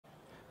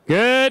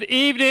Good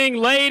evening,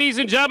 ladies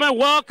and gentlemen.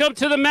 Welcome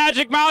to the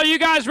Magic Mile. You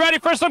guys ready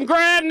for some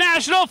Grand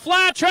National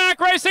Flat Track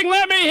Racing?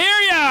 Let me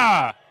hear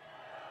ya.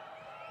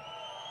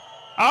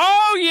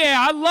 Oh,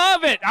 yeah, I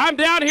love it. I'm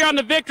down here on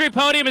the victory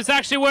podium. It's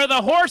actually where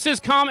the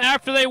horses come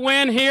after they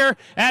win here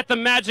at the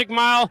Magic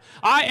Mile.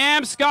 I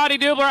am Scotty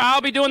Dubler.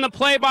 I'll be doing the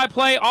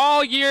play-by-play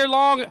all year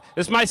long.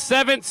 This is my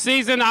 7th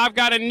season. I've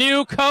got a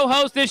new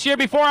co-host this year.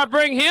 Before I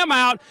bring him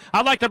out,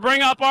 I'd like to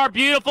bring up our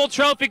beautiful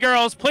trophy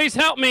girls. Please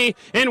help me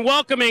in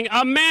welcoming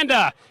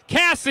Amanda,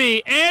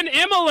 Cassie, and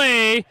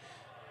Emily.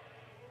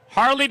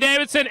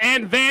 Harley-Davidson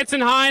and Vance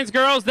Hines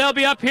girls, they'll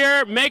be up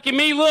here making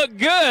me look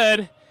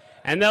good.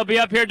 And they'll be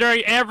up here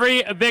during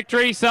every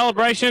victory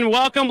celebration.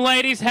 Welcome,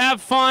 ladies.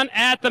 Have fun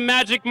at the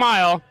Magic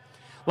Mile.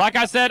 Like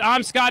I said,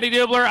 I'm Scotty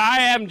Dubler. I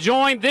am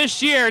joined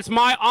this year. It's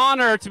my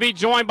honor to be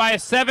joined by a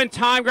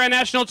 7-time Grand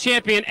National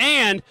champion.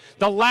 And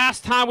the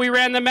last time we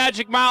ran the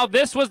Magic Mile,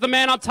 this was the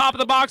man on top of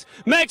the box.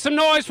 Make some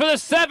noise for the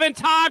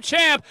 7-time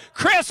champ,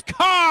 Chris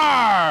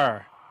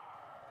Carr.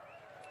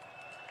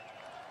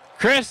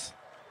 Chris,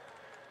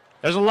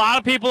 there's a lot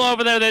of people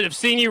over there that have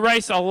seen you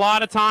race a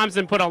lot of times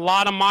and put a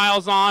lot of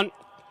miles on.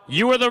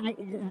 You were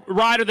the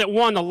rider that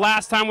won the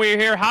last time we were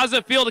here. How does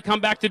it feel to come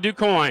back to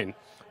DuQuoin?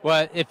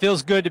 Well, it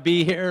feels good to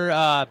be here.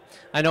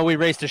 I know we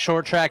raced a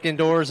short track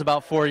indoors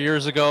about 4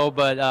 years ago,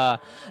 but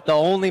the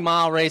only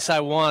mile race I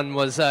won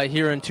was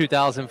here in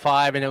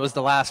 2005, and it was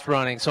the last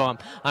running. So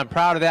I'm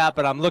proud of that,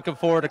 but I'm looking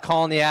forward to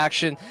calling the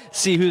action,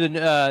 see who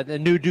the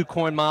new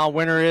DuQuoin Mile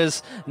winner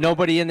is.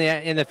 Nobody in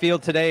the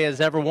field today has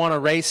ever won a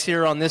race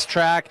here on this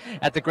track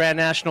at the Grand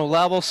National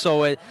level,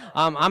 so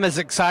I'm as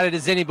excited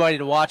as anybody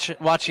to watch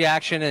the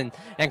action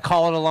and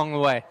call it along the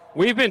way.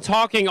 We've been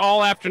talking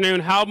all afternoon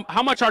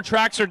how much our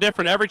tracks are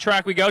different every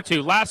track we go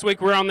to. Last week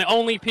we were on the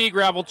only pea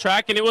gravel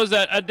track, and it was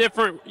a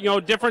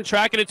different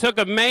track, and it took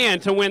a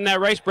man to win that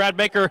race. Brad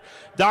Baker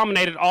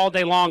dominated all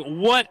day long.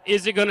 What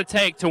is it going to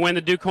take to win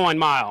the DuQuoin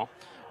Mile?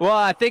 Well,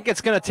 I think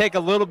it's going to take a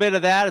little bit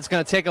of that. It's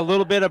going to take a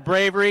little bit of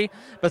bravery,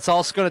 but it's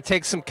also going to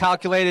take some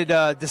calculated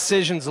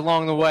decisions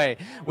along the way.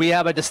 We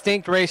have a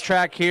distinct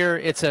racetrack here.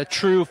 It's a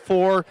true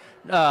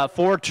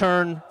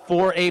four-turn,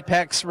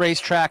 4-apex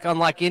racetrack,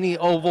 unlike any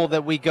oval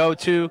that we go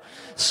to.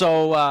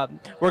 So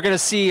we're going to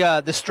see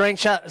the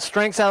strengths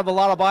out of a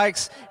lot of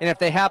bikes, and if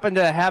they happen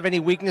to have any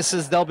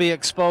weaknesses, they'll be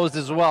exposed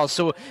as well.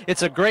 So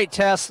it's a great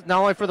test,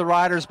 not only for the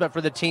riders, but for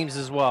the teams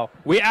as well.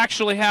 We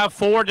actually have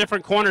 4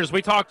 different corners.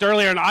 We talked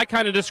earlier, and I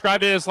kind of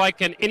described it as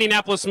like an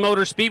Indianapolis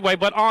Motor Speedway,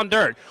 but on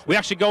dirt. We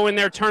actually go in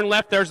there, turn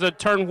left, there's a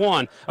turn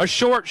 1, a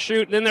short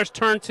chute, then there's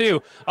turn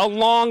 2, a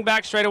long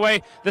back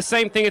straightaway, the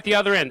same thing at the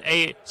other end,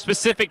 a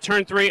specific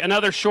turn 3,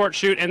 another short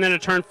shoot, and then a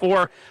turn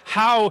 4.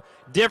 How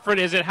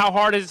different is it? How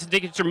hard is it to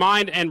get your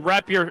mind and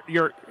wrap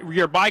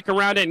your bike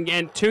around it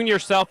and tune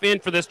yourself in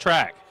for this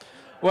track?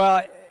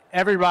 Well,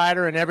 every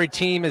rider and every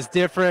team is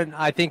different.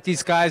 I think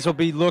these guys will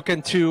be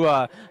looking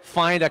to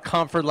find a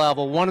comfort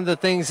level. One of the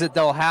things that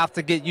they'll have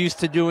to get used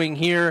to doing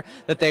here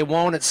that they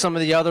won't at some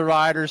of the other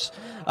riders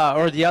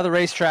or the other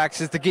racetracks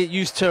is to get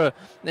used to,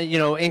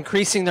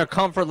 increasing their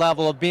comfort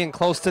level of being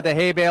close to the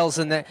hay bales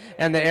and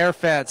the air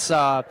fence.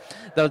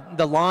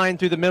 The line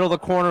through the middle of the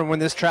corner when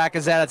this track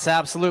is at its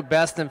absolute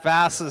best and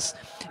fastest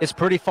is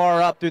pretty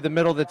far up through the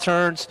middle of the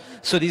turns.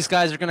 So these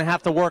guys are going to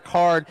have to work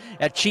hard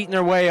at cheating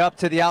their way up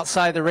to the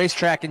outside of the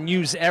racetrack and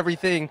use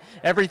everything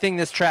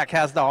this track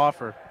has to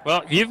offer.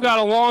 Well, you've got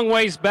a long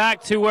ways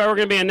back to where we're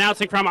going to be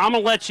announcing from. I'm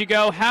going to let you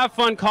go. Have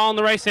fun calling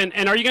the race. And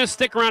are you going to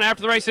stick around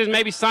after the races,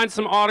 maybe sign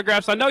some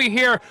autographs? I know you're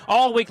here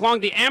all week long.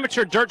 The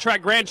Amateur Dirt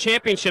Track Grand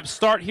Championships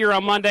start here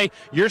on Monday.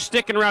 You're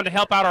sticking around to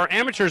help out our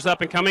amateurs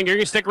up and coming. You're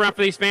going to stick around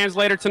for these fans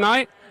later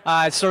tonight?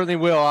 I certainly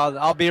will.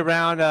 I'll be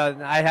around.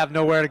 I have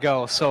nowhere to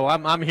go, so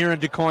I'm here in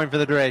DuQuoin for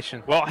the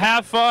duration. Well,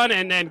 have fun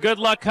and good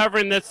luck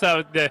covering this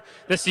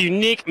this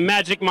unique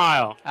Magic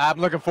Mile. I'm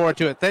looking forward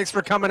to it. Thanks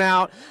for coming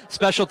out.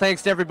 Special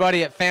thanks to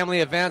everybody at Family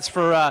Events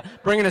for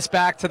bringing us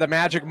back to the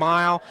Magic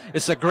Mile.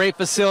 It's a great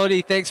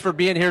facility. Thanks for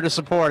being here to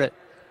support it.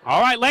 All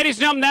right, ladies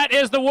and gentlemen, that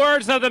is the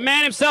words of the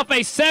man himself,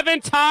 a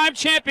 7-time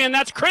champion.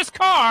 That's Chris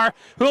Carr,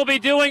 who will be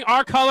doing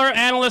our color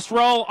analyst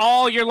role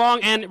all year long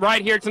and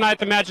right here tonight at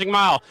the Magic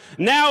Mile.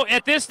 Now,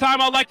 at this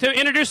time, I'd like to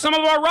introduce some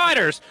of our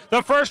riders.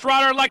 The first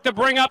rider I'd like to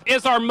bring up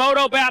is our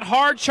Motobat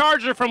Hard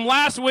Charger from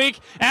last week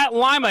at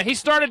Lima. He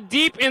started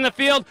deep in the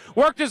field,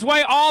 worked his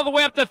way all the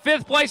way up to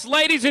 5th place.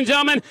 Ladies and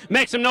gentlemen,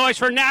 make some noise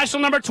for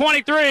national number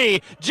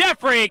 23,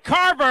 Jeffrey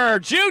Carver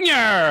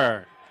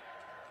Jr.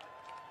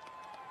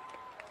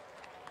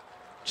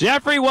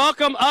 Jeffrey,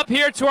 welcome up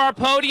here to our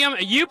podium.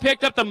 You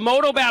picked up the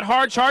Motobat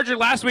Hard Charger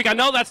last week. I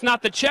know that's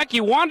not the check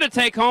you wanted to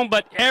take home,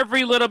 but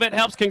every little bit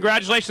helps.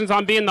 Congratulations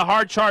on being the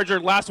Hard Charger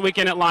last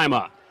weekend at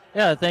Lima.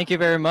 Yeah, thank you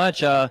very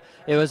much. It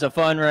was a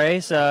fun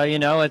race.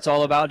 It's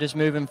all about just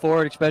moving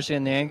forward, especially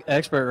in the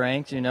expert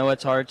ranks.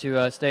 It's hard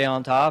to stay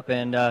on top,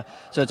 and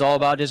so it's all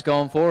about just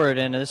going forward.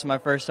 And this is my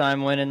first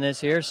time winning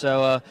this here,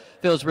 so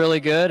feels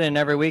really good. And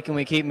every weekend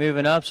we keep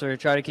moving up, so we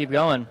try to keep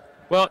going.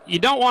 Well, you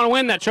don't want to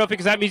win that trophy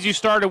because that means you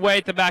started way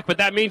at the back, but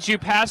that means you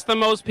passed the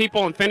most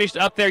people and finished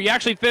up there. You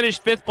actually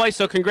finished 5th place,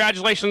 so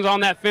congratulations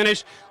on that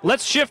finish.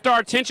 Let's shift our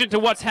attention to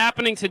what's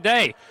happening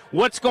today.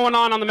 What's going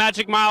on the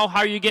Magic Mile? How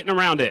are you getting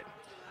around it?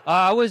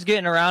 I was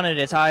getting around it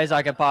as high as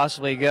I could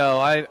possibly go.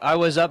 I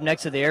was up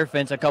next to the air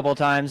fence a couple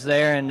times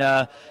there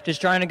and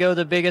just trying to go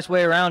the biggest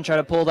way around, try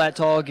to pull that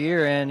tall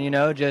gear and,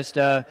 just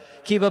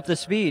keep up the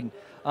speed.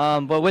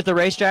 But with the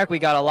racetrack, we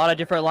got a lot of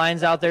different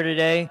lines out there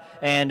today,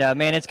 and,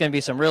 man, it's going to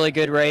be some really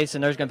good race,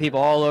 and there's going to be people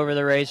all over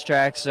the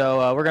racetrack,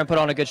 so we're going to put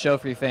on a good show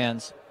for you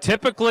fans.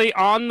 Typically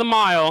on the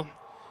mile,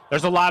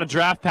 there's a lot of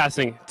draft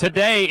passing.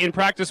 Today, in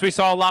practice, we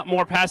saw a lot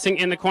more passing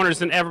in the corners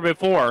than ever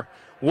before.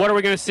 What are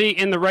we going to see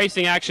in the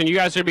racing action? You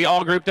guys are going to be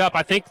all grouped up.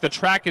 I think the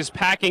track is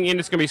packing in.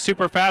 It's going to be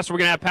super fast. We're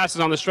going to have passes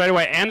on the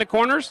straightaway and the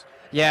corners.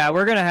 Yeah,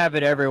 we're going to have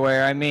it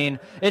everywhere. I mean,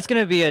 it's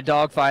going to be a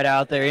dogfight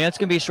out there. It's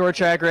going to be short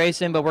track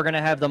racing, but we're going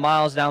to have the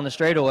miles down the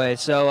straightaway.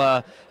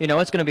 So,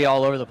 it's going to be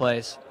all over the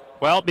place.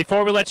 Well,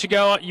 before we let you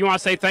go, you want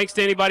to say thanks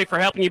to anybody for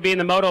helping you be in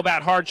the Moto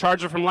Bat Hard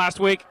Charger from last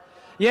week?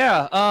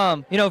 Yeah,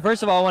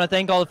 first of all, I want to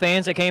thank all the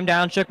fans that came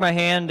down, shook my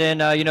hand, and,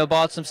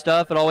 bought some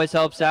stuff. It always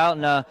helps out.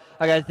 And I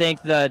got to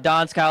thank the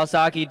Don's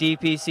Kawasaki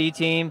DPC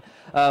team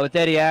with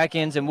Eddie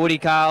Atkins and Woody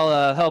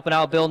Kyle helping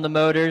out building the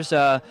motors.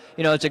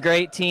 It's a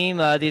great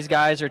team. These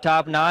guys are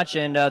top-notch,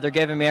 and they're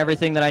giving me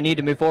everything that I need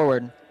to move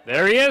forward.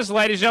 There he is,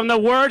 ladies and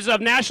gentlemen, the words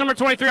of national number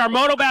 23, our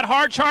Motobat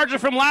Hard Charger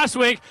from last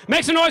week.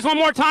 Make some noise one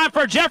more time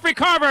for Jeffrey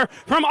Carver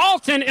from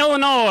Alton,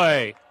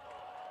 Illinois.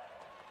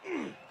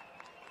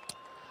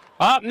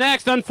 Up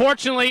next,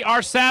 unfortunately,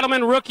 our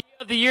Saddlemen Rookie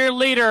of the Year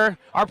leader,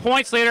 our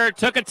points leader,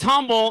 took a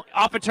tumble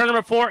off of turn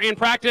number 4 in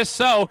practice,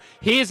 so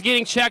he is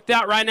getting checked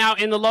out right now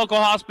in the local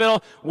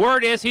hospital.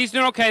 Word is he's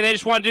doing okay. They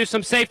just want to do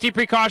some safety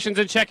precautions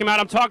and check him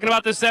out. I'm talking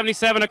about the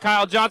 77 of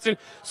Kyle Johnson.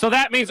 So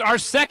that means our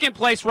second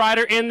place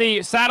rider in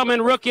the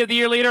Saddlemen Rookie of the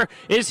Year leader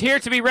is here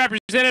to be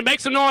represented. Make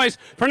some noise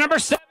for number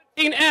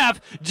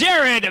 17F,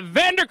 Jared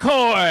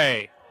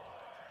Vanderkoy.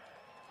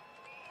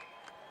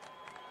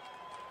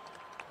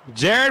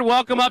 Jared,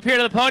 welcome up here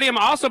to the podium.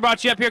 I also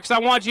brought you up here because I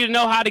want you to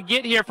know how to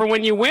get here for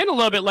when you win a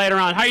little bit later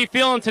on. How are you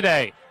feeling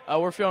today?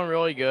 We're feeling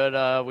really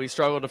good. We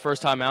struggled the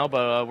first time out,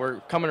 but we're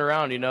coming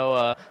around,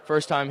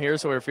 first time here,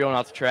 so we're feeling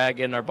off the track,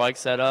 getting our bike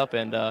set up,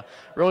 and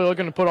really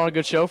looking to put on a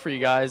good show for you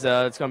guys.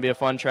 It's going to be a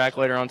fun track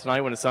later on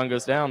tonight when the sun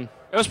goes down.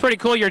 It was pretty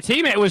cool. Your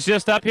teammate was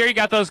just up here. You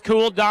got those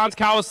cool Don's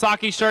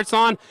Kawasaki shirts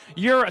on.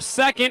 You're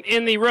second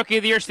in the Rookie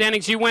of the Year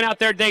standings. You went out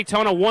there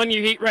Daytona, won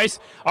your heat race,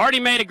 already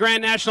made a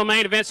Grand National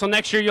main event, so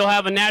next year you'll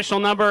have a national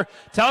number.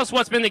 Tell us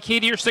what's been the key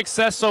to your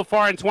success so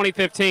far in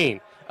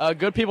 2015.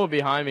 Good people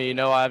behind me.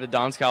 I have the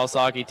Don's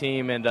Kawasaki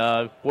team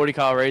and Woody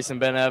Kyle Racing,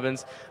 Ben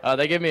Evans.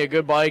 They give me a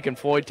good bike, and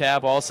Floyd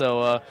Tapp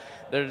also.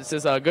 There's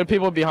just good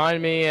people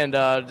behind me, and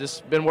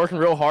just been working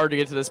real hard to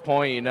get to this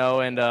point,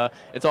 and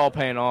it's all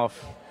paying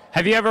off.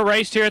 Have you ever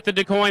raced here at the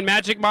Quoin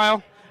Magic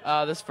Mile?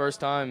 This first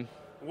time.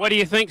 What do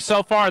you think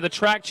so far? The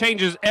track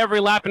changes every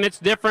lap, and it's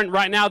different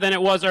right now than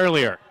it was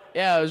earlier.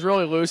 Yeah, it was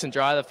really loose and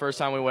dry the first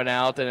time we went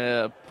out, and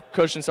the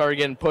cushion started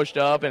getting pushed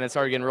up, and it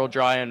started getting real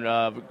dry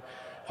and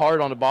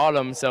hard on the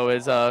bottom. So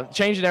it's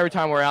changing every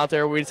time we're out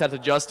there. We just have to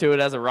adjust to it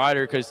as a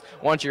rider because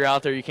once you're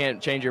out there, you can't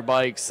change your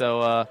bike.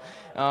 So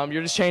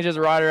you're just changing as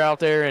a rider out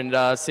there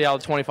and see how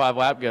the 25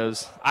 lap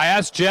goes. I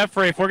asked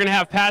Jeffrey if we're going to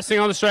have passing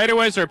on the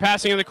straightaways or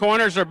passing in the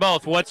corners or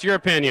both. What's your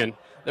opinion?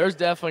 There's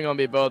definitely going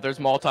to be both. There's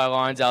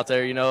multi-lines out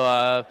there.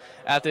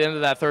 At the end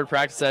of that third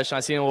practice session, I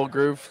seen a little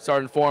groove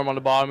starting to form on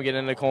the bottom, getting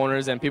into the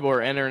corners, and people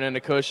are entering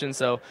into cushion.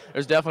 So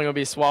there's definitely going to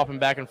be swapping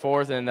back and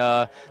forth, and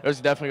there's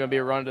definitely going to be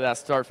a run to that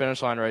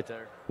start-finish line right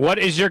there. What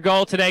is your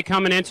goal today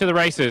coming into the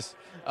races?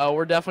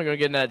 We're definitely going to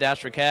get in that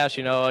dash for cash,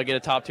 get a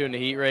top 2 in the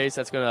heat race.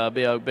 That's going to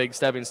be a big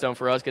stepping stone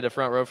for us, get a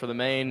front row for the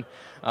main.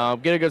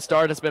 Get a good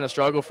start. It's been a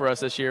struggle for us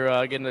this year,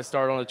 getting a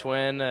start on the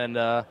twin,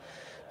 and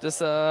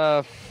just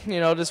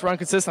run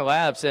consistent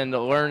laps and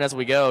learn as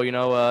we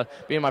go.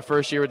 Being my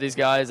first year with these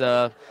guys,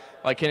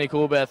 like Kenny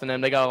Coolbeth and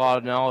them, they got a lot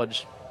of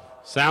knowledge.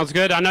 Sounds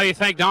good. I know you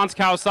thank Don's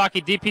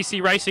Kawasaki,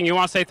 DPC Racing. You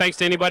want to say thanks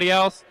to anybody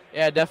else?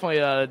 Yeah,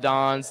 definitely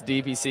Don's,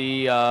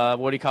 DPC,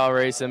 Woody Kyle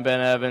Racing,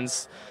 Ben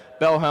Evans,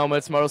 Bell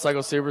Helmets,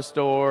 Motorcycle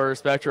Superstore,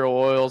 Spectral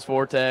Oils,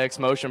 Vortex,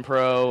 Motion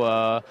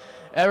Pro,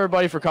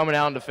 everybody for coming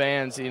out and the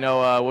fans.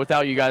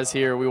 Without you guys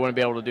here, we wouldn't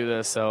be able to do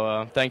this.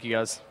 So thank you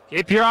guys.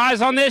 Keep your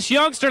eyes on this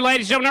youngster,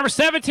 ladies and gentlemen.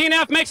 Number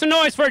 17F, make some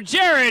noise for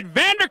Jared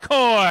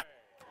Vanderkoy.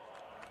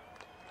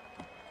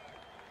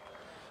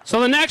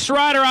 So the next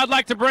rider I'd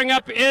like to bring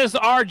up is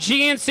our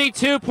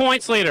GNC2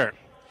 points leader.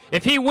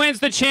 If he wins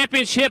the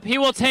championship, he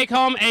will take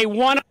home a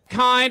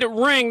one-of-a-kind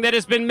ring that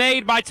has been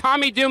made by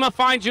Tommy Duma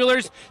Fine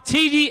Jewelers,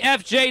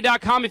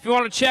 TDFJ.com. If you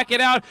want to check it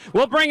out,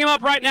 we'll bring him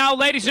up right now.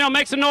 Ladies and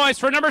gentlemen, make some noise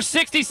for number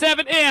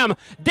 67M,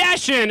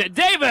 Dashin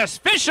Davis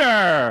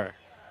Fisher.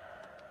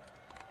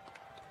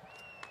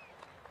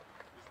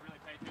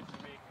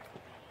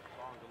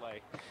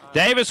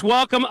 Davis,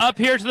 welcome up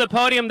here to the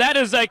podium. That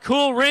is a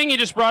cool ring you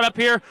just brought up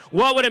here.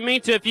 What would it mean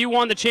to if you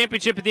won the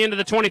championship at the end of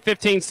the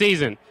 2015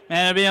 season?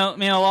 Man, it'd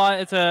mean a lot.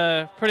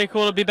 It's pretty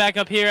cool to be back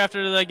up here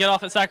after they get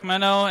off at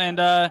Sacramento, and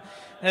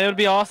it would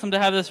be awesome to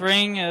have this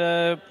ring.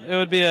 It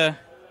would be a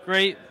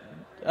great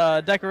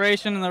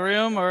decoration in the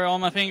room or on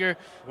my finger.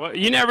 Well,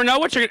 you never know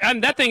what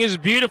that thing is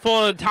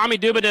beautiful. Tommy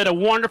Duba did a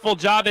wonderful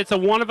job. It's a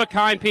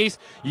one-of-a-kind piece.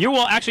 You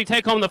will actually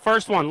take home the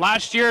first one.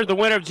 Last year, the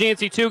winner of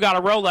GNC2 got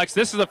a Rolex.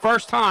 This is the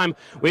first time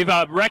we've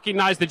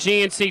recognized the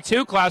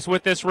GNC2 class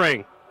with this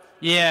ring.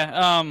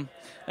 Yeah.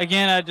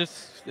 Again, it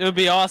would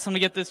be awesome to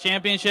get this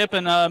championship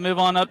and move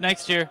on up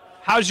next year.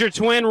 How's your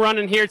twin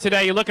running here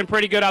today? You're looking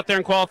pretty good out there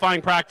in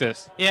qualifying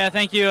practice. Yeah,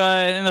 thank you.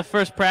 In the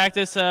first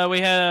practice, we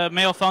had a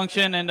male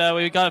function, and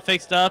we got it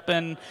fixed up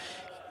and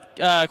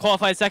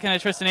qualified second at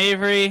Tristan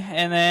Avery.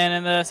 And then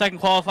in the second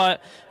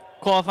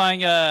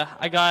qualifying,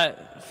 I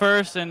got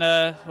first, and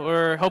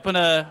we're hoping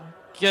to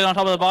get on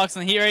top of the box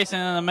in the heat race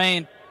and in the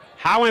main.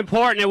 How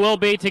important it will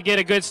be to get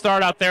a good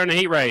start out there in the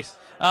heat race?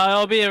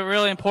 It'll be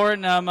really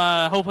important. I'm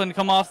hoping to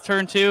come off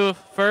turn 2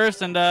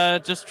 first and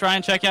just try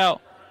and check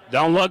out.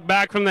 Don't look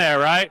back from there,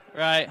 right?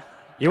 Right.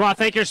 You want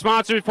to thank your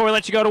sponsor before we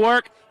let you go to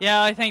work?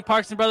 Yeah, I thank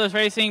Parks & Brothers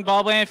Racing,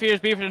 Bob Landfears,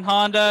 Beaverton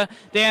Honda,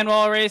 Dan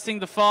Wall Racing,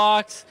 The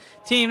Fox,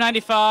 Team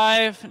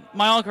 95,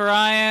 my Uncle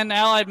Ryan,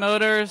 Allied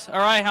Motors,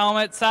 Arai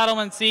Helmet,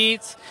 Saddleman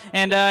Seats,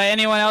 and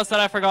anyone else that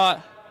I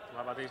forgot.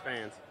 How about these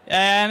fans?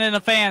 And then the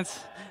fans.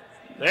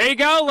 There you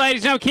go,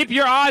 ladies and gentlemen. Keep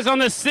your eyes on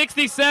the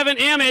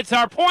 67M. It's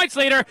our points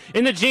leader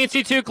in the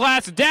GNC2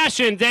 class,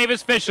 Dashin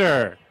Davis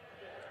Fisher.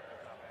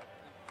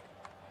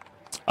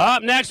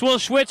 Up next, we'll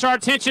switch our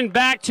attention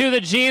back to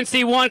the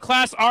GNC1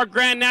 class. Our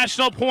Grand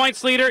National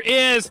points leader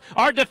is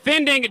our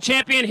defending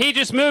champion. He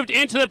just moved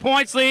into the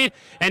points lead,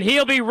 and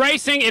he'll be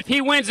racing. If he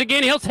wins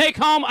again, he'll take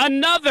home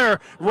another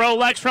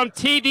Rolex from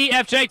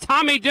TDFJ.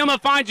 Tommy Duma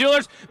Fine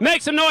Jewelers.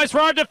 Make some noise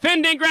for our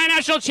defending Grand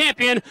National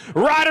champion,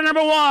 rider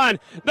number 1,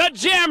 the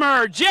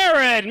Jammer,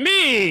 Jared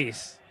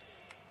Meese.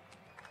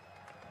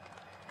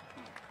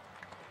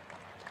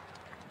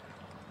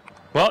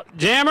 Well,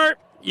 Jammer,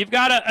 you've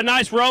got a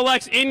nice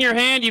Rolex in your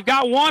hand. You've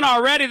got one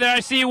already that I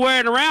see you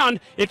wearing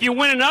around. If you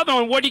win another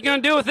one, what are you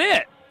going to do with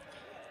it?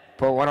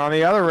 Put one on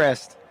the other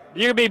wrist.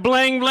 You're going to be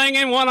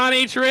bling-blinging one on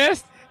each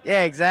wrist?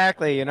 Yeah,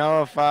 exactly. You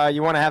know, if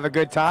you want to have a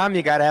good time,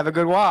 you got to have a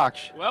good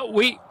watch. Well,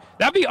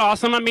 that'd be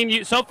awesome. I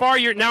mean, so far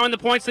you're now in the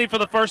points lead for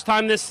the first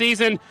time this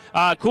season.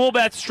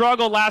 Coolbeth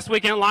struggled last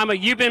weekend at Lima.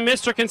 You've been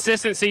Mr.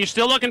 Consistency. You're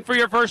still looking for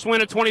your first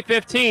win of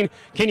 2015.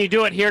 Can you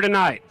do it here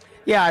tonight?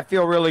 Yeah, I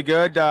feel really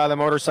good. The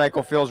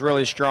motorcycle feels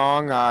really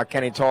strong.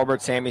 Kenny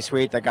Tolbert, Sammy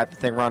Sweet, they got the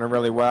thing running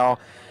really well.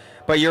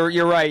 But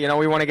you're right. You know,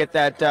 we want to get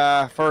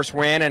that first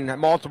win and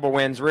multiple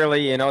wins,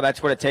 really. You know,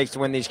 that's what it takes to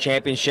win these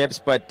championships.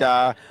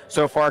 But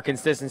so far,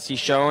 consistency's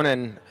shown,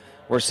 and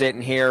we're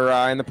sitting here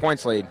in the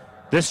points lead.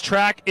 This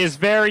track is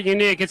very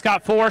unique. It's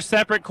got 4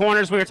 separate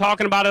corners. We were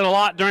talking about it a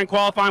lot during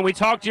qualifying. We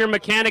talked to your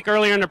mechanic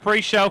earlier in the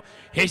pre-show.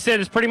 He said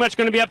it's pretty much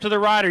going to be up to the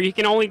rider. He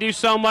can only do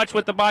so much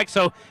with the bike,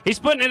 so he's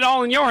putting it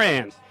all in your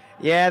hands.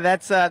 Yeah,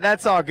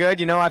 that's all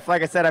good. You know,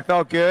 like I said, I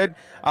felt good.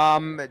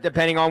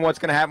 Depending on what's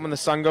going to happen when the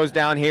sun goes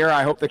down here,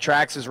 I hope the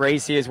track's as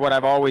racy as what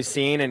I've always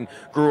seen and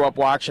grew up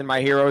watching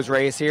my heroes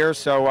race here.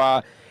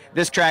 So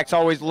this track's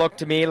always looked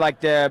to me like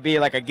to be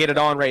like a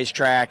get-it-on race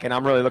track, and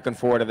I'm really looking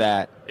forward to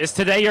that. Is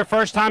today your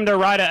first time to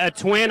ride a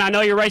twin? I know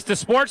you raced a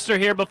Sportster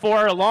here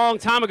before a long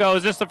time ago.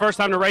 Is this the first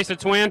time to race a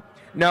twin?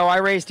 No, I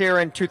raced here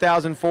in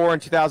 2004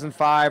 and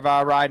 2005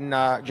 riding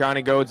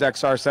Johnny Gode's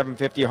XR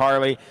 750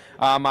 Harley.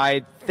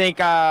 I think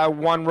I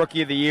won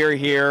Rookie of the Year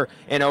here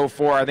in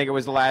 04. I think it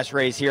was the last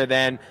race here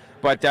then.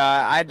 But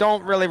I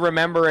don't really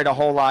remember it a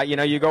whole lot. You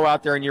know, you go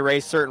out there and you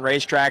race certain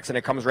racetracks and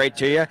it comes right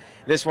to you.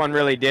 This one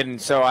really didn't,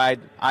 so I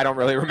don't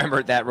really remember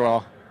it that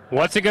well.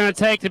 What's it going to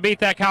take to beat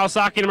that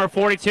Kawasaki number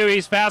 42?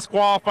 He's fast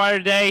qualifier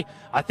today.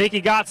 I think he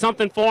got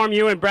something for him.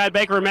 You and Brad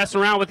Baker were messing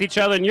around with each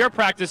other in your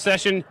practice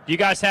session. Do you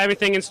guys have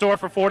anything in store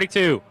for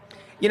 42?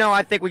 You know,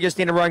 I think we just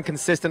need to run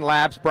consistent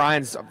laps.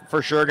 Brian's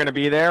for sure going to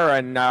be there,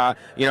 and,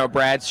 you know,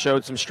 Brad's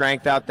showed some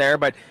strength out there.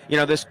 But, you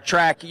know, this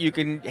track, you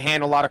can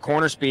handle a lot of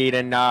corner speed,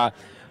 and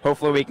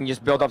hopefully we can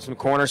just build up some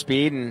corner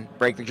speed and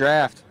break the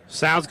draft.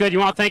 Sounds good. You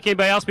want to thank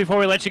anybody else before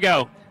we let you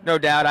go? No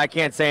doubt. I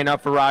can't say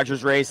enough for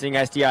Rogers Racing,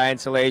 SDI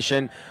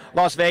Insulation,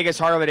 Las Vegas,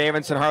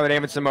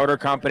 Harley-Davidson Motor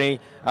Company,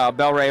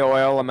 Bel-Ray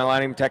Oil,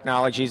 Millennium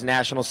Technologies,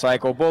 National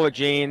Cycle, Bullet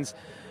Jeans,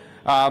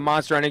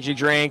 Monster Energy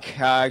Drink.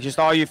 Just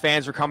all you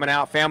fans are coming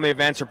out. Family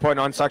events are putting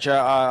on such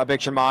a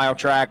Big Mile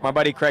track. My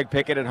buddy Craig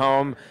Pickett at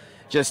home.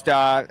 Just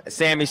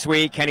Sammy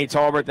Sweet, Kenny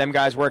Tolbert. Them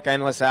guys work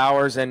endless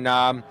hours, and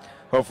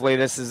hopefully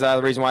this is the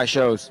reason why it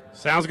shows.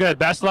 Sounds good.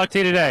 Best of luck to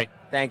you today.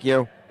 Thank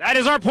you. That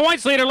is our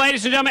points leader,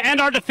 ladies and gentlemen, and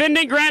our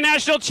defending Grand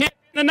National champion,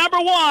 the number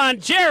 1,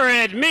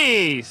 Jared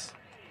Meese.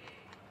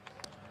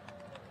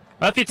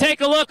 Well, if you take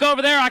a look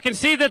over there, I can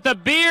see that the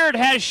beard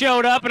has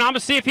showed up, and I'm going to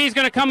see if he's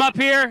going to come up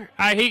here.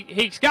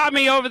 He's got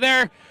me over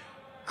there.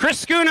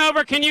 Chris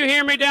Schoonover, can you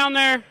hear me down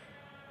there?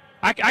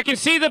 I can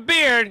see the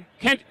beard.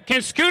 Can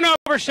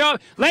Schoonover show?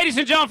 Ladies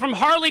and gentlemen, from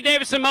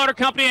Harley-Davidson Motor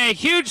Company, a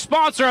huge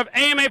sponsor of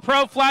AMA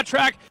Pro Flat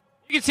Track.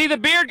 You can see the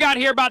beard got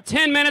here about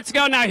 10 minutes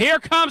ago. Now here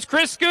comes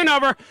Chris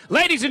Schoonover.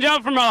 Ladies and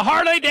gentlemen, from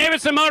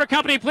Harley-Davidson Motor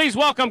Company, please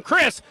welcome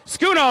Chris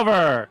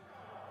Schoonover.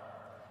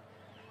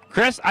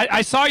 Chris,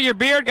 I saw your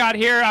beard got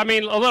here, a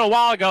little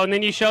while ago, and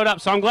then you showed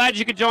up. So I'm glad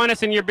you could join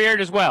us in your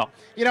beard as well.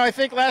 You know, I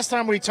think last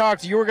time we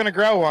talked, you were going to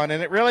grow one,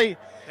 and it really,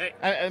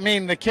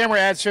 the camera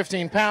adds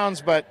 15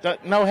 pounds,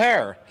 but no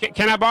hair.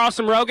 Can I borrow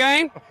some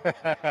Rogaine?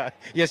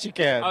 Yes, you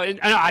can.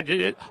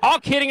 All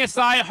kidding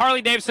aside,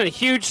 Harley-Davidson, a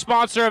huge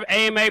sponsor of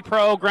AMA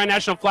Pro Grand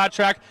National Flat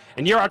Track,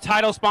 and you're our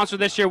title sponsor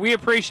this year. We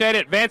appreciate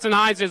it. Vance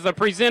Hines is the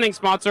presenting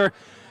sponsor.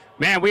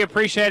 Man, we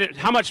appreciate it.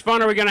 How much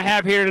fun are we going to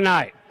have here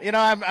tonight? You know,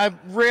 I'm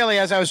really,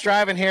 as I was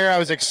driving here, I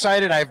was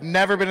excited. I've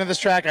never been to this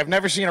track. I've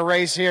never seen a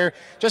race here.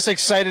 Just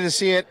excited to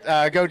see it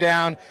go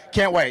down.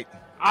 Can't wait.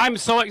 I'm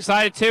so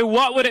excited, too.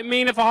 What would it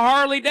mean if a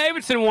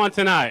Harley-Davidson won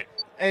tonight?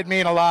 It'd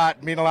mean a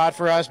lot. Mean a lot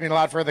for us. Mean a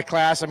lot for the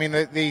class. I mean,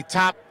 the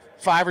top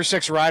 5 or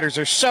 6 riders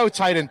are so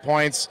tight in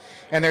points,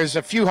 and there's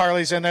a few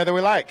Harleys in there that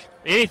we like.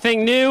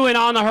 Anything new and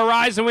on the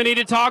horizon we need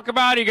to talk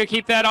about? You're going to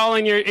keep that all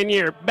in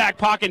your back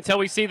pocket until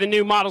we see the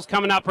new models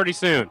coming out pretty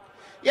soon?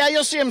 Yeah,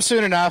 you'll see them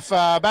soon enough.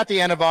 About the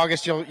end of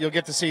August, you'll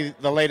get to see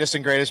the latest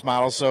and greatest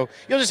models, so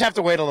you'll just have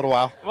to wait a little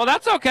while. Well,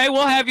 that's okay.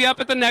 We'll have you up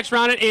at the next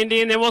round at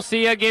Indy, and then we'll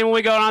see you again when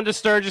we go on to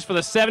Sturgis for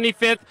the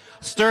 75th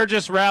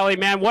Sturgis Rally.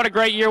 Man, what a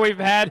great year we've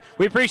had.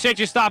 We appreciate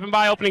you stopping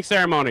by opening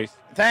ceremonies.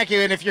 Thank you,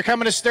 and if you're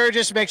coming to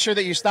Sturgis, make sure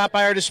that you stop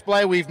by our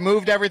display. We've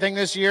moved everything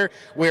this year.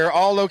 We are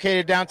all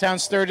located downtown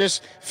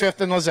Sturgis,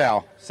 5th and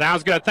LaSalle.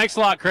 Sounds good. Thanks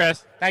a lot,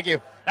 Chris. Thank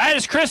you. That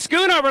is Chris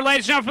Schoonover,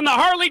 ladies and gentlemen, from the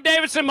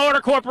Harley-Davidson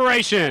Motor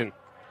Corporation.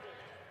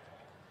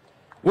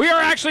 We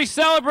are actually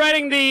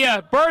celebrating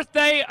the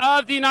birthday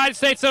of the United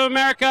States of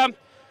America.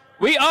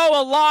 We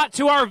owe a lot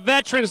to our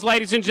veterans,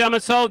 ladies and gentlemen,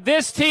 so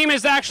this team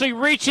is actually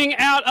reaching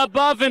out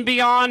above and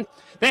beyond.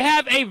 They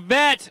have a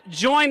vet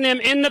join them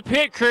in the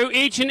pit crew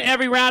each and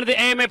every round of the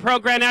AMA Pro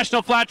Grand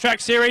National Flat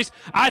Track Series.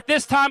 At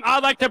this time,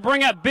 I'd like to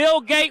bring up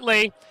Bill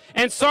Gately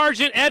and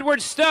Sergeant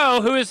Edward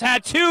Stowe, who has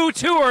had 2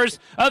 tours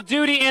of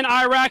duty in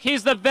Iraq.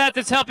 He's the vet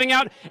that's helping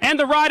out. And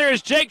the rider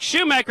is Jake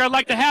Shoemaker. I'd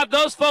like to have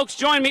those folks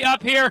join me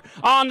up here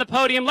on the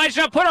podium. Ladies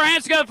and gentlemen, put our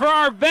hands together for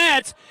our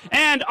vets.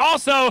 And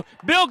also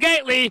Bill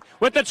Gately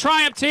with the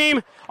Triumph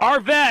team, our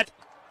vet,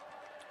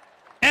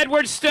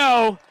 Edward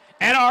Stowe,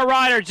 and our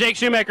rider, Jake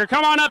Shoemaker.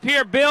 Come on up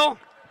here, Bill.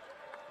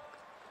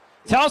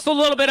 Tell us a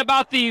little bit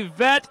about the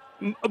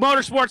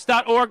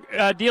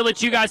vetmotorsports.org deal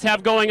that you guys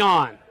have going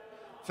on.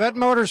 Vet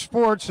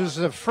Motorsports is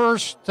the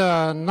first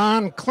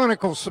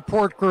non-clinical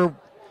support group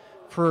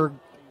for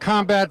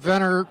combat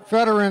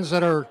veterans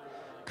that are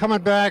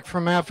coming back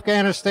from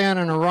Afghanistan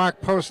and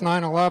Iraq post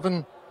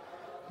 9/11.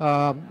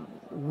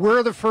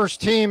 We're the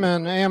first team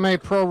in AMA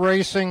Pro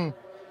Racing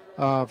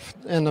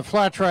in the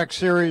Flat Track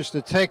Series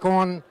to take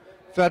on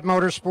Vet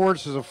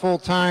Motorsports as a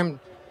full-time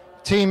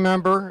team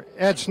member.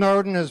 Ed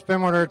Snowden has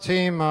been with our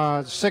team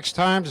 6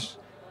 times,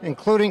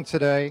 including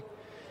today.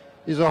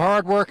 He's a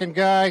hard-working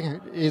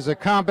guy. He's a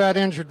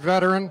combat-injured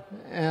veteran,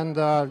 and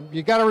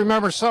you got to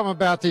remember something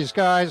about these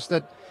guys,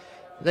 that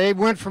they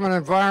went from an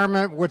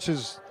environment which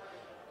is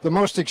the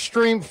most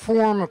extreme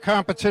form of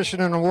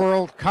competition in the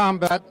world,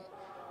 combat,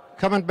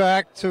 coming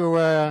back to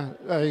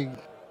a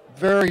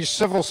very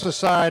civil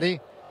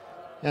society,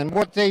 and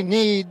what they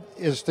need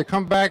is to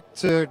come back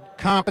to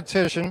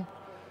competition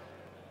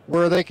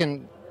where they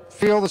can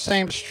feel the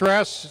same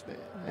stress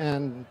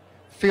and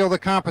feel the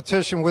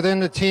competition within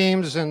the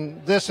teams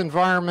and this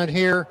environment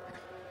here.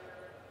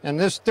 And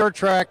this dirt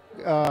track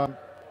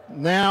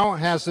now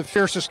has the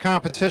fiercest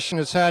competition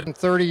it's had in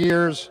 30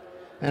 years,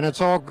 and it's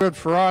all good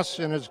for us,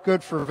 and it's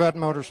good for Vet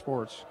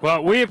Motorsports.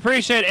 Well, we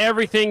appreciate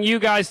everything you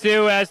guys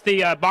do as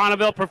the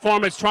Bonneville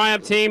Performance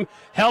Triumph team,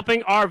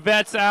 helping our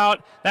vets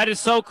out. That is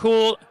so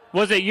cool.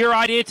 Was it your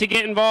idea to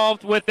get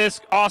involved with this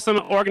awesome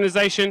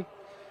organization?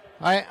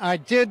 I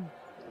did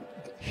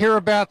hear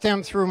about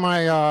them through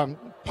my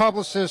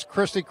publicist,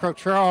 Christy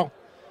Crottrell,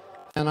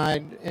 and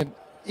I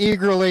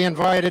eagerly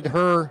invited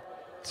her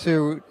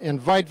to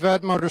invite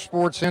Vet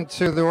Motorsports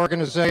into the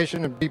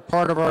organization and be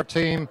part of our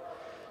team.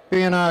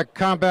 Being a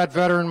combat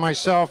veteran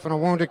myself and a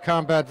wounded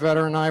combat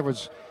veteran, I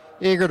was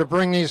eager to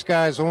bring these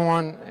guys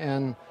on,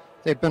 and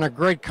they've been a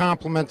great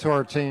compliment to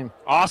our team.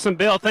 Awesome,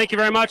 Bill. Thank you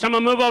very much. I'm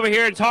going to move over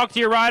here and talk to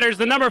your riders.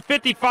 The number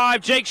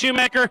 55, Jake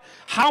Shoemaker,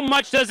 how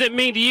much does it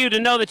mean to you to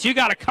know that you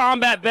got a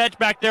combat vet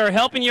back there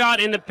helping you out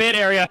in the pit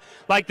area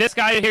like this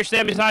guy here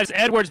standing beside us?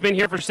 Edward's been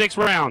here for 6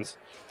 rounds.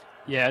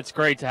 Yeah, it's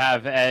great to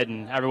have Ed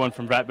and everyone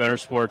from Vet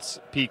Motorsports,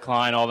 Pete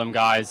Klein, all them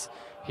guys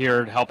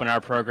here helping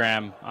our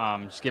program,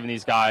 just giving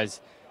these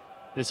guys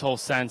this whole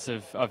sense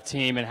of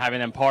team and having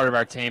them part of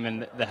our team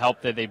and the help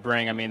that they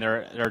bring. I mean,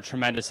 they're a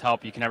tremendous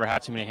help. You can never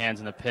have too many hands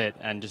in the pit,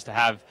 and just to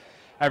have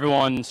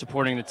everyone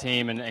supporting the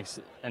team and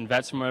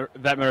Vet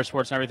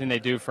Motorsports and everything they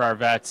do for our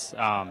vets,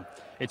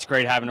 it's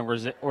great having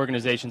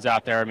organizations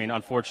out there. I mean,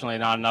 unfortunately,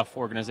 not enough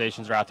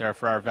organizations are out there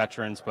for our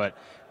veterans, but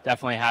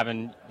definitely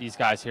having these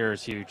guys here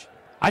is huge.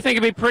 I think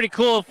it'd be pretty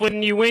cool if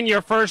when you win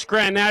your first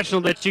Grand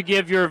National that you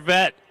give your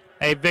vet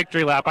a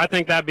victory lap. I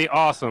think that'd be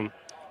awesome.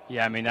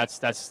 Yeah, I mean,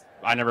 that's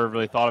I never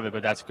really thought of it,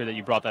 but that's good that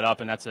you brought that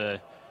up, and that's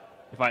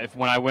if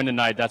when I win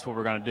tonight, that's what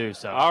we're going to do.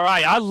 So. All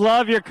right, I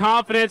love your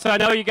confidence. I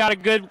know you got a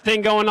good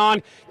thing going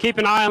on. Keep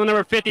an eye on the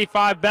number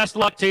 55. Best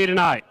luck to you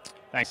tonight.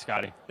 Thanks,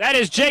 Scotty. That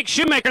is Jake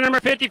Shoemaker, number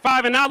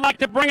 55, and now I'd like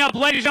to bring up,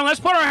 ladies and gentlemen, let's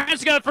put our hands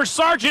together for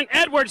Sergeant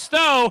Edward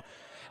Stowe,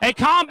 a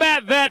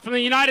combat vet from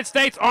the United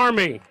States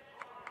Army.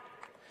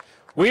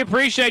 We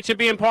appreciate you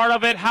being part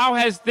of it. How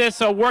has this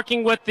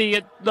working with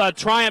the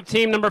Triumph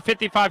team number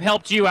 55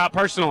 helped you out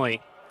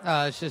personally?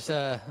 It's just,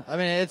 I mean,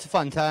 it's a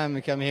fun time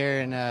to come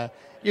here, and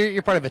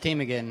you're part of a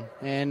team again,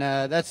 and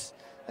that's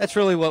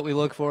really what we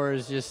look for,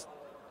 is just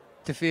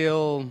to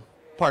feel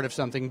part of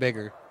something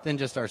bigger than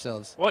just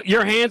ourselves. Well,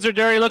 your hands are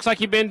dirty. Looks like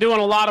you've been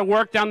doing a lot of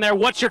work down there.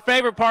 What's your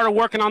favorite part of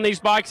working on these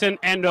bikes, and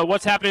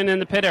what's happening in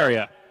the pit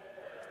area?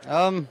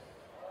 I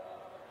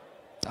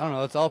don't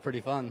know. It's all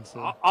pretty fun.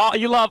 So.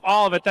 You love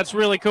all of it. That's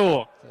really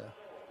cool. So,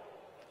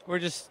 we're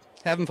just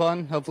having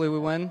fun. Hopefully we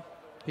win.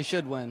 He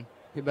should win.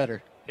 He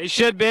better. He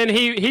should win.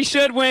 He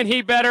should win.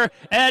 He better.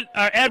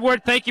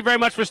 Edward, thank you very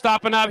much for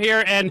stopping up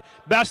here, and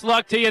best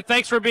luck to you.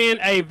 Thanks for being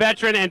a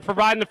veteran and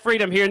providing the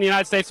freedom here in the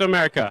United States of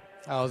America.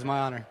 Oh, it was my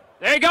honor.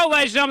 There you go,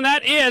 ladies and gentlemen.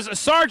 That is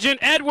Sergeant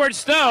Edward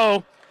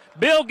Stowe,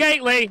 Bill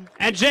Gately,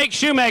 and Jake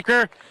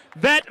Shoemaker.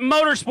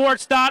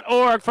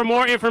 VetMotorsports.org for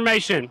more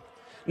information.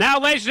 Now,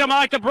 ladies and gentlemen, I'd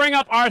like to bring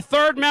up our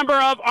third member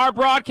of our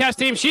broadcast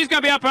team. She's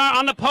going to be up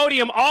on the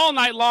podium all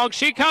night long.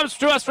 She comes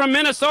to us from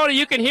Minnesota.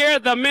 You can hear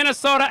the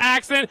Minnesota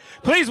accent.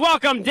 Please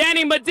welcome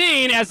Danny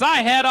Medine as I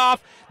head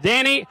off.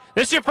 Danny,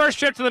 this is your first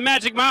trip to the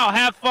Magic Mile.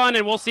 Have fun,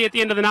 and we'll see you at the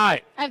end of the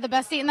night. I have the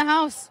best seat in the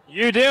house.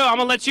 You do. I'm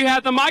going to let you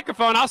have the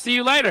microphone. I'll see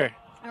you later.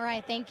 All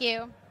right, thank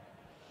you.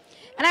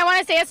 And I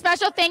want to say a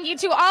special thank you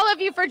to all of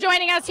you for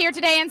joining us here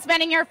today and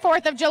spending your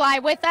 4th of July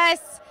with us.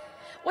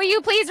 Will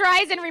you please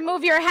rise and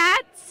remove your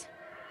hats?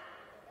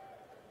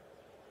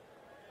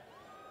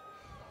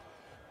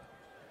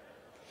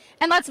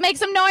 And let's make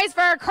some noise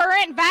for our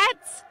current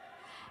vets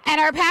and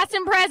our past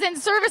and present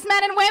servicemen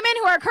and women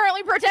who are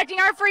currently protecting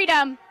our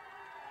freedom.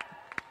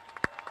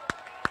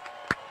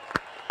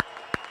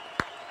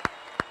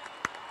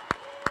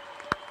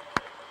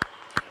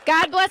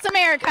 God bless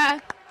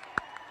America.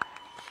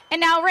 And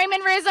now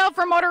Raymond Rizzo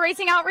for Motor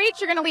Racing Outreach,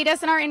 you're going to lead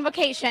us in our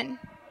invocation.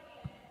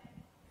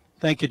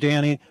 Thank you,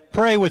 Danny.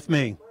 Pray with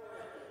me.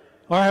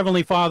 Our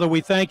Heavenly Father,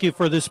 we thank you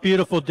for this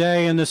beautiful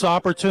day and this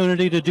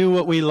opportunity to do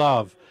what we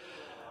love.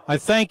 I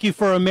thank you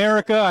for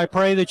America. I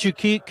pray that you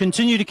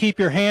continue to keep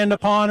your hand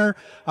upon her.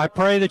 I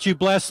pray that you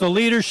bless the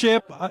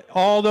leadership,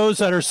 all those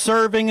that are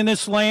serving in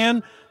this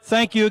land.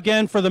 Thank you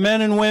again for the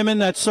men and women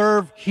that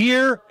serve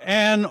here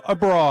and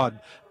abroad.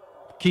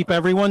 Keep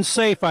everyone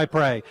safe, I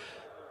pray.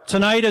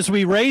 Tonight as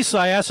we race,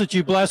 I ask that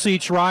you bless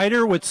each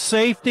rider with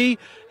safety,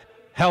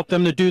 help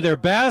them to do their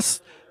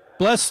best,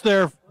 bless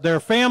their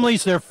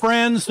families, their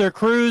friends, their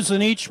crews,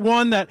 and each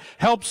one that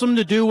helps them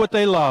to do what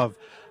they love.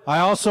 I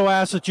also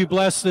ask that you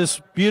bless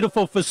this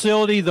beautiful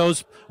facility,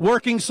 those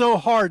working so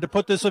hard to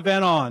put this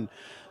event on.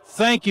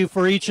 Thank you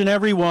for each and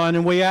every one,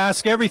 and we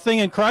ask everything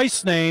in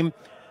Christ's name.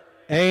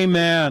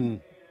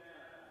 Amen.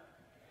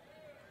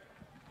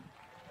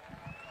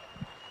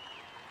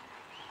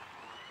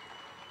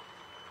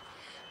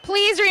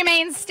 Please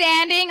remain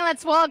standing.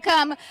 Let's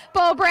welcome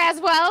Bo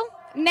Braswell,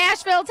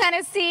 Nashville,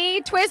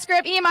 Tennessee, Twist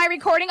Grip EMI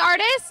recording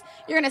artist.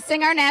 You're going to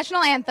sing our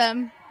national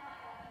anthem.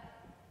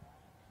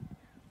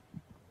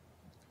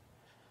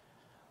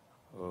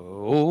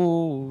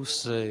 Oh,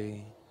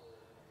 say,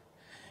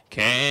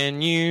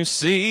 can you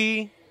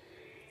see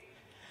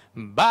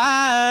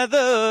by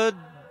the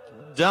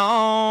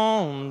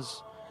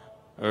dawn's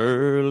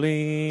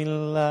early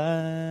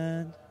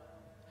light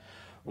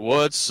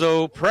what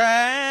so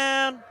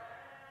proudly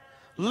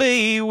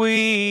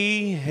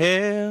we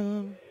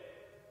held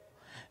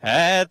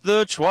at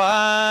the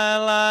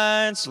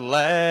twilight's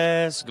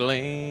last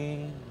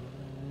gleaming,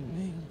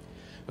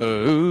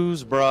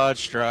 whose broad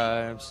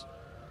stripes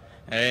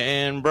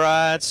and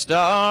bright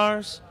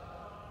stars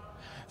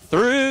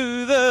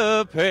through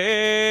the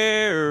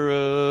perilous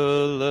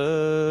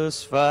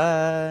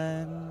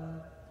fight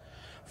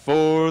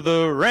for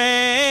the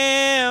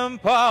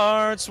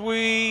ramparts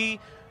we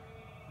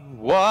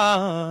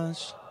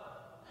watched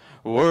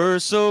were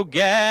so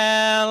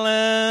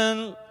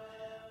gallantly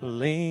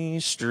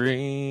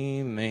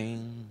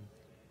streaming,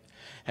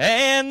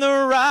 and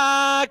the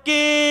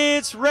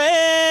rocket's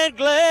red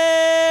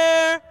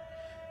glare,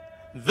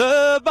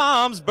 the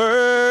bombs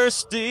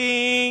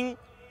bursting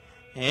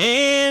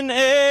in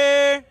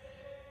air,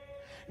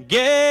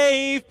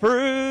 gave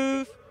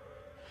proof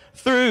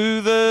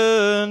through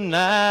the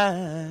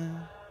night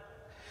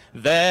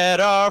that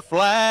our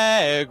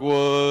flag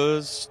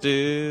was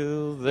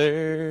still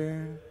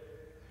there.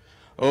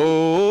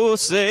 Oh,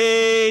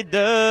 say,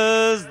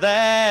 does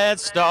that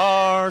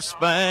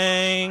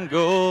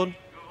star-spangled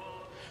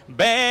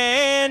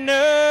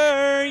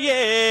banner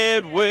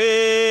yet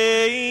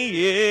wave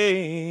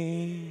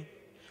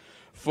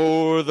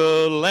for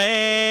the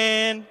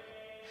land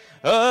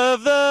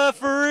of the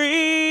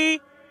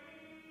free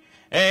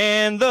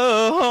and the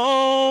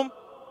home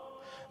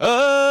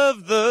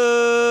of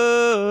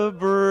the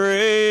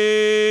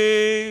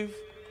brave.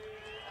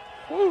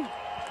 Woo.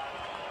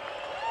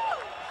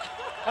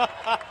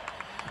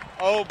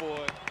 Oh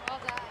boy.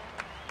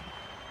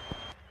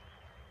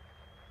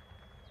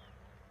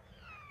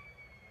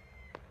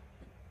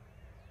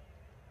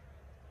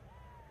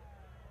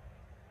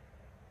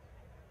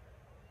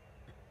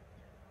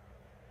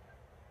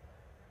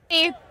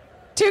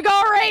 To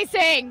go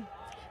racing.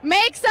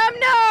 Make some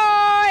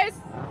noise.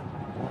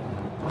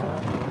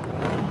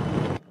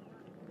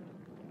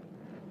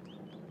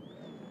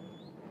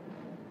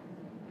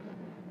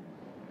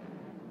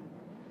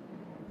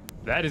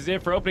 That is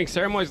it for opening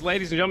ceremonies,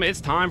 ladies and gentlemen.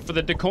 It's time for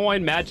the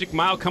Quoin Magic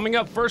Mile. Coming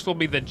up first will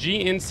be the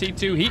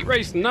GNC2 heat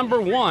race number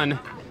 1.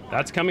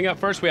 That's coming up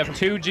first. We have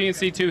 2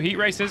 GNC2 heat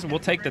races. We'll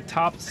take the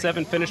top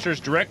 7 finishers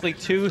directly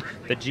to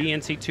the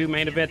GNC2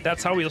 main event.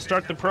 That's how we'll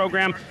start the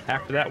program.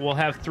 After that, we'll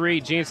have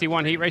 3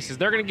 GNC1 heat races.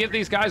 They're going to give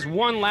these guys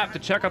 1 lap to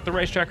check out the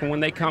racetrack, and when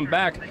they come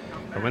back,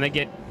 or when they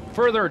get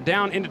further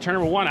down into turn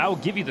number 1, I will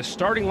give you the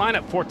starting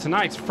lineup for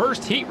tonight's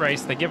first heat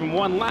race. They give them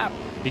 1 lap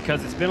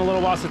because it's been a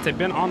little while since they've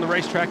been on the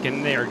racetrack,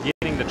 and they are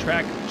getting the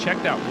track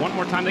checked out one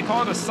more time. They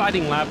call it a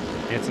sighting lap.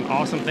 It's an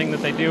awesome thing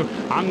that they do.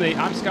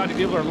 I'm Scotty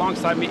Dubler.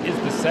 Alongside me is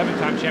the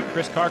 7-time champ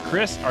Chris Carr.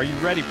 Chris, are you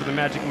ready for the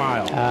Magic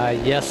Mile?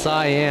 Yes,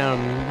 I am.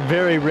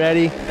 Very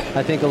ready.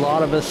 I think a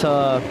lot of us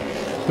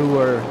who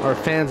are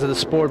fans of the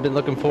sport have been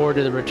looking forward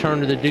to the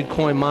return to the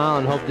Quoin Mile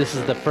and hope this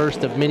is the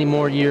first of many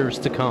more years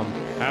to come.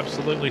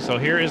 Absolutely. So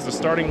here is the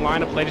starting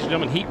lineup, ladies and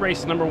gentlemen. Heat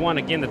race number 1.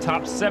 Again, the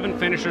top 7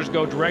 finishers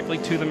go directly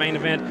to the main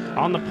event.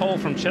 On the pole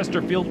from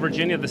Chesterfield,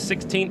 Virginia, the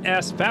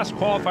 16S fast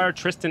qualifier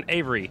Tristan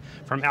Avery.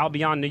 From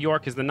Albion, New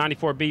York is the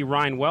 94B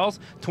Ryan Wells.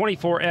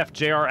 24F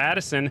J.R.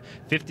 Addison,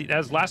 50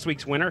 as last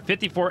week's winner.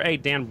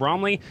 54A Dan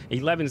Bromley.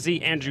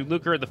 11Z Andrew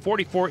Luker. The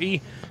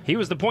 44E, he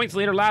was the points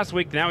leader last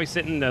week. Now he's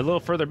sitting a little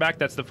further back.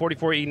 That's the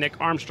 44E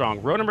Nick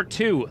Armstrong. Row number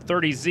 2,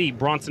 30Z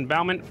Bronson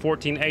Bauman.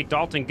 14A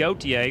Dalton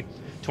Gautier.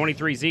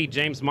 23Z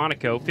James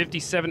Monaco,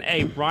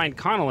 57A Ryan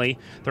Connolly,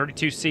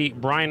 32C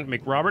Brian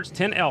McRoberts,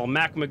 10L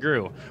Mac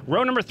McGrew.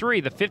 Row number 3,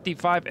 the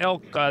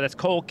 55L that's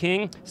Cole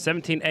King,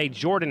 17A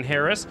Jordan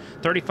Harris,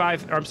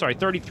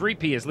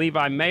 33P is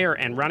Levi Mayer,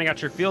 and rounding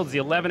out your fields the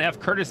 11F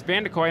Curtis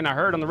Vanderkoy. And I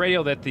heard on the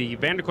radio that the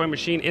Vanderkoy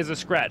machine is a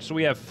scratch. So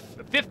we have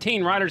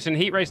 15 riders in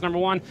heat race number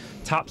 1.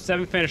 Top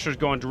 7 finishers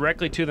going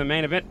directly to the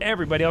main event.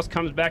 Everybody else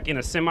comes back in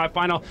a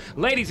semifinal.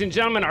 Ladies and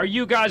gentlemen, are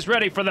you guys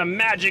ready for the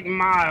Magic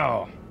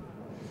Mile?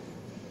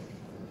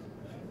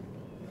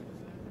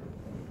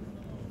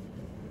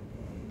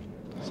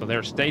 So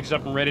they're staged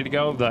up and ready to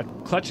go. The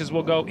clutches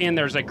will go in.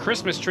 There's a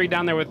Christmas tree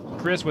down there with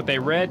Chris with a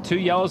red, 2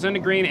 yellows, and a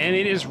green, and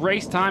it is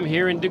race time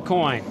here in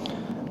Quoin.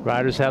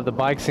 Riders have the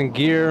bikes in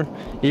gear,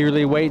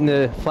 eagerly waiting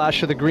the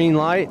flash of the green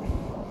light.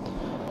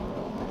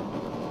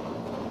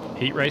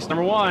 Heat race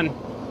number 1,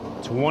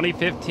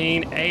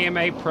 2015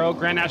 AMA Pro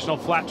Grand National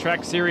Flat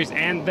Track Series,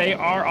 and they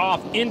are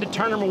off. Into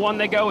turn number 1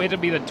 they go. It'll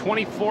be the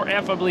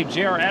 24F, I believe,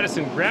 J.R.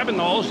 Addison grabbing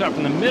the hole shot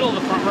from the middle of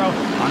the front row.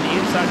 On the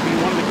inside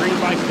being one of the green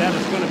bikes. That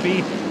is going to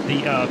be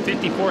the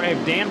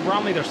 54A Dan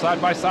Bromley. They're side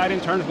by side in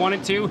turns 1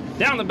 and 2.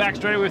 Down the back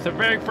straightaway with the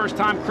very first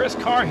time, Chris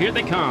Carr. Here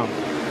they come.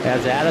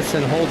 As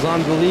Addison holds on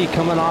to the lead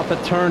coming off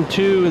at turn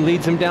 2 and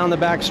leads him down the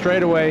back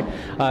straightaway.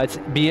 It's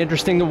be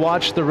interesting to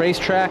watch the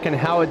racetrack and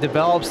how it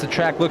develops. The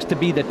track looks to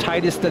be the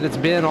tightest that it's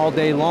been all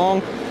day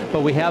long,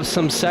 but we have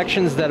some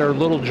sections that are a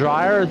little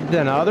drier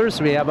than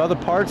others. We have other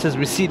parts, as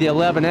we see the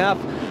 11F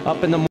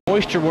up in the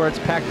moisture where it's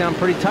packed down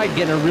pretty tight,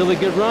 getting a really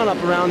good run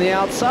up around the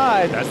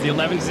outside. That's the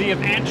 11Z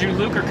of Andrew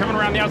Luker coming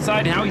around the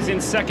outside. Now he's in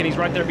second. He's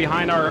right there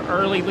behind our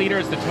early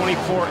leaders, the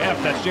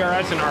 24F. That's J.R.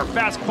 Addison, our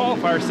fast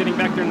qualifier, sitting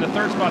back there in the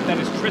 3rd spot. That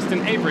is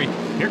Tristan Avery.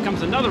 Here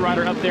comes another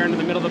rider up there into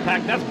the middle of the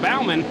pack. That's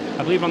Bauman,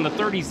 I believe, on the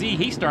 30Z.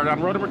 He started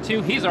on row number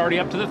 2. He's already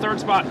up to the 3rd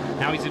spot.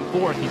 Now he's in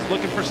 4th. He's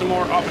looking for some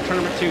more off of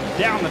turn number 2.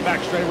 Down the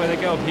back straightaway they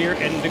go here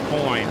in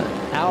Quoin.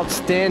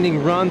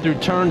 Outstanding run through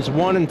turns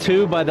 1 and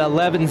 2 by the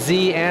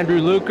 11Z Andrew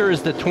Luker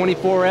as the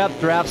 24F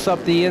drafts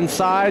up the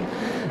inside.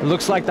 It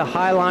looks like the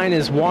high line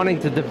is wanting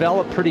to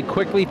develop pretty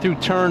quickly through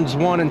turns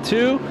 1 and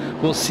 2.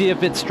 We'll see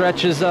if it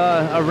stretches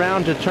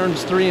around to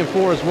turns 3 and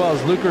 4 as well,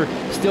 as Luker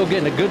still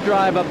getting a good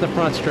drive up the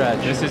front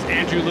stretch. This is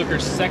Andrew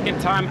Luker's 2nd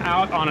time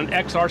out on an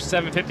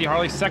XR750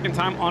 Harley, 2nd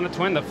time on a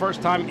twin. The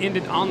 1st time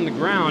ended on the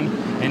ground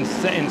in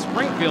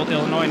Springfield,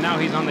 Illinois. Now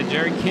he's on the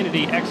Jerry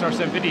Kennedy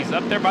XR750. He's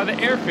up there by the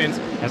air fence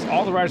as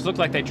all the riders look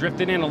like they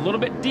drifted in a little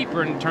bit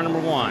deeper in turn number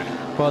 1.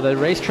 Well, the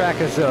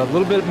racetrack is a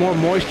little bit more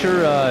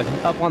moisture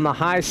up on the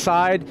high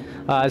side.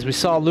 as we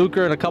saw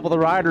Luker and a couple of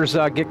the riders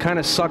get kind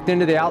of sucked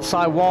into the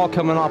outside wall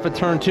coming off of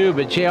turn 2,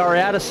 but J.R.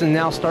 Addison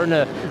now starting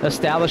to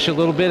establish a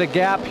little bit of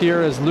gap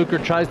here as Luker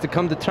tries to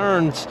come to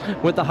turns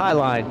with the high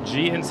line.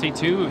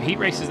 GNC2 heat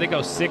races, they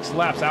go 6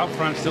 laps out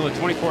front, still a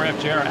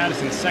 24F J.R.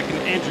 Addison, second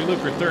Andrew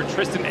Luker, third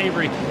Tristan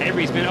Avery.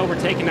 Avery's been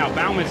overtaken now.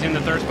 Bauman's in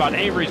the third spot.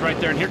 Avery's right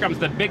there, and here comes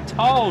the big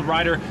tall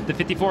rider, the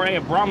 54A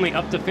of Bromley,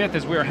 up to 5th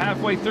as we are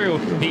halfway through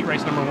heat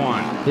race number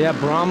 1. Yeah,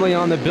 Bromley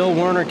on the Bill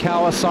Werner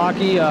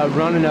Kawasaki,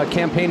 running a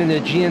campaign in the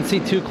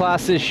GNC2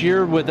 class this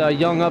year with a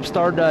young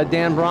upstart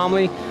Dan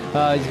Bromley.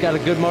 He's got a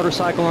good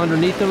motorcycle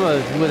underneath him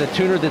with a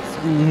tuner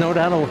that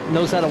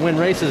knows how to win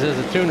races as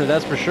a tuner,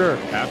 that's for sure.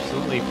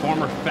 Absolutely.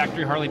 Former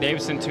factory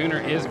Harley-Davidson tuner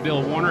is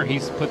Bill Warner.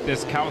 He's put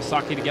this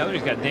Kawasaki together.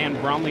 He's got Dan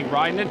Bromley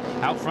riding it.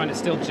 Out front is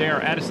still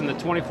J.R. Addison, the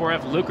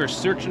 24F. Luker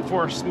searching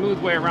for a smooth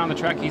way around the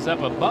track. He's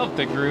up above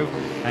the groove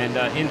and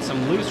in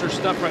some looser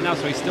stuff right now,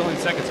 so he's still in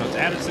second. So it's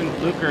Addison,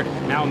 Luker.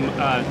 Now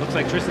looks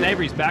like Tristan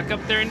Avery's back up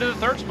there into the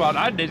third spot.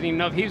 I didn't even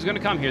know if he was going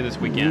to come here this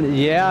weekend.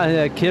 Yeah,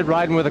 a kid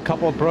riding with a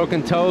couple of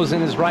broken toes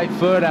in his right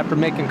foot after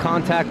making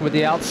contact with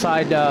the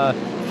outside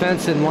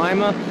fence in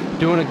Lima.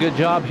 Doing a good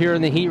job here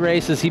in the heat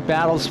race as he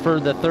battles for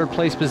the third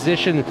place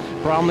position.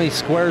 Bromley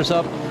squares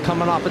up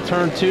coming off of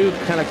turn 2,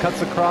 kind of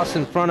cuts across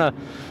in front of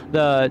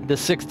the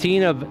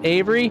 16 of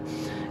Avery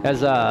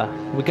as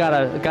we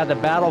got the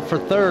battle for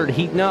third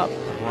heating up.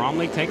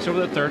 Bromley takes over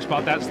the third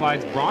spot. That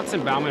slides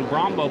Bronson Bauman.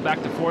 Brombo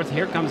back to 4th.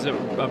 Here comes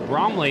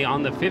Bromley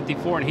on the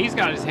 54, and he's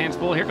got his hands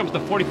full. Here comes the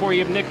 44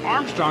 of Nick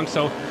Armstrong.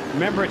 So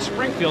remember at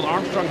Springfield,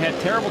 Armstrong had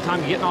terrible time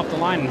getting off the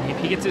line. If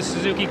he gets his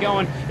Suzuki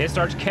going, it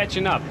starts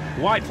catching up.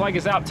 White flag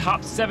is out.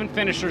 Top 7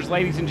 finishers,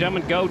 ladies and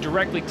gentlemen, go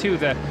directly to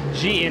the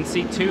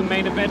GNC2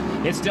 main event.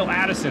 It's still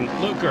Addison,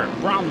 Luker,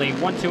 Bromley,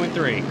 1, 2, and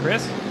 3.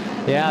 Chris?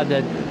 Yeah,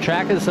 the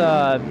track is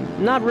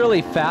not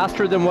really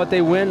faster than what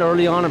they went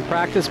early on in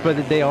practice,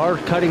 but they are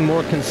cutting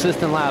more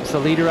consistent laps. The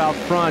leader out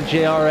front,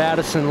 J.R.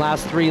 Addison,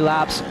 last 3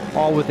 laps,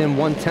 all within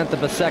 1/10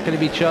 of a second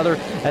of each other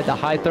at the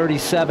high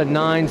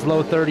 37.9s,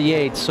 low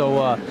 38s.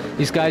 So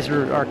these guys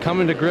are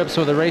coming to grips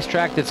with a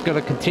racetrack that's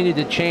going to continue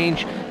to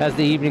change as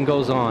the evening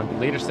goes on. The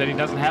leader said he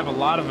doesn't have a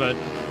lot of a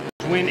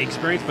win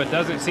experience, but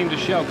doesn't seem to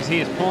show because he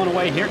is pulling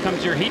away. Here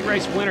comes your heat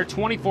race winner,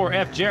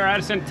 24F J.R.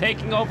 Addison,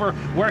 taking over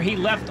where he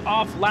left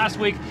off last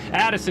week.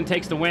 Addison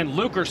takes the win.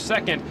 Luker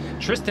second.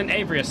 Tristan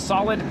Avery, a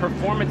solid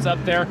performance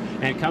up there,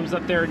 and comes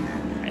up there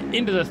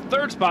into the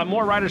third spot.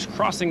 More riders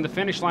crossing the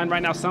finish line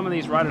right now. Some of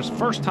these riders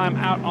first time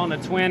out on a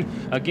twin.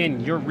 Again,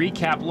 your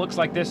recap looks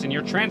like this, and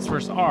your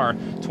transfers are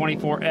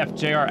 24F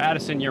J.R.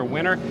 Addison, your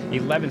winner.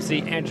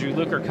 11C Andrew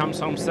Luker comes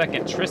home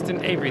second.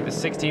 Tristan Avery, the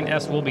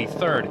 16S, will be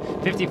third.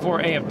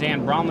 54A of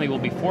Dan Bromley will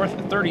be fourth.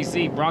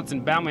 30Z Bronson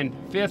Bauman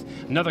fifth.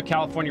 Another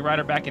California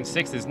rider back in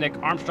sixth is Nick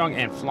Armstrong,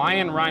 and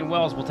Flying Ryan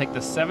Wells will take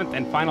the 7th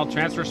and final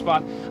transfer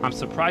spot. I'm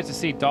surprised to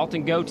see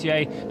Dalton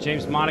Gauthier,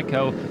 James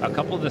Monaco, a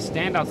couple of the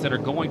standouts that are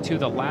going to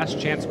the last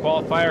chance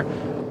qualifier.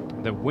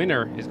 The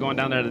winner is going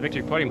down there to the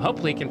victory podium.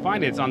 Hopefully he can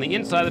find it. It's on the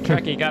inside of the track,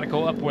 and you got to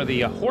go up where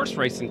the horse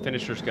racing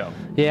finishers go.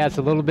 Yeah, it's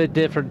a little bit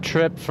different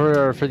trip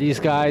for these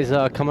guys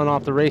coming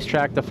off the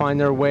racetrack to find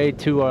their way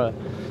to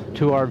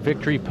our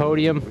victory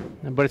podium.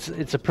 But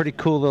it's a pretty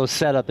cool little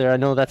setup there. I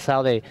know that's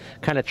how they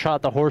kind of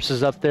trot the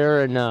horses up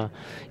there, and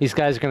these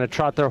guys are going to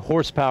trot their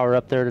horsepower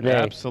up there today.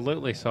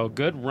 Absolutely. So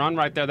good run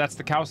right there. That's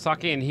the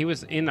Kawasaki, and he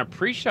was in the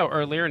pre-show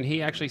earlier, and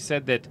he actually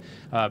said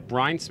that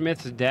Brian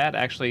Smith's dad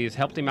actually has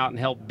helped him out and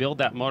helped build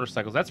that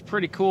motorcycle. That's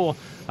pretty cool.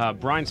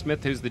 Brian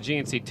Smith, who's the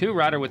GNC2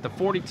 rider with the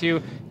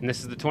 42, and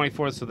this is the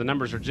 24th, so the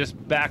numbers are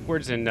just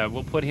backwards, and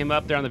we'll put him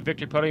up there on the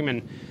victory podium,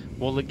 and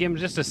we'll give him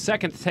just a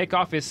second to take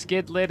off his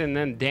skid lid, and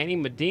then Danny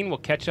Medine will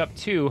catch up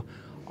to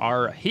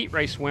our heat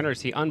race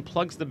winners. He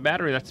unplugs the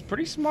battery. That's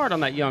pretty smart on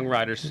that young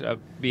rider's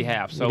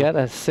behalf. So you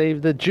gotta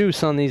save the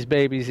juice on these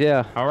babies,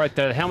 yeah. All right,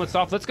 the helmet's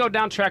off. Let's go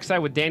down trackside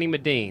with Danny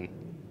Medine.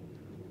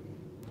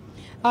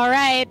 All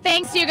right,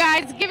 thanks you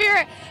guys. Give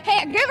a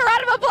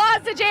round of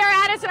applause to J.R.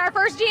 Addison, our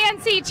first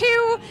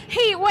GNC2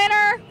 heat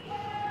winner.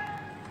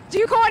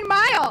 Do Quoin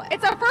Mile.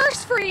 It's a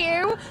first for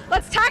you.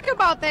 Let's talk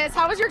about this.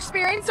 How was your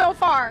experience so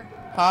far?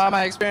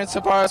 My experience so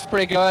far is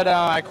pretty good.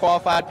 I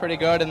qualified pretty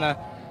good, and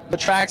the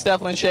track's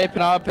definitely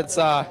shaping up. It's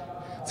got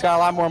a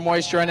lot more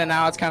moisture in it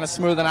now. It's kind of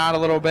smoothing out a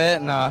little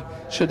bit, and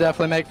should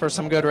definitely make for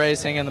some good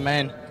racing in the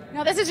main.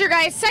 Now, this is your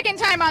guys' second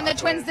time on the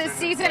Twins this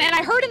season, and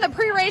I heard in the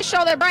pre-race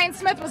show that Brian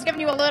Smith was giving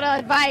you a little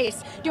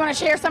advice. Do you want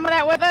to share some of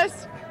that with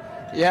us?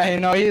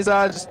 Yeah, he's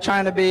just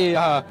trying to be,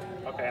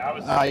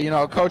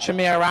 coaching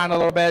me around a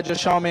little bit,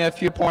 just showing me a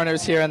few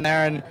pointers here and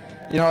there, and,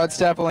 it's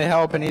definitely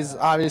helping. He's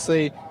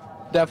obviously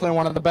definitely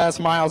one of the best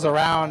milers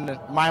around,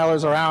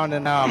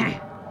 and,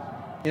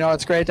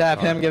 it's great to have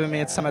him giving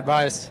me some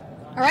advice.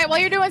 All right, well,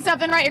 you're doing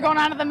something right. You're going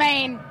on to the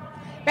main.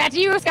 Back to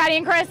you, Scotty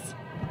and Chris.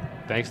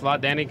 Thanks a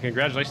lot, Danny.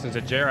 Congratulations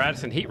to J.R.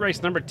 Addison. Heat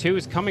race number 2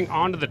 is coming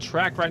onto the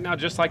track right now,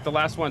 just like the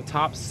last one.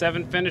 Top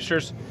 7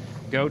 finishers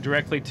go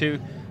directly to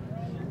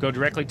go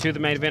directly to the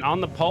main event.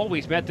 On the pole,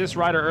 we met this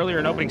rider earlier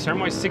in opening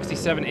ceremony,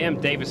 67M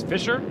Davis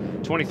Fisher,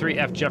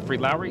 23F Jeffrey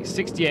Lowry,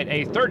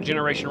 68A third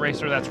generation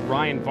racer, that's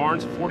Ryan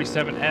Barnes,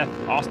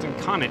 47F Austin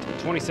Conant,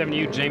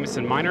 27U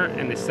Jamison Minor,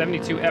 and the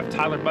 72F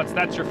Tyler Butts.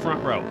 That's your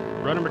front row.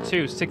 Row number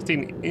 2,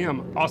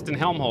 16M Austin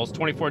Helmholtz,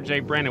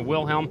 24J Brandon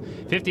Wilhelm,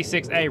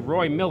 56A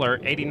Roy Miller,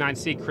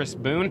 89C Chris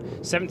Boone,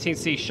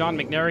 17C Sean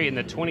McNary, and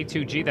the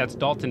 22G, that's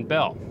Dalton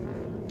Bell.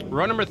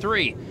 Row number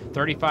 3,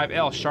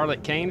 35L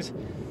Charlotte Canes,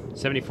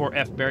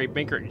 74F Barry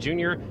Binkert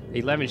Jr.,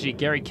 11G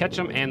Gary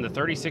Ketchum, and the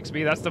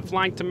 36B, that's the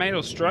Flying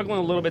Tomatoes, struggling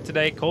a little bit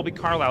today. Colby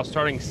Carlisle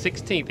starting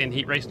 16th in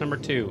heat race number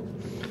 2.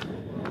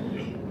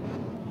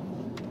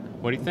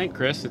 What do you think,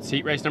 Chris? It's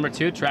heat race number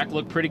 2. Track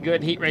looked pretty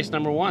good. Heat race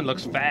number 1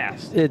 looks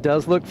fast. It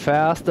does look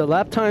fast. The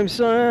lap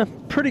time's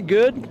pretty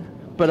good,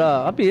 but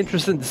I'll be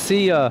interested to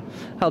see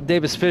how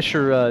Davis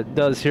Fisher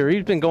does here.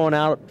 He's been going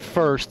out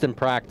first in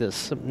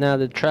practice. Now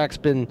the track's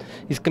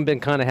he's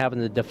been kind of having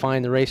to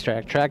define the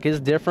racetrack. Track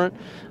is different,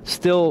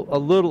 still a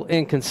little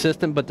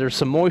inconsistent, but there's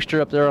some moisture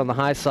up there on the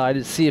high side.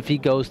 Let's see if he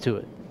goes to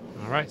it.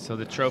 All right, so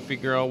the trophy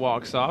girl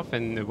walks off,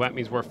 and that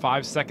means we're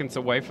 5 seconds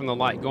away from the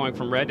light going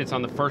from red. It's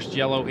on the first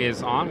yellow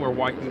is on. We're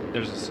white.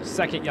 There's a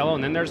second yellow,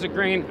 and then there's a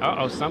green.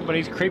 Uh-oh,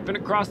 somebody's creeping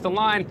across the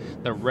line.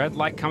 The red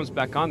light comes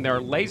back on. There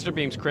are laser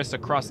beams, Chris,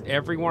 across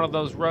every one of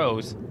those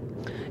rows.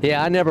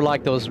 Yeah, I never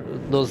liked those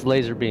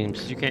laser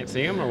beams. You can't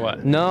see them or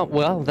what? No,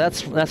 well,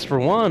 that's for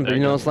one. But you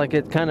know, it's like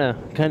it kind of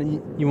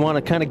you want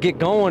to kind of get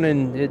going,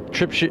 and it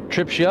trips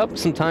you up.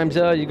 Sometimes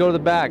you go to the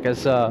back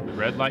as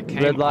red light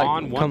came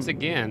on once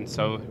again.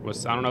 So it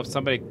was, I don't know if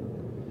somebody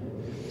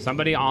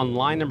on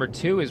line number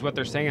 2 is what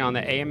they're saying on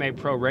the AMA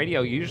Pro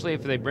radio. Usually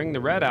if they bring the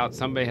red out,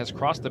 somebody has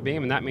crossed the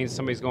beam, and that means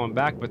somebody's going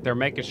back, but they're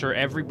making sure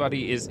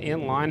everybody is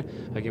in line.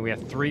 Again, we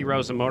have 3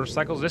 rows of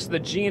motorcycles. This is the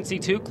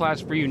GNC2 class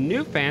for you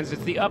new fans.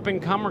 It's the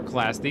up-and-comer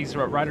class. These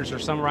riders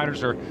some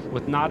riders are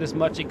with not as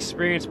much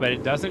experience, but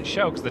it doesn't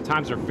show because the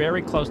times are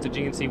very close to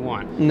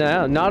GNC1.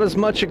 No, not as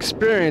much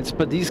experience,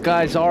 but these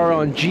guys are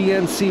on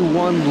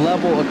GNC1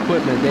 level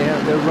equipment.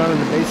 They're running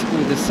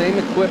basically the same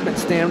equipment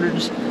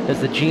standards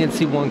as the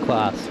GNC1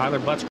 class. Tyler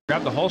Butts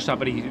grabbed the whole shot,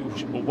 but he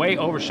way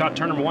overshot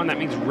turn number 1. That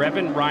means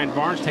Ryan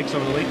Barnes takes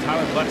over the lead.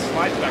 Tyler Butts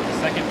slides back to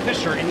second.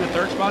 Fisher in the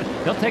third spot.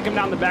 He'll take him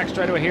down the back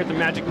straightaway here at the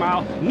Magic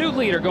Mile. New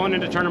leader going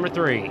into turn number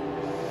 3.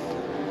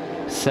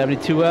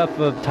 72F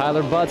of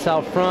Tyler Butts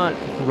out front.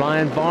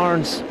 Ryan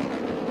Barnes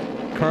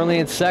currently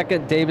in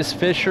second. Davis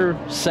Fisher,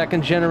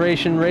 second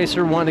generation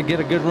racer, wanting to get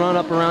a good run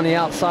up around the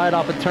outside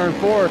off of turn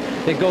 4.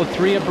 They go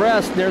 3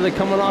 abreast, nearly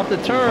coming off the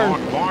turn.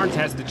 Barnes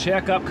has the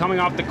check up coming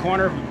off the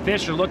corner.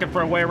 Fisher looking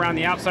for a way around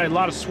the outside. A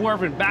lot of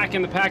swerving back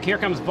in the pack. Here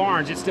comes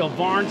Barnes. It's still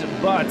Barnes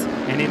and Butts,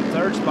 and in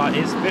third spot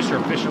is Fisher.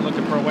 Fisher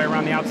looking for a way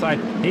around the outside.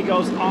 He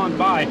goes on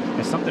by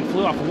as something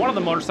flew off one of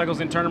the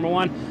motorcycles in turn number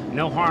 1.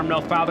 No harm,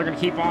 no foul. They're going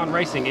to keep on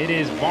racing. It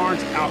is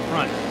Barnes out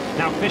front.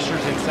 Now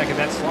Fisher's in second.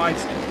 That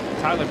slides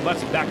Tyler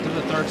Butts back to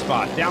the third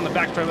spot. Down the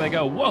back straightaway they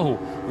go. Whoa!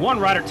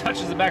 One rider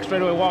touches the back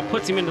straightaway wall,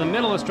 puts him into the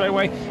middle of the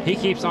straightaway. He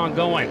keeps on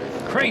going.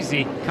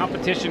 Crazy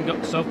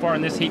competition so far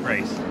in this heat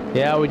race.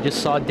 Yeah, we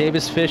just saw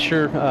Davis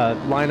Fisher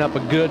line up a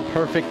good,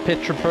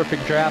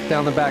 picture-perfect draft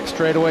down the back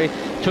straightaway.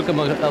 Took him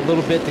a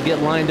little bit to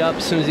get lined up.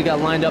 As soon as he got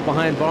lined up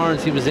behind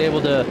Barnes, he was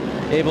able to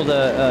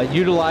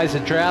utilize the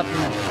draft,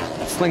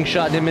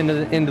 slingshot him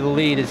into the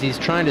lead as he's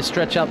trying to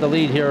stretch out the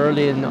lead here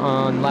early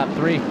on lap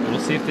 3. We'll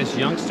see if this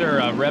youngster,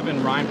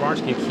 Ryan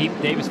Barnes, can keep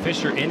Davis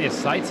Fisher in his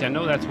sights. I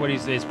know that's what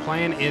his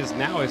plan is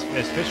now as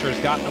Fisher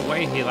has gotten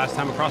away. He last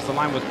time across the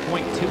line was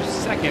 0.2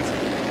 seconds.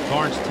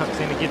 Barnes tucks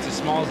in and gets as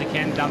small as he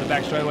can down the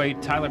back straightaway.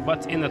 Tyler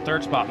Butts in the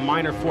third spot.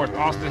 Minor fourth.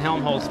 Austin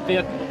Helmholtz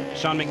fifth.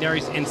 Sean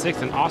McNary's in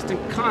sixth. And Austin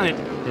Conant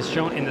is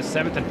shown in the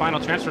 7th and final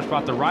transfer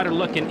spot. The rider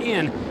looking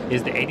in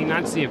is the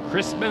 89C of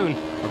Chris Boone,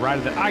 a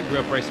rider that I grew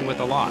up racing with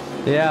a lot.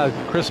 Yeah,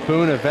 Chris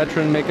Boone, a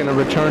veteran, making a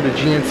return to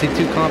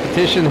GNC2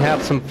 competition.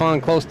 Have some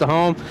fun close to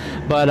home.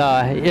 But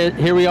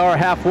here we are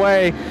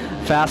halfway.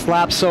 Fast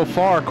laps so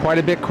far, quite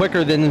a bit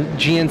quicker than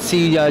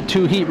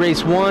GNC2 Heat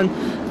Race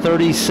 1.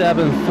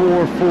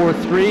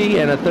 37.443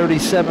 and a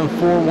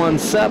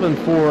 37.417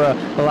 for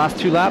the last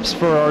 2 laps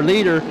for our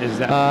leader. Is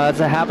that it's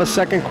a half a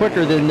second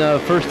quicker than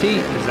the first heat.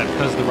 Is that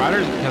because the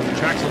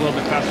track's a little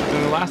bit faster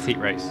than the last heat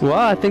race? Well,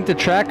 I think the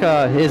track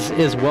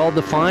is well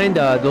defined.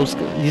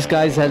 These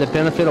guys had the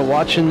benefit of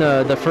watching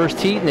the first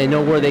heat, and they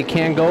know where they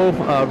can go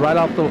right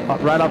off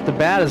the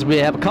bat. As we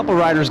have a couple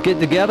riders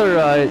get together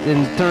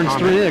in turns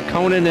 3,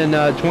 Conan and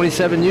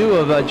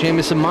 27U of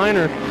Jamison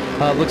Minor.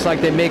 Looks like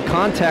they made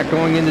contact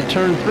going into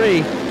turn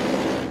 3. So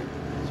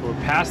we're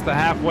past the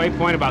halfway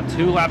point, about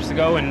 2 laps to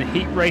go in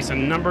heat race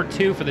number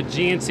 2 for the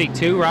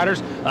GNC2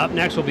 riders. Up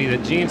next will be the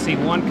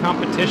GNC1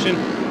 competition.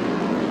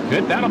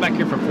 Good battle back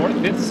here for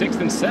 4th, 5th,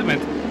 6th, and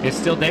 7th. It's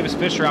still Davis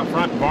Fisher out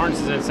front. Barnes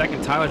is in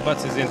 2nd. Tyler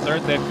Butts is in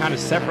 3rd. They've kind of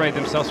separated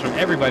themselves from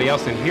everybody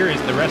else, and here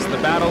is the rest of the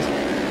battles.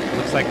 It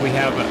looks like we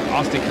have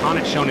Austin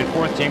Conant shown in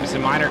 4th,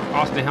 Jamison Minor,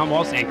 Austin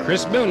Helmholtz, and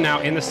Chris Boone now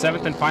in the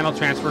 7th and final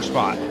transfer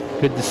spot.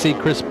 Good to see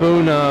Chris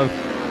Boone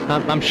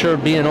I'm sure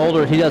being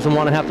older, he doesn't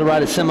want to have to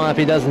ride a semi if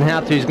he doesn't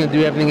have to. He's going to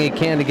do everything he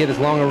can to get as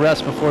long a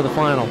rest before the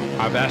final.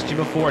 I've asked you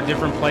before at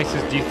different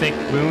places, do you think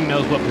Boone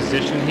knows what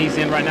position he's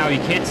in right now? You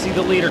can't see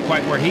the leader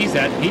quite where he's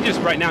at. He just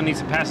right now needs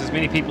to pass as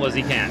many people as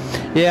he can.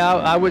 Yeah,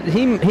 I would.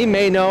 He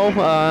may know.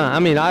 I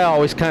mean, I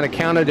always kind of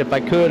counted if I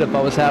could, if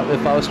I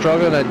was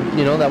struggling,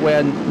 that way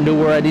I knew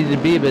where I needed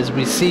to be. But as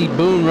we see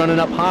Boone running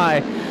up high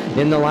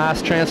in the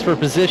last transfer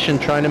position,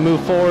 trying to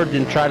move forward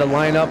and try to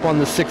line up on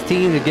the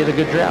 16 to get a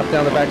good draft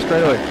down the back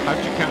straightaway. How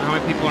did you count how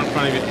many people are in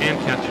front of you and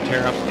count your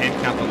tear-ups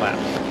and count the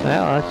laps?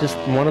 Well, that's just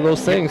one of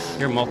those things.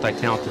 You're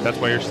multi-talented. That's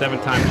why you're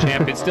 7-time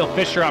champion. Still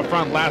Fisher out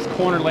front, last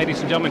corner,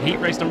 ladies and gentlemen. Heat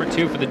race number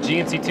 2 for the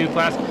GNC2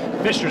 class.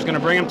 Fisher's going to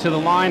bring him to the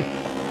line.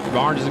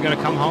 Barnes is going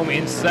to come home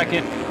in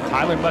second.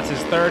 Tyler Butts is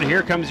third.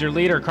 Here comes your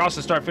leader across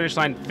the start-finish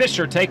line.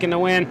 Fisher taking the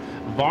win.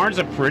 Barnes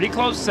a pretty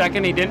close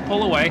second. He didn't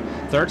pull away.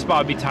 Third spot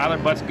would be Tyler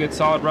Butts. Good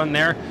solid run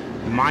there.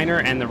 Minor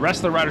and the rest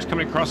of the riders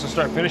coming across the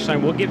start-finish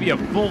line. We'll give you a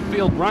full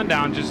field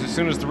rundown just as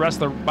soon as the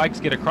rest of the bikes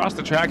get across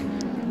the track.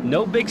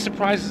 No big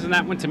surprises in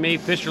that one to me.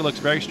 Fisher looks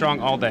very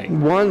strong all day.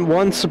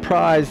 One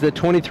surprise, the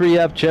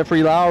 23F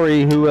Jeffrey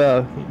Lowry, who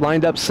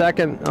lined up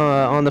second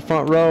on the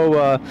front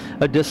row.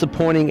 A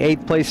disappointing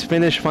 8th place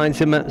finish, finds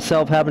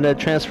himself having to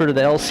transfer to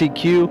the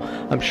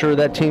LCQ. I'm sure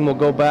that team will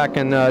go back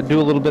and do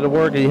a little bit of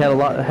work. He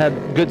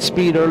had good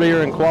speed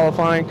earlier in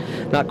qualifying,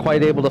 not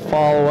quite able to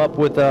follow up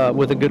with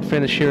a good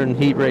finish here in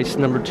heat race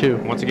number 2.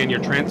 Once again, your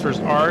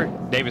transfers are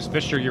Davis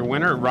Fisher, your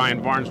winner.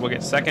 Ryan Barnes will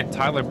get second.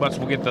 Tyler Butts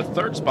will get the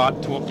third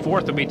spot.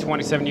 Fourth will be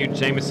 27U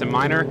Jamison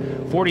Minor.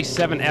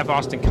 47F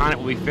Austin Conant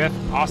will be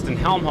 5th. Austin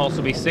Helmholtz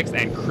will be 6th.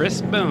 And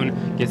Chris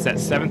Boone gets that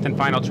 7th and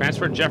final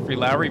transfer. Jeffrey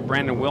Lowry,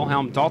 Brandon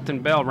Wilhelm, Dalton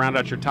Bell round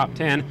out your top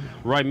 10.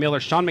 Roy Miller,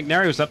 Sean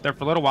McNary was up there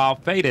for a little while,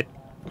 faded.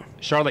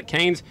 Charlotte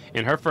Caines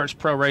in her first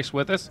pro race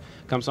with us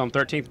comes home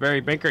 13th.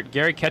 Barry Binkert,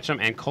 Gary Ketchum,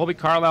 and Colby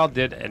Carlisle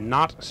did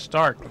not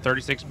start.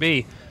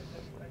 36B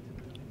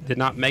did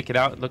not make it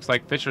out. It looks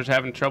like Fisher's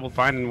having trouble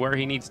finding where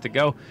he needs to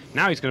go.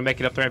 Now he's going to make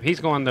it up the ramp.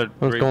 He's going the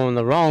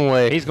wrong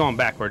way. He's going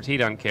backwards. He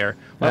doesn't care.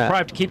 We'll probably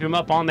have to keep him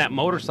up on that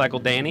motorcycle,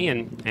 Danny,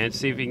 and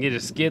see if he can get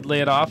his skid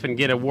lid off and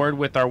get a word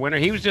with our winner.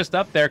 He was just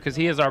up there because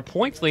he is our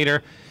points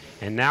leader,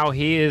 and now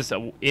he is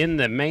in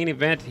the main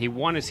event. He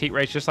won his heat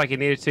race just like he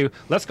needed to.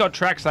 Let's go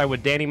trackside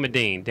with Danny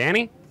Medine.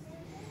 Danny?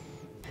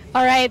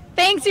 All right,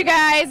 thanks you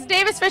guys.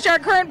 Davis Fisher, our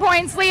current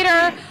points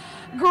leader.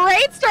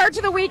 Great start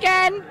to the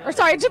weekend,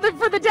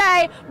 for the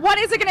day. What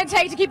is it going to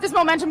take to keep this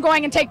momentum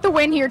going and take the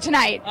win here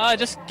tonight?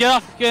 Just get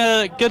off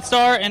a good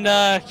start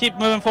and keep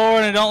moving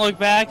forward and don't look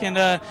back,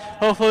 and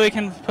hopefully we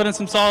can put in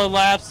some solid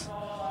laps.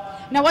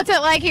 Now, what's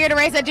it like here to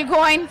race at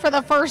Quoin for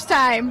the first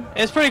time?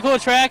 It's a pretty cool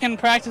track, and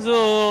practice is a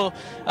little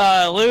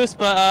loose,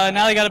 but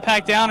now they got it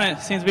packed down, and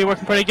it seems to be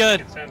working pretty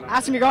good.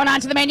 Awesome, you're going on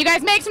to the main. You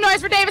guys make some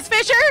noise for Davis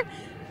Fisher.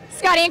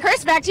 Scotty and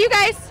Chris, back to you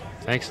guys.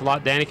 Thanks a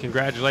lot, Danny.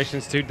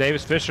 Congratulations to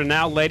Davis Fisher.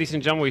 Now, ladies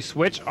and gentlemen, we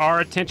switch our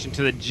attention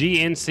to the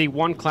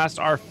GNC1 class.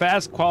 Our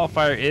fast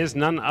qualifier is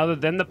none other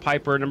than the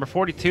Piper. Number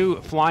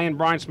 42, Flying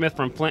Brian Smith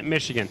from Flint,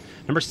 Michigan.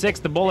 Number 6,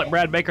 the Bullet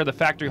Brad Baker, the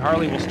factory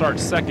Harley, will start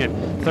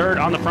second. Third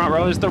on the front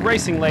row is the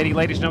Racing Lady.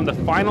 Ladies and gentlemen,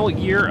 the final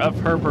year of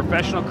her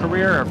professional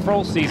career, her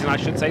full season, I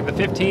should say, the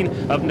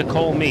 15 of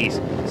Nicole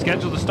Meese.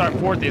 Scheduled to start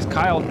fourth is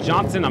Kyle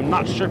Johnson. I'm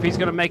not sure if he's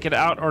going to make it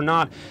out or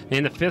not.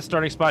 In the 5th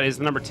starting spot is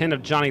the number 10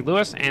 of Johnny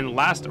Lewis. And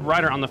last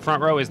rider on the front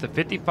row is the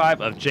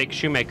 55 of Jake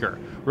Shoemaker.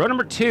 Row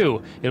number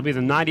 2, it'll be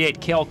the 98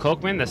 Cale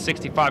Kochman, the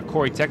 65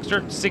 Corey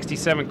Texter,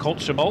 67 Colt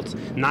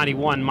Schaboltz,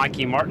 91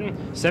 Mikey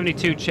Martin,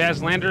 72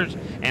 Chaz Landers,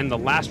 and the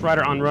last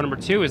rider on row number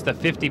 2 is the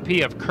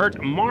 50P of Kurt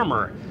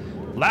Marmer.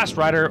 Last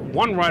rider,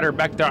 one rider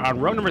back there on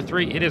row number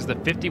 3, it is the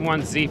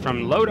 51Z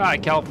from Lodi,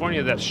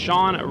 California. That's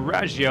Sean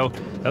Raggio.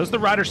 Those are the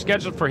riders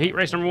scheduled for heat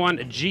race number 1,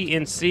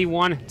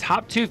 GNC1.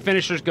 Top 2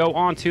 finishers go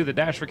on to the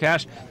Dash for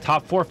Cash.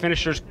 Top 4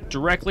 finishers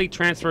directly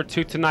transfer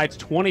to tonight's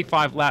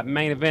 25-lap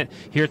main event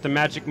here at the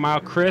Magic Mile.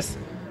 Chris,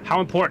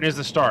 how important is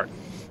the start?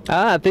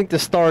 I think the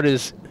start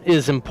is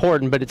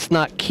important, but it's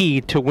not key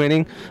to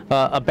winning.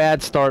 A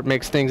bad start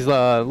makes things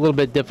a little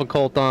bit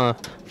difficult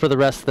for the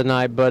rest of the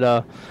night, but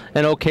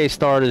an okay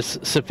start is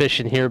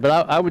sufficient here.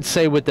 But I would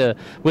say with the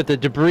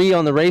debris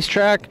on the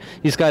racetrack,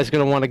 these guys are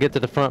going to want to get to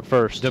the front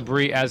first.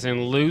 Debris as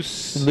in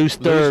loose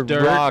dirt,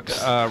 rocks.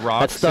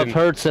 That stuff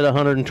hurts at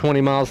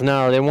 120 miles an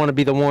hour. They want to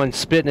be the one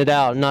spitting it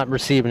out, not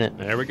receiving it.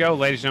 There we go,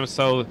 ladies and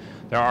gentlemen.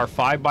 So there are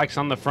 5 bikes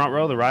on the front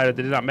row. The rider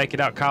that did not make it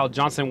out, Kyle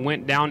Johnson,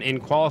 went down in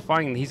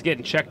qualifying, and he's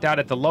getting checked out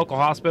at the local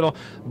hospital.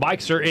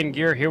 Bikes are in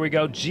gear. Here we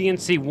go.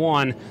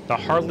 GNC1, the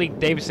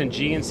Harley-Davidson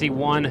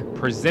GNC1,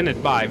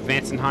 presented by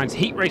Vance Hines.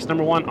 Heat race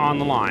number 1 on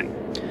the line.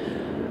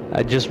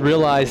 I just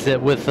realized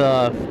that with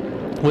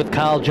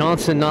Kyle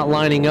Johnson not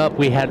lining up,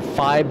 we had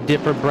 5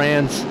 different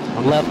brands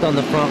left on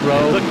the front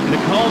row. Look,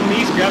 Nicole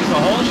Meese grabs the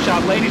whole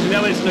shot. Ladies and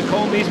gentlemen, it's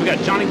Nicole Meese. We got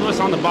Johnny Lewis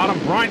on the bottom.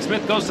 Brian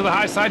Smith goes to the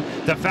high side.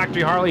 The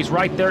Factory Harley's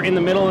right there in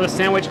the middle of the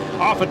sandwich.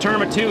 Off of turn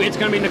number 2, it's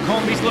going to be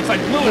Nicole Meese. Looks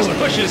like Lewis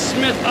pushes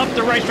Smith up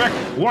the racetrack.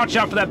 Watch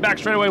out for that back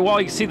straightaway wall.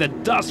 You can see the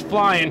dust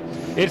flying.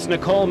 It's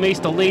Nicole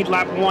Meese to lead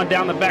lap 1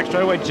 down the back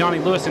straightaway. Johnny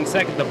Lewis in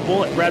second. The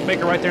Bullet, Brad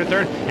Baker right there in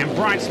third. And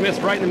Brian Smith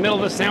right in the middle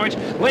of the sandwich.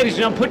 Ladies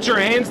and gentlemen, put your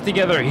hands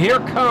together. Here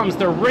comes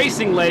the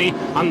racing lady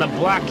on the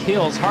Black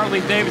Hills.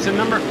 Harley-Davidson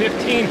number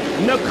 15,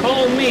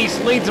 Nicole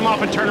Meese leads him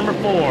off at turn number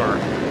 4.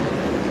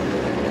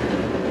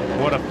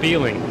 What a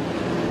feeling.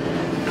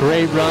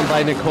 Great run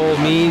by Nicole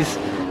Meese,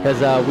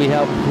 as we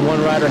have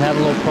one rider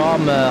having a little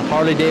problem.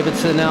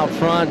 Harley-Davidson out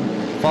front,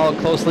 followed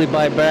closely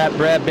by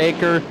Brad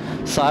Baker.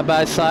 Side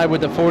by side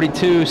with the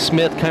 42,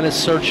 Smith kind of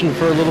searching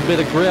for a little bit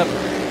of grip.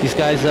 These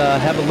guys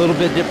have a little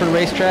bit different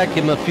racetrack,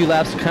 give them a few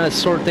laps to kind of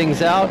sort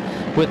things out,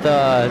 with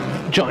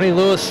Johnny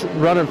Lewis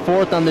running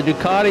 4th on the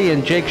Ducati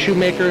and Jake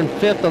Shoemaker in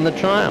 5th on the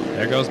Triumph.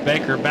 There goes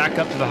Baker back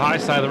up to the high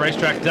side of the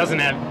racetrack. Doesn't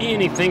have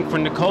anything for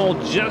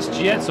Nicole just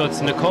yet, so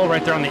it's Nicole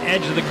right there on the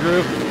edge of the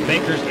groove.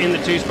 Baker's in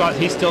the 2 spot.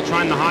 He's still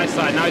trying the high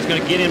side. Now he's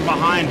going to get in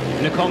behind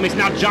Nicole Meese.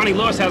 Now Johnny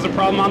Lewis has a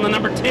problem on the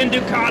number 10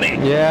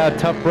 Ducati. Yeah,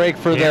 tough break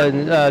for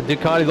the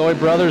Ducati Lloyd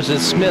brothers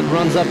as Smith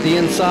runs up the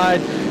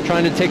inside,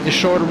 trying to take the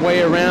shorter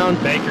way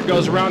around. Baker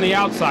goes around the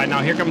outside.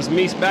 Now here comes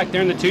Meese back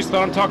there in the 2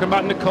 spot. I'm talking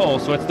about Nicole,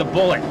 so it's the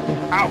Bullet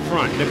out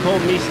front. Nicole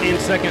Meese in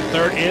second.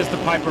 Third is the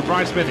Piper,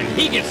 Brian Smith, and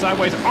he gets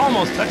sideways,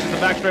 almost touches the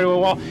back straightaway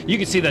wall. You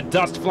can see the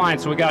dust flying,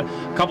 so we got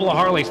a couple of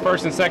Harleys,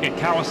 1st and 2nd.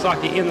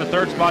 Kawasaki in the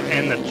 3rd spot,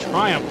 and the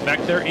Triumph back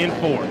there in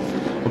 4th.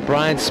 Well,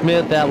 Brian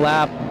Smith, that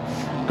lap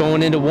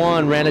going into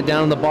 1, ran it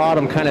down the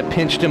bottom, kind of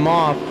pinched him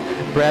off.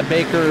 Brad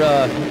Baker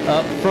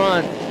up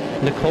front.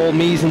 Nicole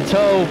Meese in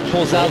tow,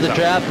 pulls out the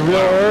draft real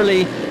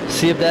early.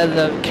 See if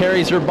that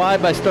carries her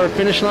by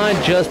start-finish line,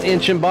 just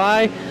inching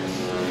by.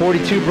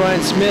 42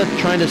 Brian Smith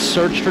trying to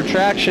search for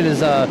traction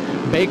as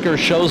Baker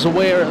shows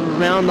away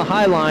around the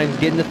high line,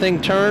 getting the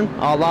thing turned,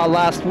 a la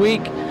last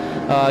week.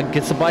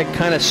 Gets the bike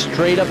kind of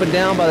straight up and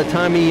down by the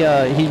time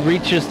he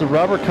reaches the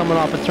rubber coming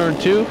off of turn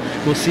 2.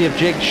 We'll see if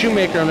Jake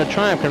Shoemaker on the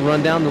Triumph can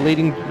run down the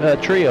leading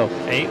trio.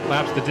 8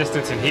 laps the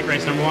distance in heat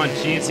race number 1.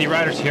 GNC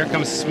riders, here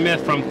comes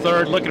Smith from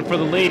 3rd looking for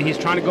the lead. He's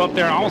trying to go up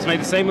there, almost made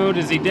the same move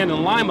as he did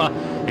in Lima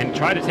and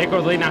tried to take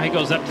over the lead. Now he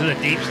goes up to the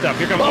deep stuff.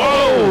 Here comes,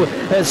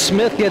 as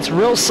Smith gets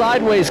real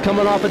sideways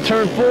coming off of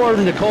turn 4.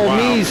 Nicole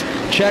Meese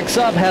checks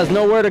up, has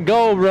nowhere to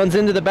go, runs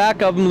into the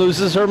back of him,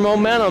 loses her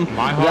momentum.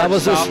 That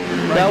was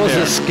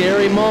a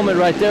scary moment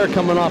right there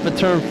coming off of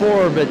turn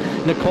 4, but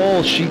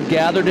Nicole, she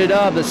gathered it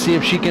up. Let's see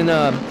if she can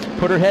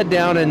put her head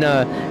down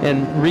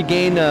and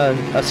regain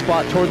a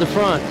spot toward the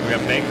front. We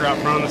got Baker out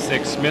front on the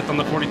 6, Smith on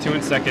the 42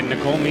 in 2nd,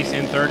 Nicole Meese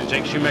in 3rd, and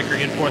Jake Shoemaker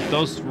in 4th.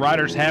 Those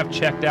riders have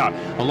checked out.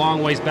 A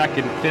long ways back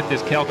in 5th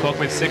is Kel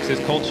Kochman, 6th is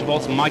Colt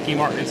Schvoltz, Mikey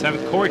Martin in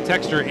 7th, Corey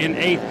Texter in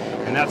 8th,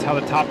 and that's how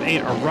the top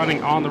 8 are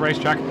running on the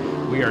racetrack.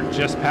 We are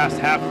just past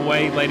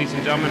halfway, ladies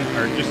and gentlemen,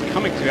 or just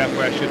coming to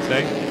halfway, I should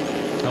say.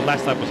 The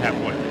last lap was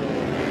halfway.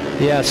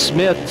 Yeah,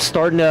 Smith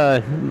starting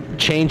to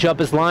change up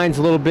his lines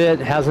a little bit,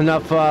 has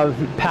enough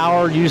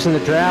power using the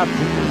draft,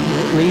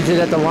 leads it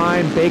at the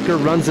line. Baker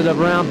runs it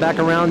around, back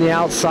around the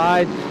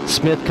outside.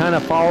 Smith kind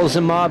of follows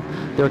him up.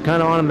 They're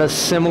kind of on a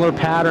similar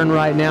pattern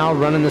right now,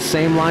 running the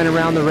same line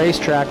around the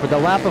racetrack. With the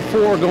lap of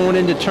 4 going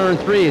into turn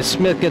 3, as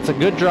Smith gets a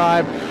good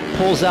drive,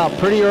 pulls out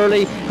pretty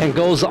early, and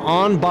goes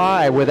on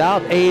by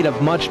without aid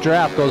of much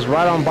draft, goes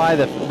right on by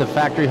the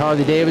factory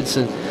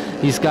Harley-Davidson.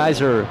 These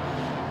guys are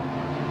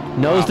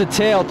nose to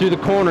tail through the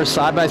corners,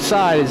 side by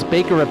side, as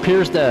Baker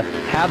appears to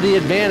have the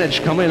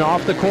advantage coming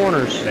off the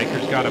corners.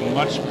 Baker's got a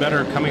much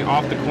better coming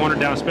off the corner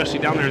down, especially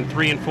down there in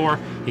 3 and 4.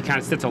 He kind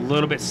of sits a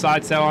little bit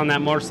side saddle on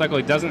that motorcycle.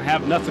 He doesn't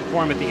have nothing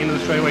for him at the end of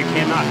the straightaway.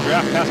 Cannot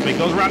draft past, but he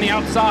goes around the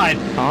outside.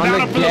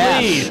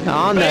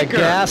 On the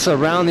gas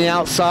around the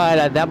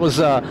outside. That was,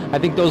 I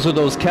think those are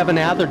those Kevin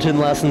Atherton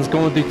lessons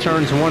going through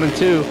turns 1 and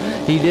 2.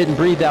 He didn't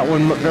breathe that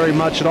one very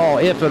much at all,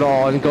 if at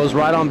all, and goes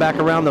right on back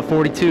around the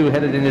 42,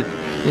 headed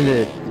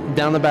into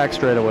down the back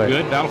straightaway.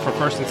 Good battle for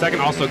 1st and 2nd.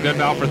 Also good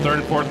battle for 3rd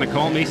and 4th.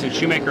 Nicole Meese and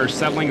Shoemaker are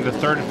settling the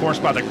 3rd and 4th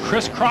spot. They're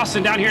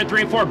crisscrossing down here in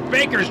 3 and 4.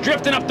 Baker's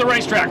drifting up the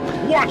racetrack.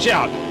 Watch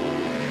out.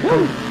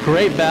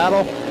 Great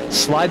battle.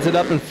 Slides it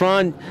up in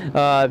front.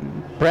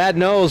 Brad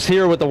knows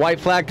here with the white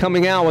flag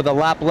coming out with a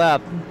lap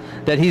left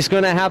that he's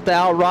going to have to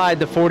outride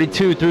the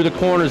 42 through the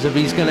corners if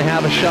he's going to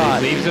have a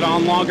shot. Leaves it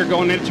on longer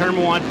going into turn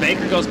 1.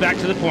 Baker goes back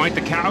to the point.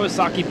 The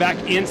Kawasaki back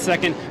in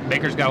 2nd.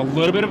 Baker's got a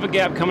little bit of a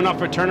gap coming up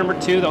for turn number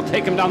 2. They'll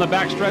take him down the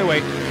back straightaway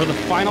for the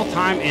final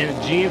time in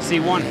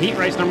GNC1 heat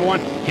race number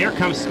 1. Here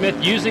comes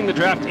Smith using the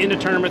draft into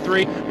turn number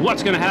 3.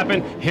 What's going to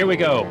happen? Here we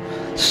go.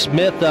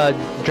 Smith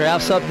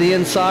drafts up the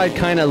inside,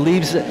 kind of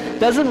leaves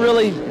it. Doesn't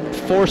really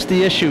force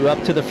the issue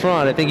up to the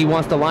front. I think he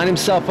wants to line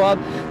himself up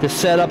to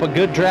set up a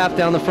good draft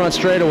down the front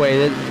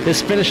straightaway.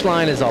 This finish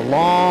line is a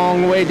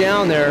long way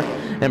down there,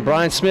 and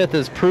Brian Smith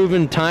has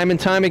proven time and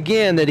time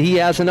again that he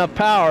has enough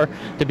power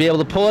to be able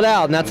to pull it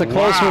out, and that's a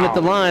close one at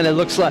the line. It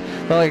looks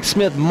like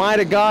Smith might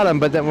have got him,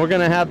 but then we're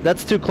going to have,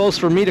 that's too close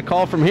for me to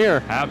call from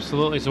here.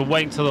 Absolutely. So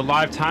wait until the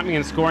live timing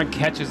and scoring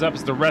catches up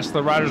as the rest of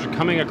the riders are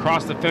coming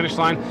across the finish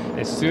line.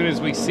 As soon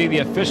as we see the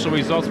official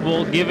results,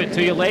 we'll give it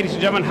to you. Ladies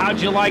and gentlemen, how'd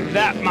you like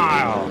that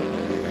mile?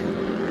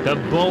 The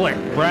Bullet,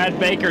 Brad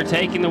Baker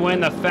taking the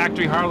win, the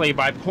factory Harley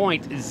by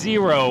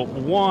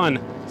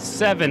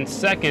 .017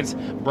 seconds.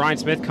 Brian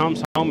Smith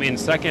comes home in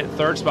second.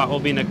 Third spot will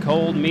be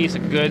Nicole Meese. A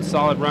good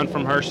solid run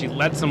from her. She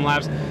led some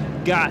laps.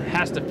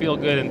 Has to feel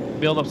good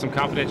and build up some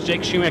confidence.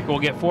 Jake Shoemaker will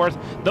get fourth.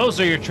 Those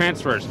are your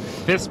transfers.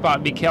 Fifth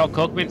spot, Mikael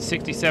Kochman,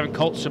 67,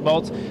 Colt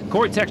Schabolz.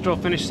 Corey Texter will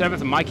finish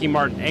seventh, Mikey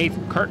Martin eighth,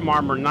 Kurt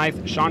Marmer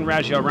ninth, Sean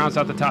Raggio rounds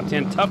out the top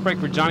 10. Tough break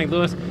for Johnny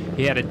Lewis.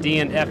 He had a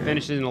DNF,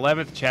 finishes in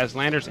 11th. Chaz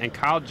Landers and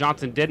Kyle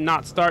Johnson did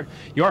not start.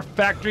 Your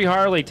factory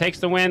Harley takes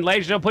the win.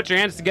 Ladies and gentlemen, put your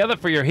hands together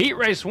for your heat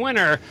race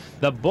winner,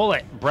 the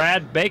Bullet,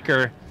 Brad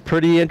Baker.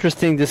 Pretty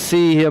interesting to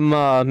see him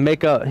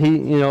make a,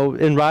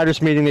 in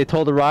riders meeting, they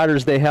told the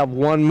riders they have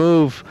one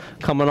move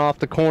coming off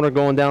the corner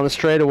going down the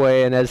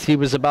straightaway, and as he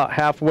was about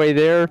halfway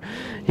there,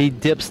 he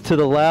dips to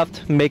the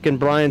left, making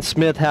Brian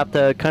Smith have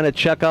to kind of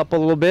check up a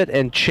little bit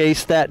and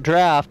chase that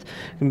draft,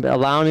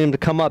 allowing him to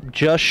come up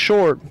just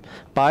short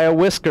by a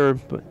whisker.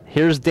 But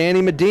here's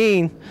Danny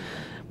Medine.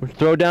 We'll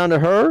throw down to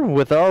her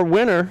with our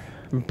winner,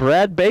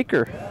 Brad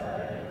Baker.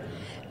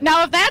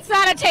 Now, if that's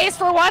not a taste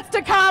for what's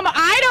to come,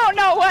 I don't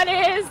know what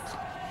is.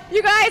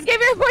 You guys,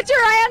 put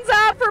your hands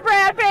up for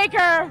Brad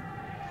Baker.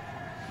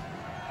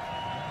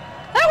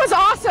 That was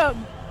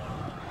awesome.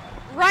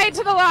 Right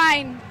to the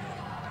line.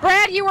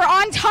 Brad, you were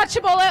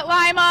untouchable at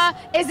Lima.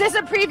 Is this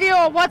a preview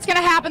of what's going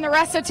to happen the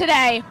rest of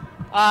today?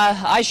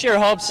 I sure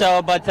hope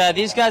so, but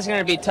these guys are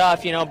going to be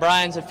tough. You know,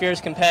 Brian's a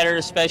fierce competitor,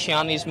 especially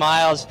on these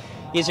miles.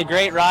 He's a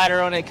great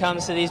rider when it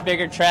comes to these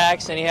bigger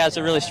tracks, and he has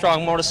a really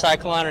strong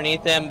motorcycle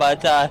underneath him.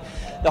 But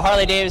the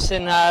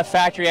Harley-Davidson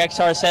factory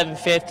XR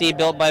 750,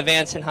 built by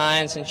Vance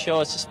Hines and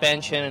Showa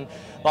suspension, and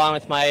along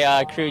with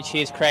my crew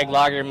chiefs Craig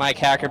Lager and Mike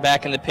Hacker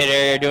back in the pit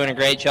area, are doing a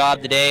great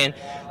job today. And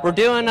we're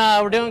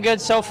doing good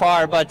so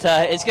far, but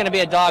it's going to be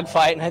a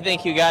dogfight, and I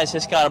think you guys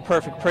just got a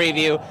perfect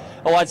preview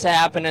of what's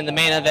happened in the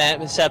main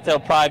event, except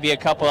there'll probably be a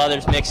couple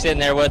others mixed in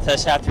there with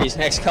us after these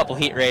next couple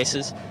heat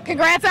races.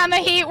 Congrats on the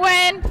heat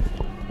win.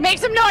 Make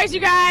some noise,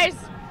 you guys.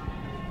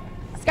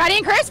 Scotty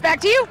and Chris,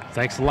 back to you.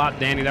 Thanks a lot,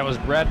 Danny. That was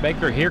Brad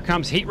Baker. Here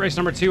comes heat race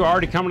number 2,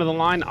 already coming to the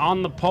line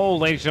on the pole.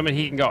 Ladies and gentlemen,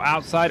 he can go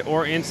outside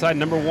or inside.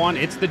 Number 1,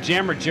 it's the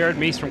Jammer, Jared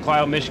Meese from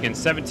Clio, Michigan.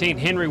 17,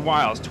 Henry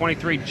Wiles.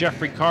 23,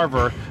 Jeffrey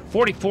Carver.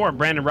 44,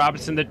 Brandon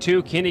Robinson. The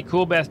 2, Kenny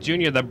Coolbeth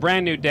Jr., the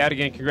brand new dad.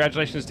 Again,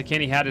 congratulations to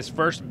Kenny. Had his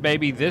first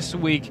baby this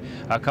week,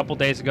 a couple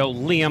days ago,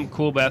 Liam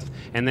Coolbeth.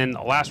 And then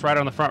the last rider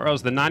on the front row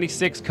is the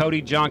 96,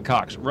 Cody John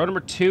Cox. Row number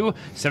 2,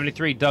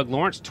 73, Doug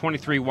Lawrence.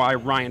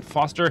 23Y, Ryan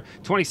Foster.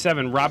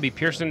 27, Robbie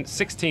Pearson.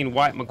 16,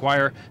 Wyatt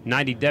McGuire.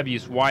 90,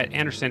 W's, Wyatt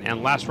Anderson.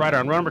 And last rider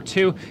on row number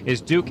 2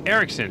 is Duke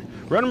Erickson.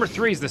 Row number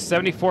 3 is the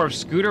 74 of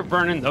Scooter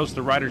Vernon. Those are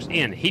the riders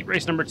in. Heat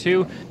race number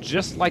 2,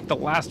 just like the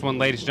last one,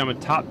 ladies and gentlemen,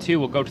 top 2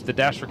 will go to the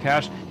Dash for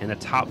Cash, and the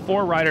top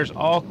 4 riders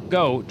all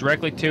go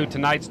directly to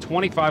tonight's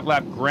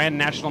 25-lap Grand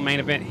National main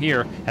event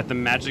here at the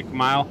Magic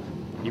Mile.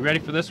 You ready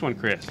for this one,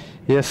 Chris?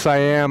 Yes, I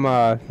am.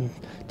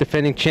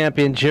 Defending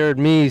champion Jared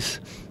Meese.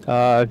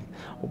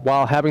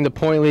 While having the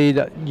point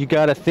lead, you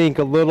got to think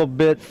a little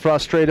bit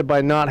frustrated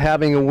by not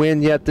having a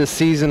win yet this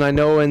season. I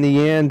know in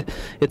the end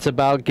it's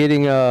about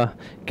getting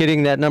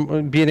that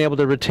number, being able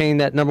to retain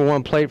that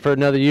 #1 plate for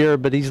another year.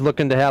 But he's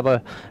looking to have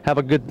a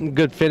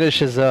good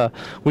finish. As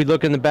we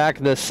look in the back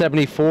of the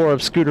 74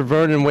 of Scooter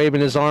Vernon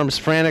waving his arms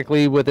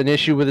frantically with an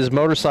issue with his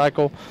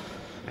motorcycle.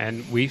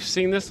 And we've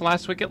seen this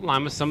last week at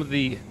Lima. Some of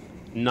the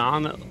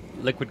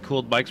non-liquid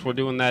cooled bikes were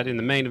doing that in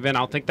the main event.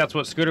 I think that's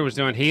what Scooter was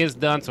doing. He is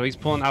done, so he's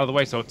pulling out of the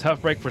way. So a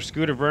tough break for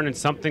Scooter Vernon.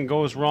 Something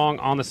goes wrong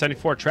on the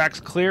 74. Tracks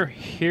clear.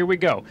 Here we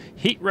go.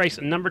 Heat race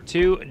number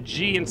 2,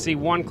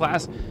 GNC1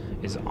 class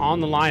is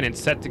on the line and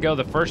set to go.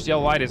 The first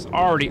yellow light is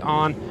already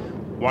on.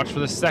 Watch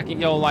for the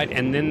second yellow light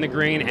and then the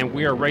green, and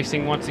we are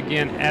racing once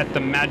again at the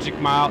Magic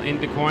Mile in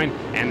DuQuoin,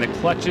 and the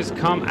clutches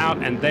come out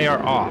and they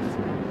are off.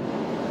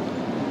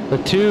 The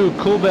 2,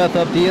 Coolbeth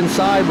up the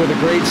inside with a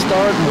great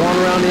start, and one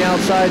around the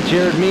outside,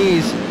 Jared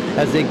Meese.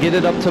 As they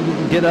get up to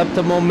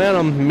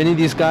momentum, many of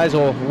these guys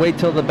will wait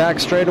till the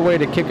back straightaway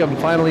to kick them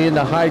finally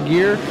into high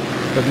gear.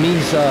 But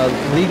Meese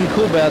leading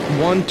Coolbeth.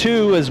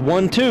 1-2 is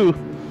 1-2.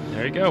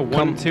 There you go,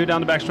 1-2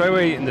 down the back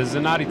straightaway, and the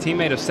Zanatti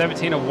teammate of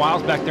 17 of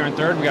Wiles back there in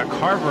third. We got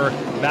Carver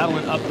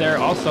battling up there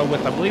also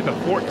with, I believe, a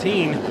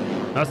 14.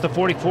 That's the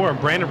 44 of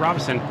Brandon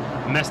Robinson.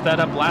 Messed that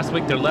up last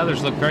week. Their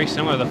leathers look very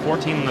similar, the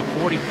 14 and the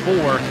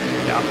 44.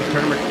 Out the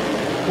tournament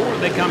 4,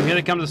 they come. Here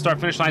they come to the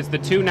start-finish lines. The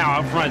 2 now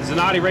out front.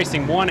 Zanatti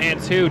racing 1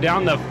 and 2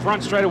 down the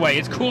front straightaway.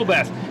 It's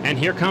Coolbeth, and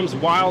here comes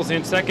Wiles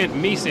in second,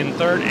 Meese in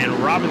third, and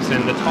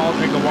Robinson, the tall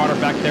drink of water,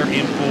 back there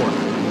in fourth.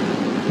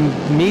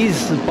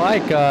 Meese's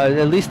bike,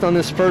 at least on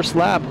this first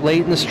lap,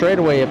 late in the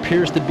straightaway,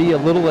 appears to be a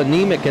little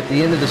anemic at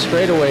the end of the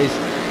straightaways.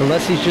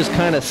 unless he's just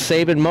kind of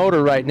saving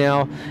motor right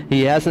now.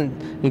 He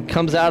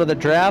comes out of the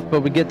draft,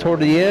 but we get toward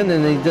the end,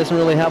 and he doesn't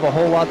really have a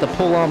whole lot to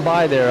pull on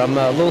by there. I'm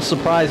a little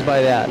surprised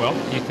by that. Well,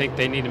 do you think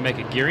they need to make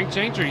a gearing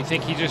change, or do you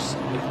think he's just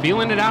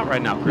feeling it out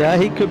right now, Chris? Yeah,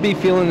 he could be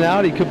feeling it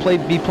out. He could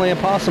be playing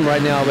possum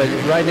right now, but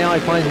right now he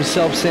finds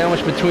himself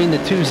sandwiched between the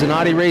two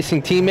Zanatti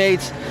Racing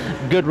teammates.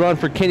 Good run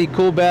for Kenny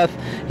Coolbeth.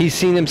 He's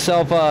seen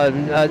himself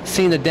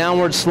seen a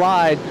downward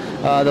slide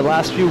the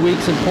last few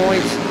weeks in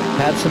points.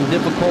 Had some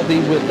difficulty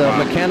with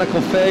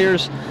mechanical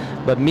failures,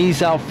 but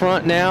Mee's out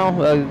front now.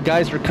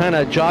 Guys are kind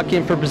of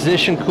jockeying for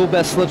position.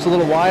 Coolbeth slips a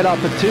little wide off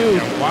the two.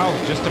 Yeah,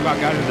 Wiles just about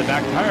got into the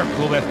back tire of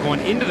Coolbeth going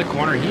into the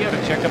corner. He had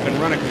to check up and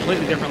run a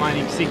completely different line.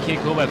 You can see Kenny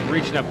Coolbeth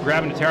reaching up,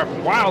 grabbing the tire.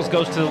 Wiles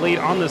goes to the lead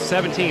on the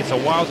 17th, so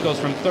Wiles goes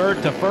from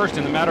third to first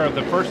in the matter of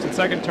the first and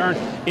second turn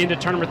into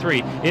turn number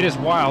 3. It is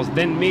Wiles,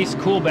 then Meese,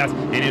 Coolbeth,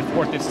 and in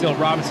fourth it's still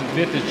Robinson.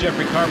 Fifth is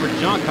Jeffrey Carver.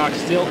 John Cox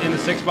still in the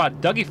 6th spot.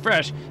 Dougie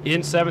Fresh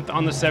in 7th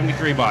on the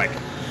 73 bike.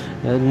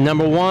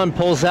 Number 1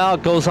 pulls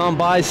out, goes on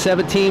by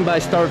 17 by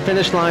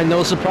start-finish line.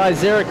 No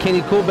surprise there.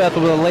 Kenny Coolbeth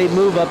with a late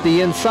move up the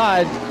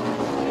inside.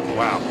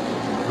 Wow.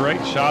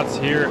 Great shots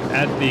here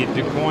at the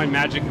Quoin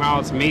Magic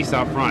Mile. It's Meese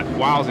out front.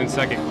 Wiles in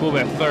second.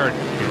 Coolbeth third.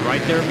 And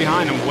right there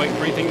behind him, waiting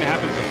for anything to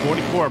happen. The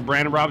 44,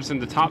 Brandon Robinson,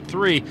 the top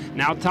 3.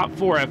 Now top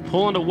 4 have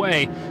pulling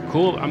away.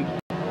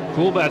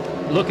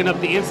 Coolbeth looking up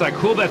the inside.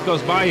 Coolbeth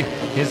goes by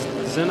his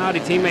Zanatti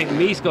teammate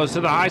Meese, goes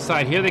to the high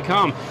side. Here they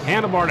come.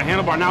 Handlebar to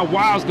handlebar. Now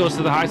Wiles goes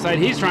to the high side.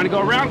 He's trying to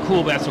go around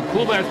Coolbeth. So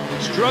Coolbeth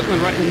struggling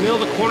right in the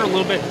middle of the corner a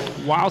little bit.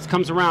 Wiles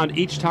comes around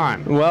each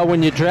time. Well,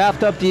 when you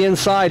draft up the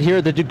inside here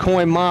at the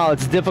Quoin Mile,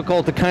 it's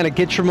difficult to kind of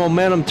get your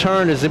momentum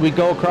turned as we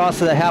go across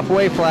to the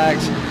halfway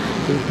flags.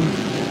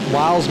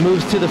 Wiles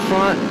moves to the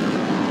front.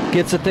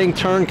 Gets the thing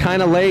turned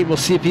kind of late. We'll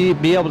see if he'll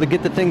be able to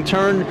get the thing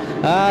turned.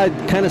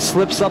 Kind of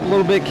slips up a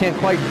little bit. Can't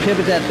quite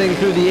pivot that thing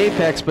through the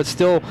apex, but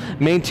still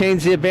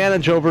maintains the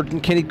advantage over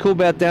Kenny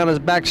Coolbeth down his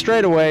back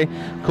straightaway.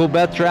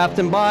 Coolbeth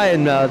drafting by,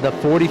 and the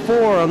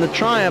 44 on the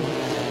Triumph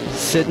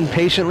sitting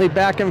patiently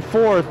back and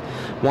forth.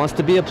 Wants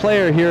to be a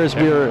player here as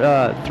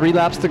we're 3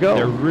 laps to go.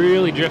 They're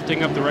really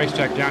drifting up the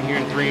racetrack down here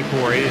in 3 and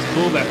 4. It is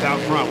Coolbeth out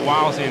front.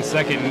 Wiles in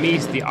second.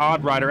 Meese, the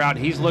odd rider, out.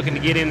 He's looking to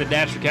get in the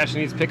dash for cash. He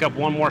needs to pick up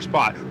one more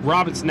spot.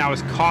 Robinson now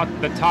has caught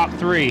the top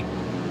 3.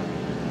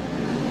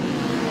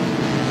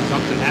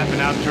 Something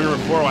happened out in turn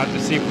number 4. We'll have to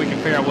see if we can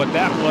figure out what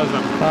that was.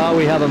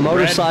 We have a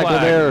motorcycle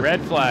there.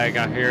 Red flag,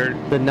 I hear.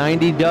 The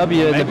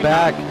 90W in the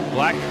back.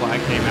 Black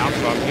flag came out,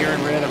 so I'm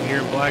hearing red, I'm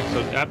hearing black.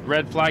 So that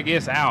red flag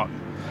is out.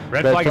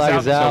 Red flag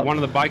is out. So one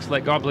of the bikes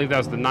let go. I believe that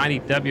was the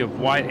 90W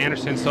of Wyatt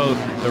Anderson. So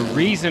the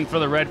reason for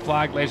the red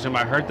flag, ladies and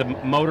gentlemen, I heard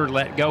the motor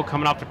let go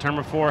coming off of turn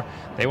number 4.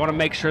 They want to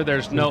make sure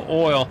there's no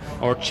oil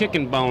or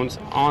chicken bones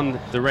on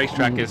the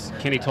racetrack, as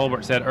Kenny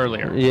Tolbert said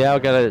earlier. Yeah,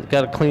 got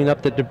to clean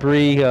up the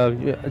debris.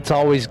 It's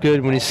always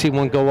good when you see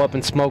one go up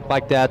in smoke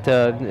like that.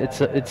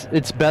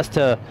 It's best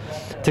to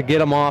get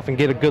them off and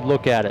get a good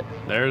look at it.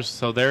 There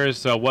is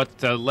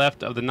what's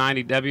left of the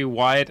 90W.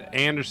 Wyatt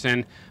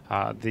Anderson.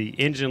 The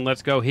engine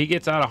lets go. He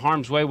gets out of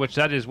harm's way, which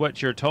that is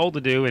what you're told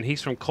to do, and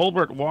he's from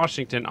Colbert,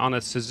 Washington on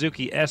a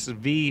Suzuki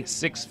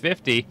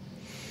SV650.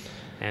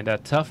 And a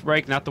tough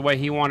break, not the way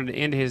he wanted to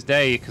end his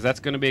day, because that's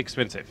going to be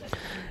expensive.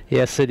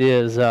 Yes, it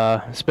is,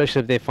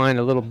 especially if they find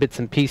a little bits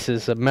and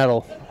pieces of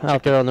metal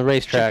out there on the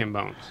racetrack. Chicken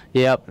bones.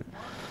 Yep.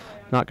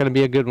 Not going to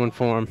be a good one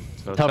for him.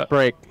 So tough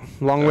break.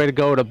 Long way to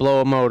go to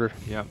blow a motor.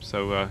 Yep,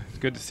 so it's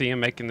good to see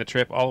him making the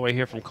trip all the way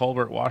here from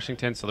Colbert,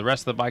 Washington. So the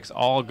rest of the bikes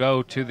all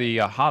go to the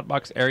hot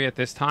box area at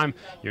this time.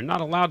 You're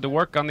not allowed to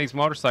work on these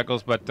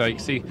motorcycles, but you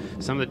see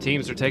some of the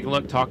teams are taking a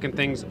look, talking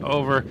things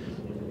over,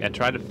 and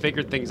try to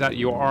figure things out.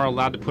 You are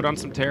allowed to put on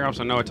some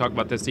tear-offs. I know I talk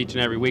about this each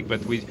and every week,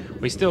 but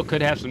we still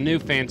could have some new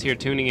fans here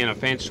tuning in on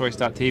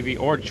fanschoice.tv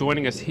or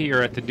joining us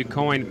here at the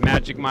Quoin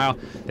Magic Mile.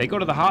 They go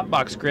to the hot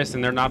box, Chris,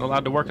 and they're not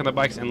allowed to work on the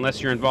bikes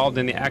unless you're involved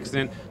in the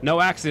accident.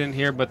 No accident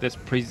here, but this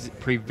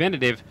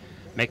preventative,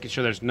 making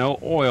sure there's no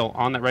oil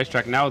on that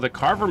racetrack. Now the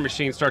Carver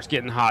machine starts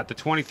getting hot. The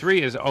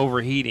 23 is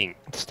overheating.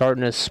 It's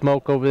starting to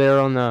smoke over there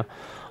on the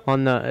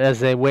as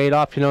they wait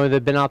off. You know,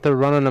 they've been out there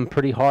running them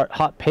pretty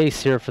hot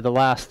pace here for the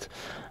last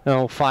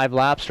 5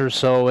 laps or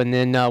so, and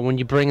then when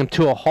you bring them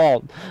to a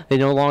halt, they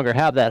no longer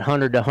have that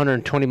 100 to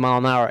 120 mile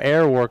an hour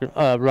air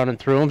running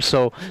through them.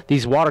 So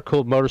these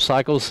water-cooled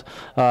motorcycles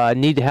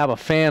need to have a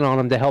fan on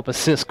them to help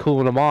assist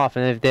cooling them off.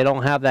 And if they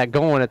don't have that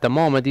going at the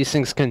moment, these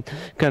things can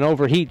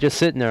overheat just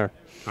sitting there.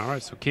 All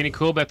right, so Kenny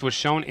Coolbeth was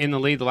shown in the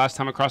lead the last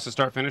time across the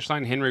start-finish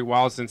line. Henry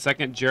Wiles in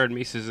second. Jared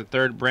Meese is in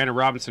third. Brandon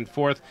Robinson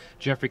fourth.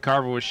 Jeffrey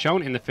Carver was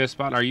shown in the 5th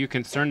spot. Are you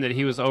concerned that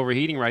he was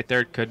overheating right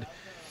there?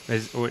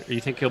 Or you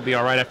think he'll be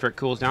all right after it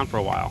cools down for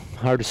a while?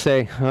 Hard to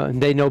say.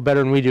 They know better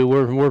than we do.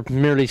 We're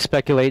merely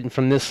speculating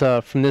from this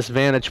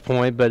vantage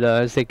point. But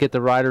as they get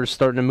the riders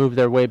starting to move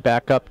their way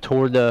back up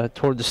toward the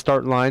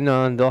start line,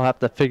 they'll have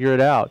to figure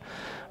it out.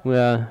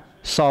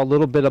 saw a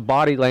little bit of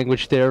body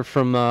language there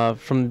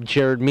from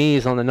Jared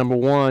Mees on the number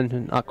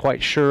 1. Not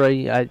quite sure.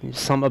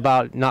 Something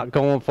about not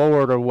going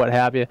forward or what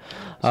have you.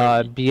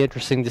 It'd be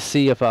interesting to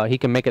see if he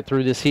can make it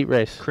through this heat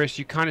race. Chris,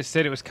 you kind of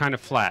said it was kind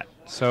of flat.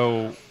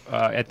 So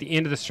at the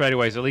end of the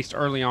straightaways, at least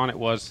early on, it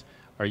was,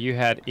 or you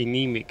had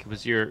anemic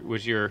was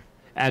your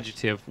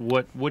adjective.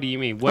 What do you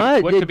mean?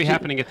 What could be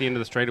happening at the end of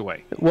the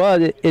straightaway?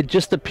 Well, it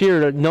just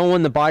appeared,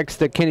 knowing the bikes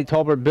that Kenny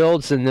Tolbert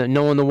builds and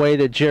knowing the way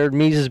that Jared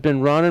Mees has been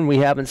running, we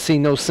haven't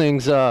seen those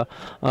things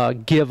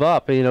give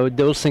up. You know,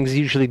 those things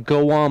usually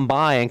go on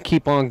by and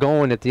keep on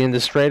going at the end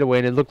of the straightaway,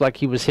 and it looked like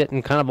he was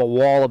hitting kind of a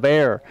wall of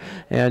air.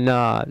 And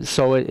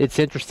so it's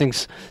interesting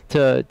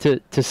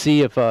to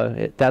see if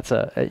that's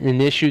an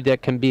issue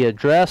that can be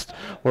addressed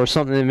or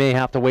something they may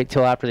have to wait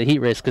till after the heat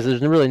race, because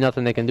there's really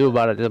nothing they can do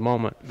about it at the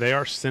moment. They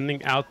are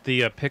sending out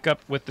the pickup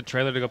with the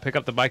trailer to go pick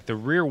up the bike. The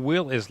rear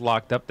wheel is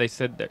locked up. They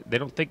said that they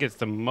don't think it's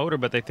the motor,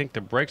 but they think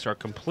the brakes are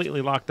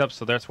completely locked up,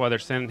 so that's why they're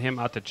sending him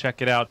out to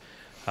check it out.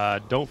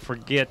 Don't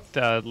forget,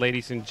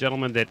 ladies and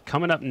gentlemen, that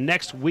coming up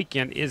next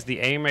weekend is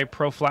the AMA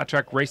Pro Flat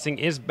Track Racing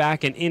is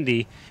back in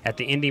Indy at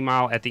the Indy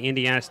Mile at the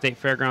Indiana State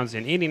Fairgrounds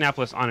in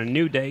Indianapolis on a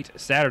new date,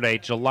 Saturday,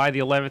 July the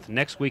 11th,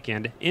 next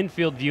weekend.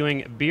 Infield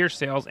viewing, beer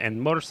sales,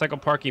 and motorcycle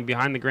parking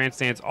behind the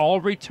grandstands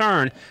all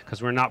return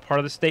because we're not part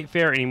of the State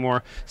Fair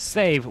anymore.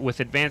 Save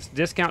with advanced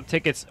discount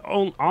tickets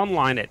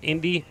online at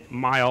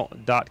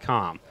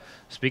indymile.com.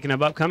 Speaking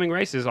of upcoming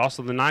races,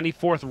 also the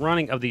 94th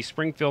running of the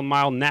Springfield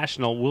Mile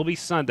National will be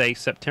Sunday,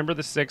 September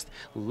the 6th,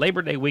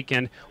 Labor Day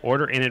weekend.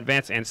 Order in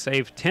advance and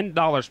save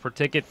 $10 per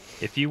ticket.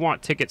 If you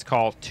want tickets,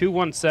 call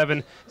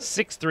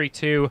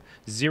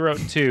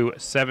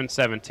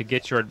 217-632-0277 to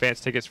get your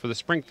advance tickets for the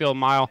Springfield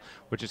Mile,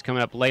 which is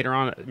coming up later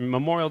on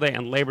Memorial Day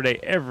and Labor Day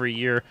every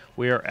year.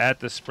 We are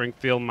at the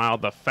Springfield Mile,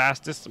 the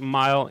fastest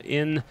mile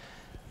in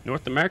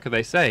North America,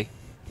 they say.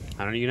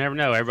 I don't know, you never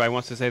know. Everybody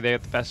wants to say they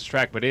have the fastest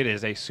track, but it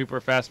is a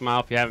super fast mile.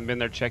 If you haven't been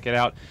there, check it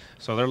out.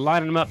 So they're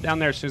lining them up down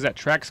there. As soon as that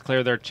track's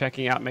clear, they're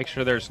checking out, make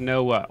sure there's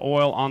no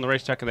oil on the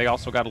racetrack. And they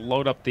also got to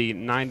load up the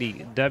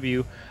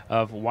 90W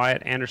of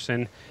Wyatt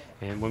Anderson.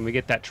 And when we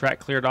get that track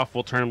cleared off,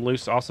 we'll turn them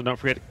loose. Also, don't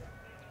forget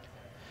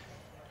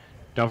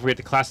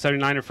the Class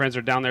 79 and friends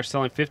are down there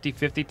selling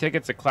 50-50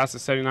 tickets. The Class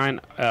of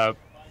 79,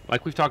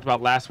 like we've talked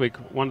about last week,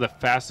 one of the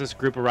fastest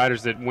group of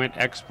riders that went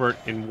expert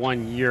in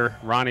 1 year.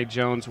 Ronnie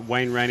Jones,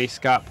 Wayne Rennie,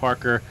 Scott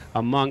Parker,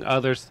 among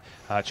others.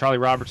 Charlie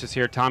Roberts is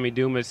here. Tommy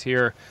Doom is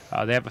here.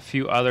 They have a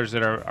few others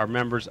that are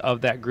members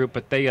of that group,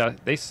 but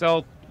they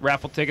sell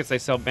raffle tickets. They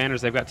sell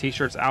banners. They've got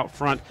T-shirts out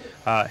front.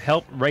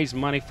 Help raise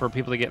money for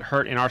people to get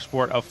hurt in our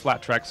sport of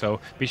flat track. So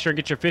be sure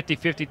to get your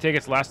 50-50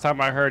 tickets. Last time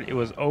I heard, it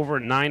was over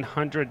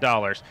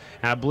 $900.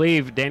 And I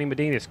believe Danny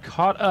Medina is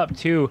caught up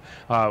to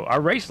our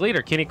race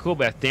leader, Kenny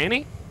Coolbeth.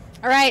 Danny?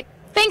 All right.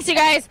 Thanks, you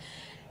guys.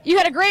 You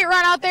had a great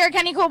run out there,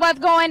 Kenny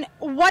Coolbeth going.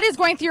 What is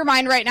going through your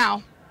mind right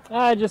now?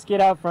 Just get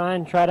out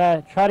front, try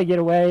to get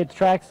away. The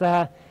track's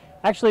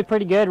actually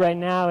pretty good right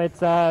now.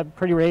 It's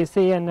pretty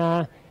racy,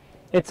 and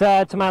it's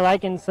to my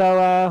liking.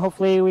 So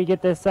hopefully we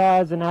get this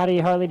Zanatti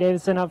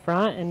Harley-Davidson up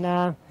front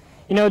and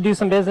do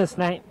some business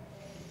tonight.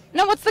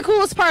 Now, what's the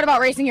coolest part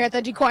about racing here at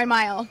the Quoin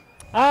Mile?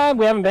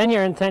 We haven't been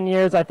here in 10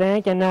 years, I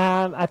think, and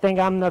I think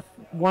I'm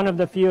one of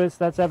the fewest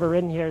that's ever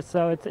ridden here.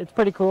 So it's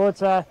pretty cool.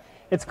 It's a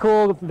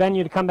cool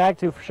venue to come back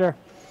to for sure.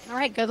 All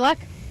right, good luck.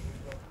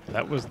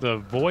 That was the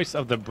voice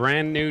of the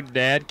brand new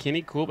dad.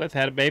 Kenny Coolbeth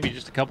had a baby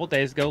just a couple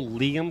days ago,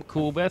 Liam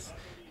Coolbeth,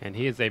 and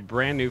he is a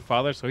brand new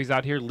father. So he's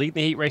out here leading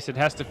the heat race. It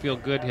has to feel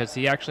good because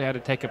he actually had to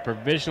take a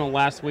provisional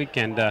last week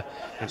and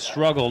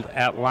struggled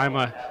at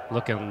Lima,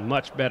 looking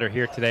much better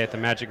here today at the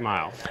Magic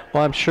Mile.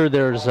 Well, I'm sure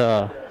there's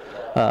a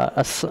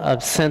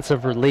sense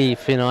of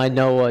relief. I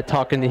know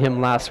talking to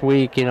him last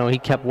week, he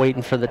kept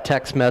waiting for the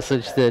text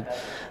message that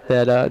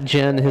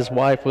Jen, his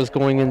wife, was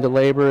going into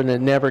labor, and it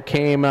never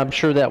came. I'm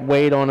sure that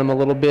weighed on him a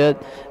little bit,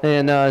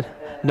 and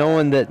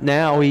knowing that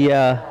now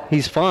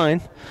he's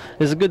fine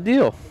is a good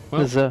deal.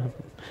 Well,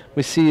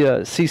 we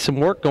see some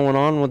work going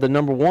on with the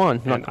number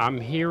 1. And I'm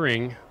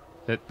hearing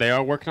that they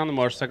are working on the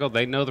motorcycle.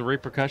 They know the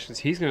repercussions.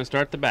 He's going to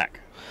start at the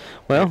back.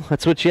 Well,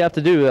 that's what you have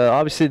to do.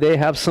 Obviously, they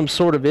have some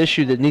sort of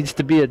issue that needs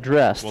to be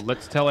addressed. Well,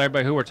 let's tell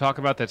everybody who we're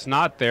talking about that's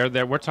not there.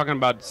 We're talking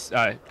about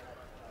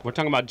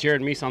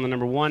Jared Meese on the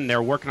number 1.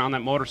 They're working on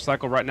that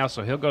motorcycle right now,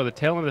 so he'll go to the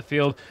tail end of the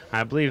field.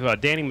 I believe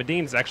Danny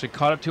Medina is actually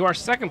caught up to our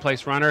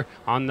second-place runner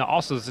on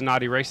also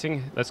Zanatti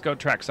Racing. Let's go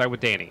trackside with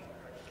Danny.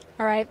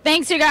 All right.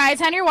 Thanks, you guys.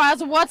 Henry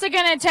Wiles, what's it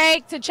going to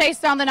take to chase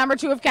down the number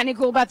 2 of Kenny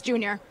Coolbeth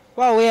Jr.?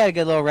 Well, we had a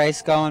good little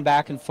race going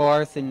back and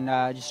forth and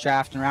just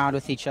drafting around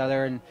with each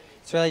other, and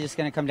it's really just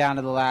going to come down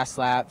to the last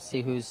lap,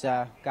 see who's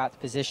got the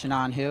position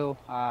on who.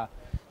 A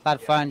lot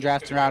of fun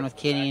drafting around with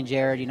Kenny and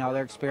Jared.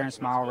 They're experienced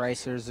mile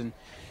racers, and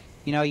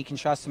you can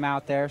trust them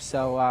out there.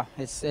 So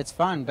it's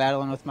fun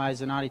battling with my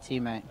Zanatti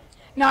teammate.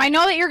 Now, I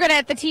know that you're good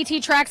at the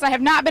TT tracks. I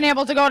have not been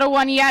able to go to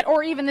one yet,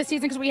 or even this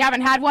season because we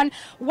haven't had one.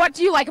 What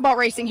do you like about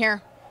racing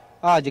here?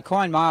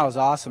 Quoin Mile is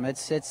awesome.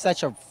 It's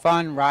such a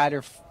fun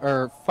rider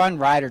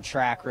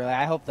track, really.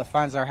 I hope the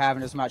fans are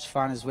having as much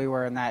fun as we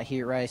were in that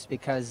heat race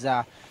because,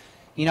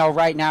 you know,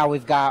 right now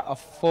we've got a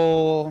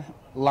full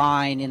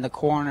line in the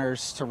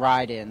corners to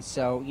ride in.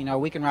 So, you know,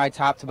 we can ride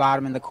top to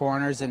bottom in the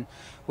corners, and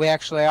we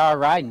actually are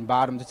riding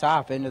bottom to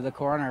top into the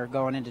corner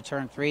going into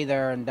turn 3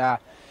 there. And,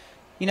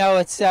 you know,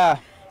 it's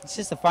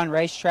just a fun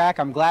racetrack.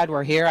 I'm glad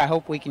we're here. I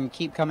hope we can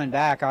keep coming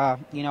back.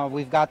 You know,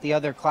 we've got the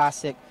other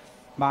classic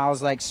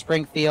miles like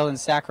Springfield and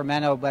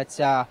Sacramento, but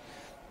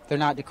they're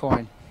not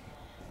DeQuoin.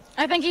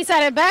 I think he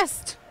said it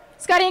best.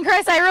 Scotty and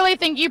Chris, I really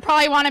think you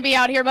probably want to be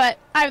out here, but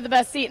I have the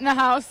best seat in the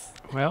house.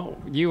 Well,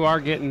 you are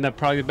getting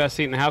probably the best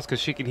seat in the house because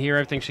she can hear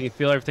everything, she can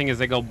feel everything as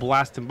they go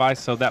blasting by.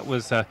 So that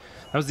was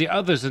the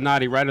other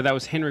Zanatti rider. That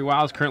was Henry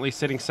Wiles, currently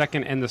sitting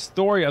second. And the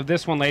story of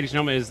this one, ladies and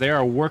gentlemen, is they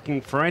are working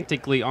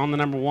frantically on the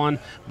 #1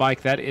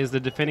 bike. That is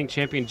the defending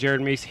champion, Jared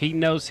Meese. He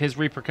knows his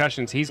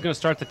repercussions. He's going to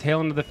start the tail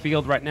end of the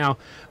field right now.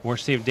 We'll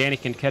see if Danny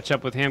can catch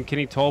up with him.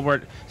 Kenny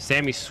Tolbert,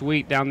 Sammy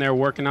Sweet down there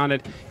working on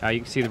it.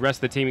 You can see the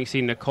rest of the team. You can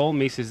see Nicole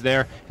Meese is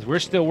there. We're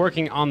still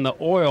working on the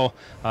oil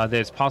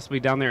that's possibly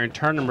down there in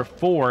turn number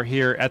 4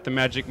 here at the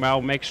Magic Mile.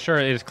 Make sure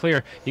it is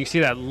clear. You can see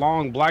that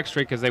long black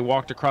streak as they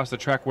walked across the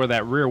track where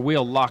that rear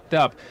wheel locked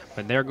up.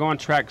 But they're going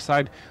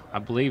trackside. I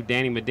believe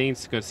Danny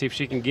Medine's going to see if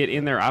she can get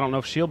in there. I don't know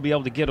if she'll be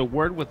able to get a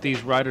word with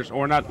these riders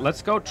or not.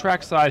 Let's go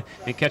trackside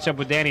and catch up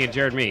with Danny and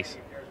Jared Meese.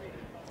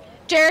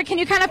 Jared, can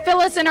you kind of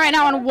fill us in right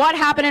now on what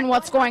happened and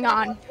what's going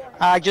on?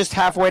 Just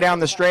halfway down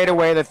the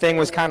straightaway, the thing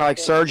was kind of like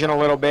surging a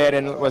little bit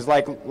and was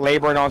like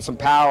laboring on some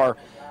power.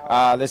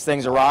 This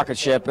thing's a rocket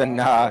ship and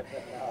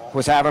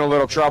was having a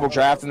little trouble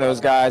drafting those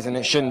guys, and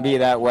it shouldn't be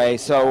that way.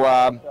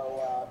 So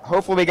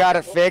hopefully we got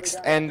it fixed,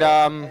 and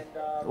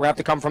we have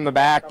to come from the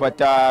back, but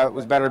it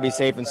was better to be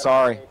safe than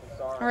sorry.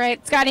 All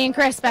right, Scotty and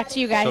Chris, back to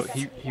you guys. So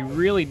he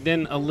really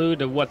didn't allude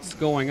to what's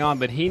going on,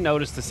 but he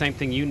noticed the same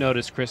thing you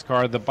noticed, Chris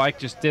Carr. The bike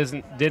just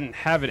didn't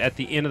have it at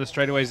the end of the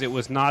straightaways. It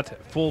was not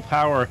full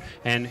power,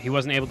 and he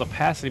wasn't able to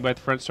pass anybody at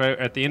the front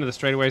at the end of the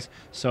straightaways.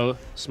 So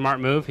smart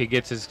move. He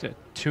gets his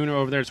tuner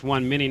over there. It's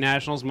won mini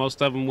nationals,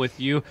 most of them with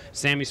you.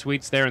 Sammy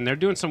Sweet's there, and they're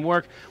doing some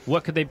work.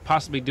 What could they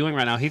possibly be doing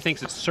right now? He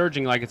thinks it's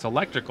surging like it's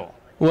electrical.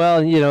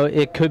 Well, you know,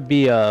 it could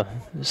be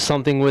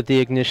something with the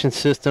ignition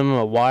system,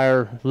 a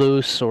wire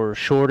loose or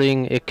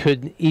shorting. It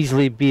could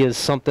easily be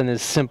something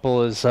as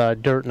simple as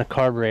dirt in a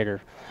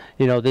carburetor.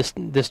 You know,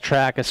 this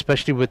track,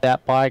 especially with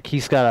that bike,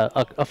 he's got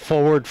a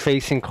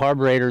forward-facing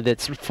carburetor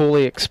that's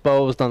fully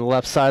exposed on the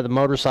left side of the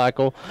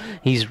motorcycle.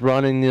 He's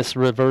running this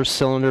reverse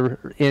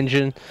cylinder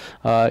engine.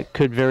 It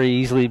could very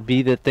easily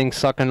be that thing's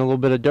sucking a little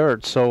bit of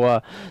dirt.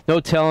 So no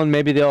telling.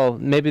 Maybe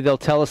they'll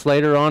tell us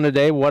later on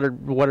today what it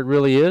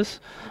really is.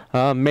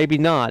 Maybe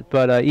not.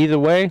 But either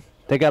way,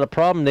 they got a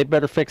problem. They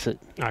better fix it.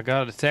 I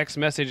got a text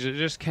message that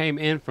just came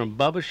in from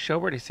Bubba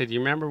Schobert. He said, "You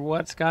remember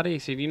what, Scotty?" He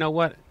said, "You know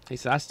what?" He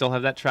said, "I still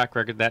have that track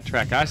record, that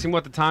track." I asked him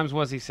what the times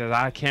was. He said,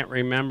 "I can't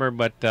remember,"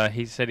 but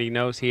he said he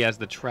knows he has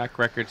the track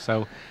record.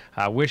 So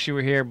I wish you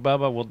were here,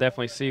 Bubba. We'll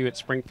definitely see you at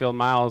Springfield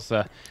Miles.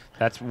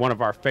 That's one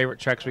of our favorite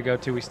tracks we go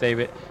to. We stay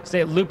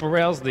at Loop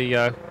Rails,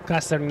 the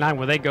Class 79,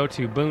 where they go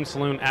to Boone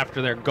Saloon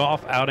after their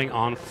golf outing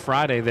on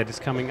Friday that is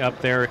coming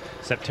up there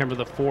September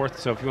the 4th.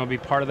 So if you want to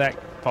be part of that,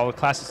 follow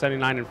Class of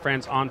 79 and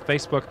Friends on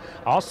Facebook.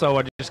 Also,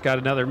 I just got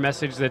another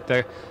message that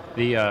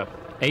the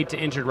Aid to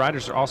Injured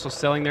Riders are also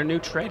selling their new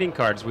trading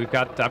cards. I've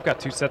got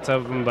 2 sets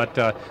of them, but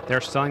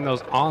they're selling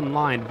those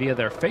online via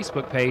their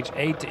Facebook page,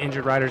 Aid to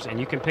Injured Riders, and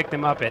you can pick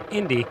them up at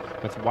Indy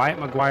with Wyatt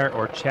McGuire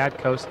or Chad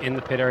Coast in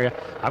the pit area.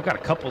 I've got a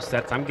couple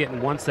sets. I'm getting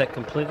one set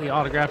completely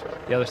autographed.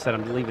 The other set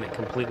I'm leaving it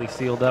completely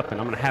sealed up, and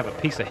I'm going to have a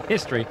piece of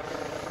history,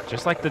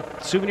 just like the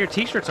souvenir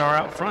T-shirts are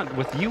out front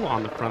with you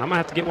on the front. I'm going to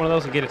have to get one of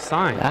those and get it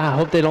signed. I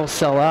hope they don't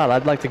sell out.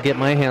 I'd like to get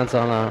my hands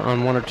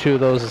on 1 or 2 of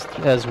those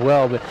as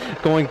well. But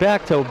going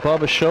back to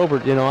Bubba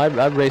Schobert, you know,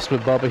 I raced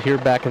with Bubba here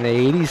back in the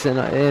 80s,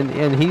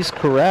 and he's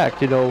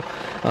correct. You know,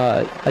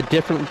 a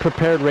different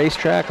prepared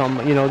racetrack.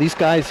 You know, these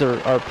guys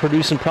are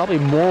producing probably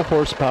more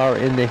horsepower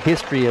in the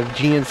history of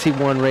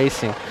GNC1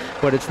 racing,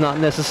 but it's not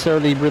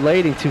necessarily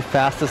relating to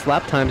fastest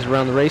lap times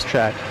around the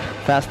racetrack.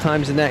 Fast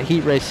times in that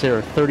heat race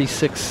there,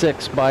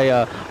 36.6 by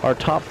our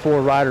top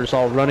 4 riders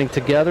all running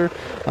together.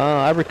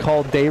 I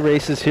recall day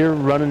races here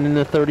running in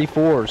the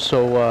 34s.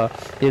 So,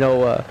 you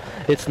know,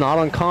 it's not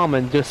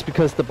uncommon. Just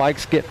because the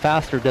bikes get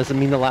faster doesn't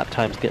mean the lap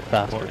times get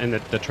faster. Well, and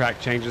the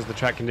track changes. The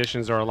track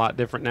conditions are a lot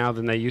different now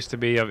than they used to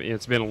be.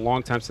 It's been a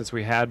long time since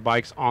we had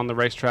bikes on the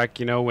racetrack,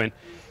 you know,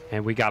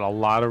 and we got a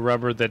lot of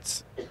rubber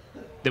that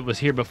was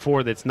here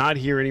before that's not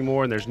here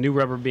anymore, and there's new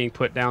rubber being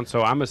put down.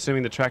 So I'm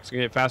assuming the track's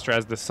going to get faster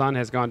as the sun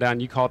has gone down.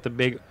 You call it the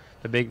big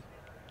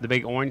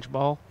orange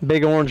ball?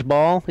 Big orange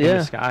ball, yeah. In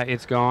the sky,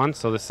 it's gone.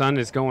 So the sun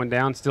is going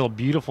down. Still a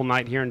beautiful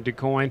night here in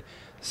DuQuoin.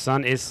 The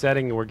sun is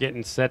setting, and we're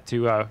getting set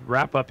to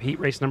wrap up heat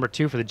race number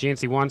 2 for the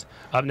GNC1s.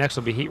 Up next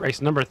will be heat race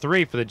number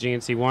 3 for the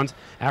GNC1s.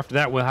 After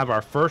that, we'll have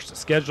our first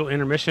scheduled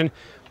intermission.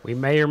 We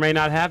may or may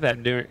not have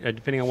that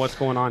depending on what's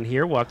going on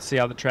here. We'll have to see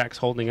how the track's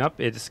holding up.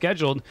 It's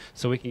scheduled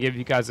so we can give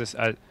you guys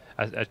a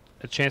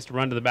a chance to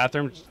run to the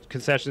bathroom,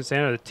 concession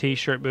stand, or the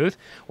T-shirt booth,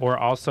 or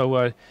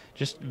also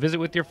just visit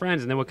with your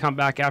friends. And then we'll come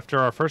back after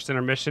our first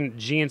intermission.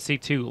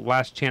 GNC2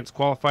 last chance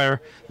qualifier,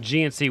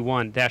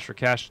 GNC1 Dash for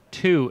Cash,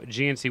 2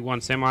 GNC1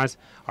 semis,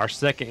 our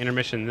second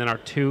intermission, and then our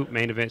 2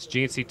 main events.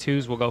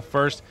 GNC2s will go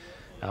first.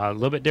 A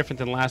little bit different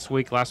than last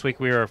week. Last week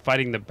we were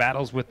fighting the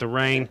battles with the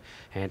rain,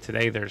 and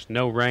today there's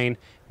no rain.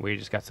 We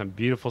just got some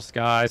beautiful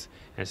skies,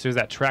 and as soon as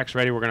that track's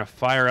ready, we're going to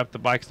fire up the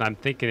bikes, and I'm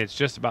thinking it's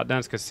just about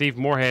done because Steve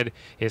Moorhead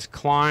is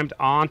climbed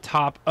on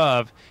top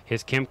of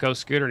his Kemco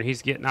scooter, and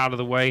he's getting out of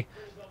the way.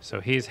 So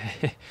he's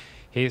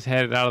he's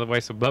headed out of the way.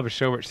 So Bubba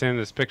Schobert sending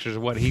us pictures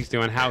of what he's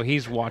doing, how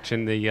he's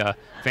watching the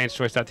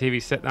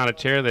FansChoice.tv sitting on a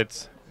chair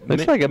that's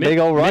looks like a big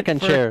old rocking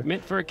chair.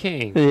 Meant for a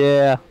king.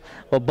 Yeah.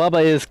 Well,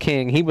 Bubba is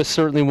king. He was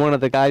certainly one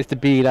of the guys to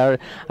beat. I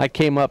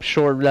came up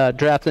short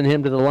drafting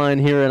him to the line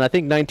here in I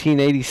think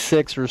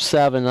 1986 or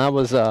 7. I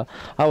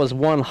was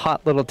one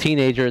hot little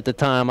teenager at the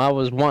time. I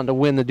was wanting to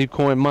win the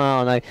Quoin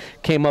Mile, and I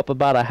came up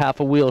about a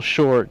half a wheel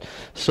short.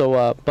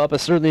 So Bubba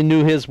certainly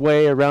knew his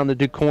way around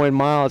the Quoin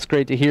Mile. It's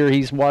great to hear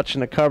he's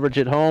watching the coverage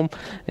at home,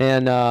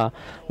 and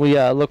we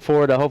look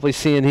forward to hopefully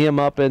seeing him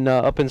up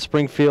in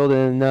Springfield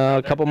in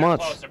a couple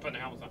months.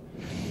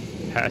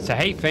 So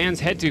hey fans,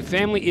 head to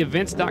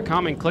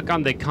familyevents.com and click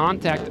on the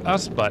Contact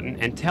Us button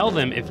and tell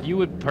them if you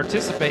would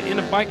participate in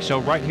a bike show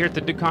right here at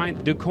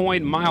the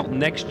Quoin Mile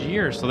next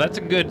year. So that's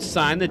a good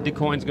sign that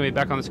Quoin's going to be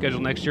back on the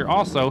schedule next year.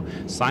 Also,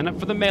 sign up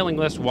for the mailing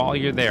list while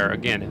you're there.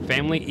 Again,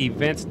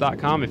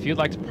 familyevents.com if you'd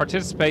like to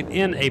participate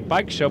in a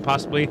bike show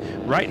possibly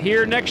right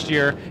here next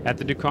year at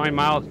the Quoin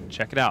Mile.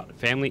 Check it out,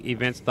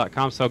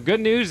 familyevents.com. So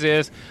good news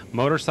is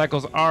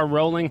motorcycles are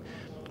rolling.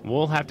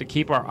 We'll have to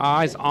keep our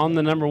eyes on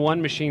the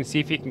 #1 machine,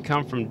 see if he can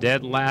come from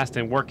dead last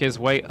and work his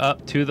way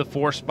up to the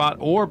 4th spot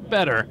or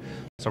better.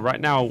 So right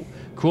now,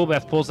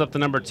 Coolbeth pulls up the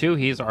 #2.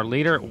 He's our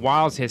leader.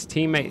 Wiles, his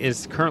teammate,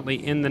 is currently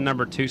in the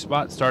 #2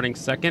 spot, starting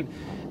second.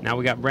 Now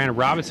we got Brandon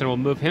Robinson will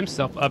move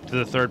himself up to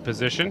the 3rd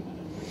position.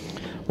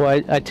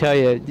 Well, I tell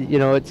you,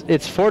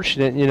 it's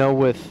fortunate,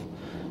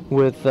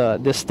 with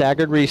this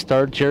staggered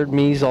restart. Jared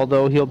Mees,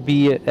 although he'll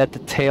be at the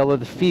tail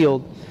of the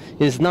field,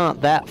 is not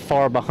that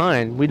far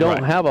behind. We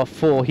don't have a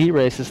full heat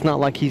race. It's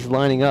not like he's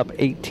lining up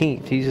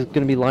 18th. He's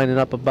going to be lining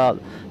up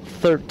about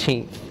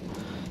 13th.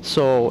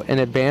 So an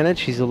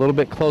advantage. He's a little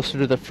bit closer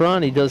to the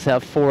front. He does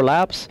have 4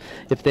 laps.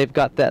 If they've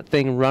got that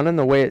thing running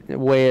the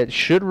way it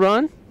should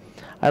run,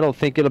 I don't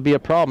think it'll be a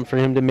problem for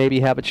him to maybe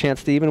have a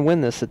chance to even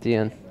win this at the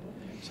end.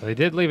 So they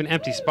did leave an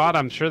empty spot.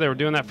 I'm sure they were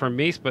doing that for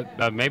Meese,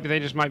 but maybe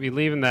they just might be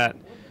leaving that.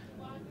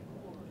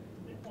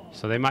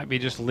 So they might be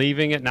just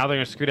leaving it. Now they're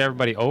going to scoot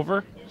everybody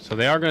over. So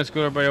they are going to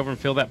scoot everybody over and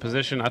fill that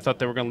position. I thought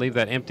they were going to leave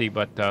that empty,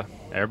 but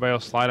everybody will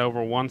slide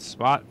over 1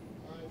 spot.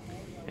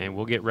 And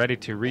we'll get ready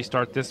to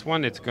restart this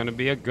one. It's going to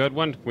be a good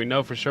one. We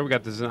know for sure we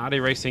got the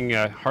Zanatti Racing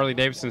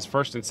Harley-Davidson's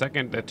 1st and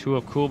 2nd, the 2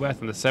 of Coolbeth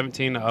and the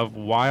 17 of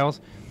Wiles.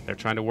 They're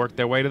trying to work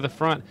their way to the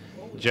front.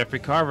 Jeffrey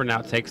Carver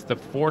now takes the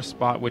 4th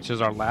spot, which is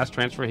our last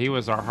transfer. He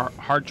was our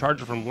hard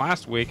charger from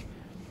last week.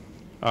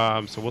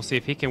 So we'll see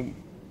if he can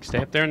stay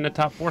up there in the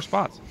top 4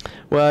 spots.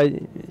 Well,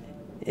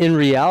 in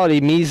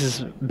reality, Mees is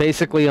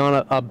basically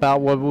on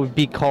about what would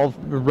be called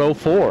row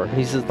 4.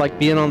 He's just like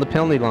being on the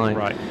penalty line.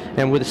 Right.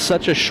 And with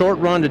such a short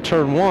run to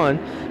turn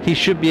 1, he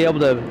should be able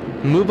to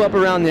move up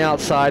around the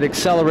outside,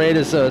 accelerate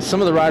as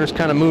some of the riders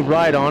kind of move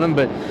right on him.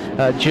 But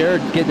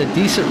Jared getting a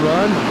decent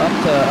run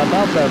up to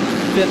about the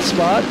 5th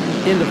spot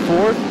into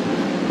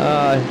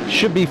 4th.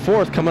 Should be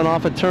 4th coming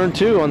off of turn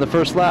 2 on the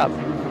 1st lap.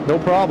 No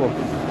problem.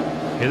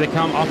 Here they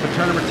come off of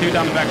turn #2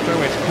 down the back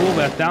straightaway. It's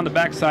Coolbeth down the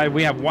backside.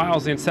 We have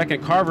Wiles in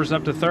 2nd, Carver's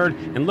up to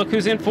 3rd, and look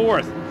who's in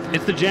 4th.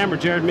 It's the Jammer,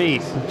 Jared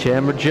Mees.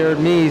 Jammer, Jared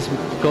Mees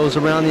goes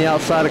around the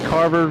outside of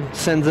Carver,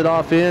 sends it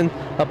off in,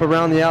 up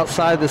around the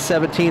outside of the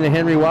 17 of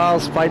Henry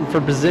Wiles, fighting for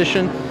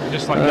position.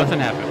 Just like nothing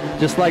happened.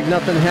 Just like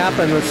nothing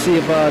happened. Let's see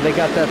if they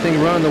got that thing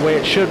run the way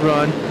it should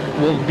run.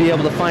 We'll be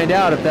able to find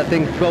out if that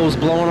thing goes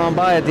blowing on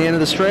by at the end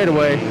of the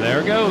straightaway. There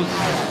it goes.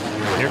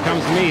 Here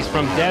comes Meese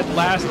from dead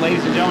last,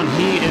 ladies and gentlemen.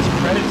 He is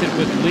credited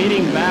with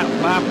leading that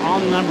lap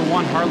on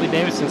 #1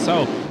 Harley-Davidson.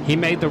 So he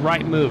made the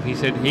right move. He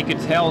said he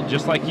could tell,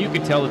 just like you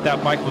could tell, that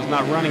that bike was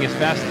not running as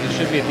fast as it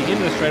should be at the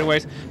end of the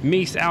straightaways.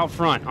 Meese out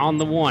front on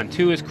the 1.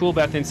 2 is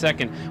Coolbeth in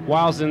 2nd.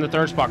 Wiles in the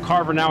 3rd spot.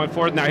 Carver now in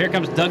 4th. Now here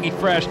comes Dougie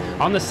Fresh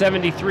on the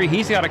 73.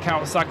 He's got a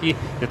Kawasaki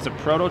that's a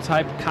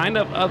prototype kind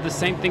of the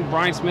same thing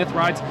Brian Smith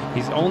rides.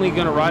 He's only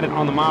going to ride it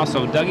on the mile.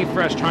 So Dougie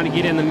Fresh trying to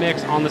get in the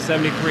mix on the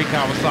 73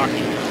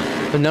 Kawasaki.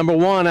 The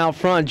 #1 out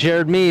front,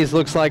 Jared Mees,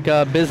 looks like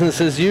business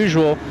as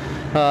usual,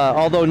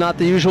 although not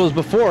the usual as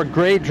before.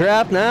 Great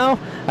draft now.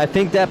 I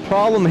think that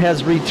problem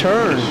has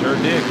returned. It sure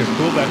did, because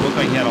Coolbeth looked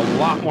like he had a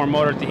lot more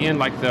motor at the end.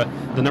 Like the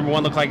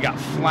 #1 looked like it got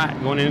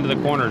flat going into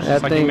the corners,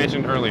 just like you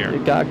mentioned earlier.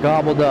 It got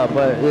gobbled up,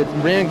 but it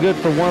ran good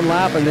for 1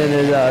 lap, and then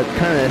it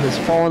kind of has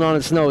fallen on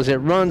its nose. It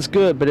runs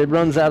good, but it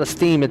runs out of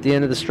steam at the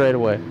end of the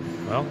straightaway.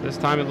 Well, this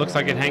time it looks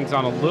like it hangs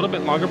on a little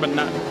bit longer, but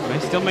not.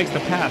 It still makes the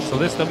pass. So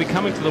they'll be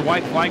coming to the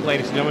white flag,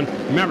 ladies and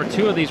gentlemen. Remember,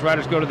 2 of these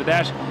riders go to the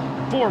dash.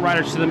 4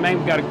 riders to the main.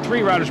 We've got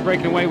 3 riders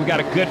breaking away. We've got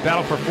a good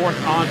battle for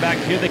 4th on back.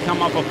 Here they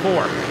come off of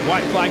 4.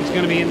 White flag's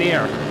going to be in the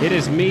air. It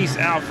is Mies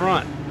out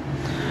front.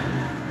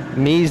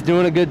 Mies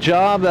doing a good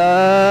job.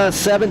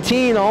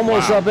 17,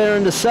 almost up there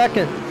in the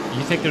second.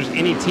 You think there's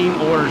any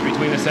team orders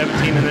between the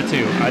 17 and the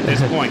 2 at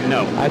this point?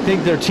 No. I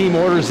think their team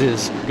orders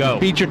is go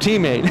beat your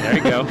teammate. There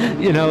you go.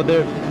 You know,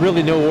 there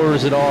really no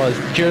orders at all as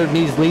Jared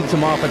Mies leads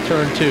him off at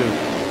turn 2.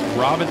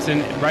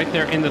 Robinson right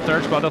there in the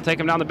 3rd spot. They'll take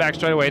him down the back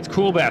straightaway. It's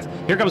Coolbeth.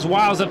 Here comes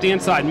Wiles up the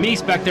inside.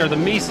 Mies back there. The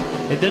Mies,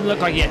 it didn't look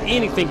like he had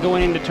anything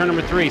going into turn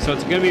number 3, so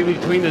it's going to be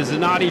between the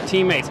Zanatti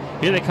teammates.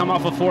 Here they come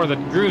off of 4. The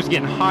groove's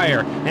getting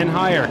higher and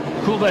higher.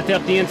 Coolbeth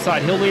up the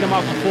inside. He'll lead him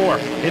off of 4.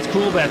 It's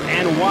Coolbeth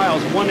and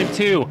Wiles, 1 and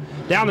 2.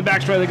 Down the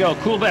back straight they go.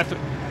 Coolbeth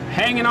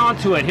hanging on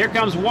to it. Here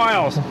comes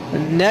Wiles.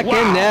 Neck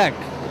and neck.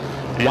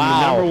 And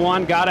the number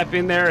 1 got up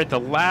in there at the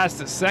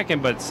last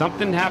second, but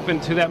something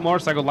happened to that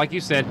motorcycle. Like you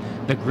said,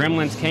 the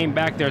gremlins came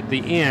back there at the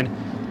end.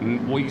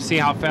 Well, you see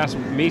how fast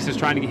Mies is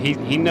trying to get.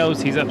 He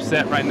knows he's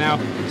upset right now,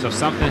 so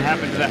something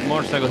happened to that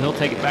motorcycle. He'll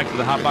take it back to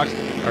the hot box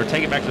or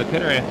take it back to the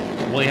pit area.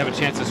 Will he have a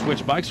chance to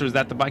switch bikes, or is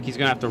that the bike he's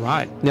going to have to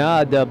ride?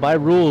 No, by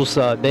rules,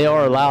 they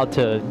are allowed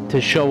to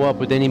show up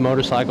with any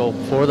motorcycle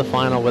for the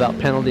final without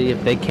penalty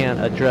if they can't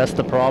address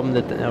the problem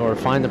or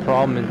find the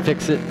problem and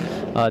fix it.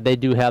 They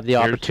do have the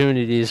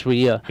opportunities.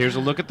 Here's a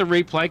look at the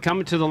replay.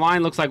 Coming to the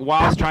line, looks like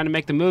Wiles trying to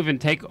make the move and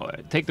take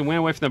the win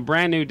away from the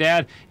brand new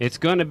dad. It's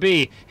going to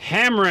be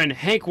hammering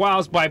Hank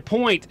Wiles by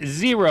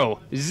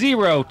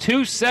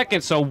 0.002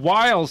 seconds. So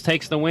Wiles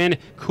takes the win.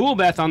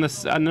 Coolbeth on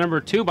the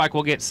number 2 bike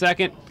will get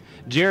 2nd.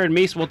 Jared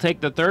Mies will take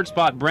the 3rd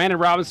spot. Brandon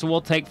Robinson will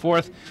take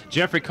 4th.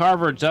 Jeffrey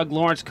Carver, Doug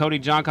Lawrence, Cody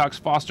John Cox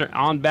Foster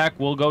on back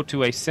will go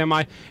to a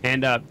semi.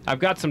 And I've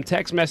got some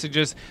text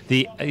messages.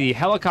 The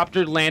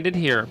helicopter landed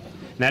here.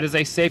 That is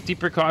a safety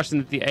precaution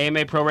that the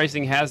AMA Pro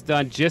Racing has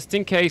done just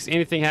in case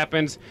anything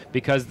happens,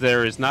 because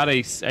there is not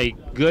a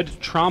good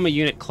trauma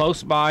unit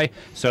close by.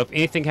 So if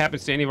anything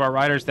happens to any of our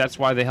riders, that's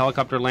why the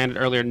helicopter landed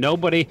earlier.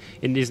 Nobody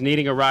is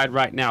needing a ride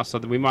right now, so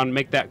we want to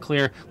make that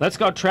clear. Let's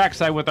go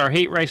trackside with our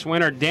heat race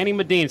winner. Danny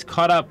Medine's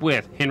caught up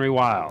with Henry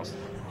Wiles.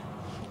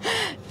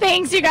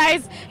 Thanks, you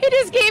guys. He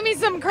just gave me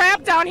some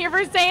crap down here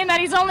for saying that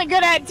he's only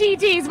good at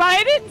TTs, but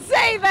I didn't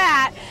say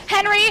that.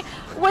 Henry,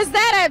 was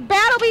that a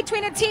battle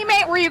between a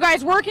teammate? Were you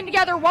guys working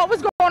together? What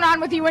was going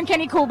on with you and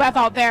Kenny Coolbeth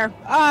out there?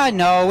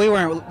 No, we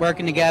weren't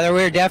working together.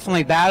 We were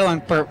definitely battling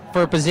for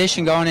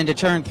position going into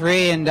turn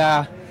 3, and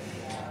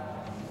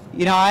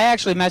you know, I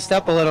actually messed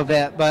up a little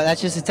bit, but that's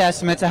just a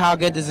testament to how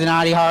good the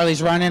Zanatti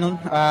Harley's running.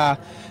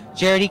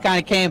 Jared, he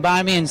kind of came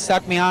by me and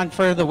sucked me on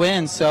for the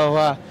win,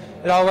 so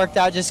it all worked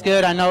out just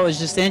good. I know it was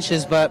just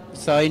inches, but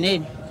that's all you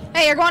need.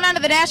 Hey, you're going on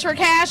to the Dash for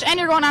Cash, and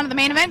you're going on to the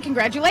main event.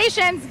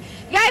 Congratulations.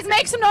 You guys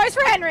make some noise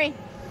for Henry.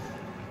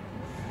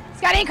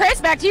 Scotty and Chris,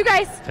 back to you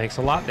guys. Thanks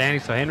a lot, Danny.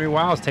 So Henry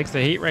Wiles takes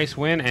the heat race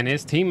win, and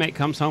his teammate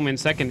comes home in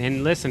 2nd.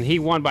 And listen, he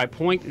won by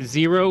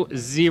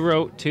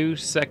 0.002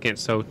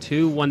 seconds, so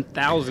 2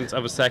 1/1000ths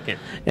of a second.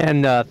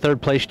 And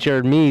 3rd place,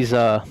 Jared Mies,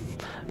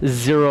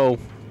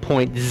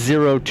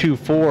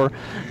 0.024.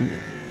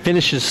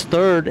 Finishes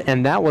 3rd,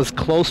 and that was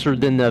closer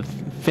than the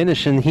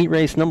finish in heat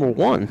race number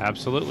 1.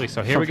 Absolutely.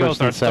 So here we go.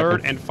 It's our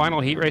 3rd and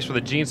final heat race for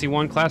the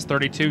GNC1 class.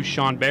 32,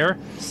 Sean Bear.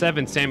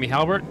 7, Sammy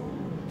Halbert.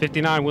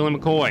 59, Willie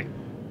McCoy.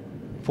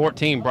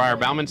 14, Briar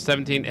Bauman.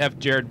 17, F.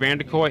 Jared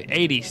Vanderkoy.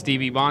 80,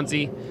 Stevie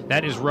Bonzi.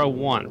 That is row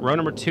 1. Row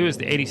number 2 is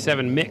the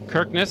 87, Mick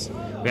Kirkness.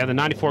 We have the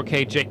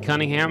 94K, Jake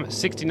Cunningham.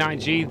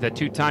 69G, the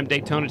 2-time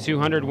Daytona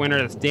 200 winner,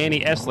 that's Danny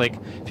Eslick.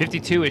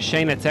 52 is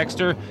Shayna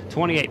Texter.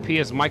 28P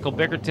is Michael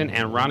Bickerton.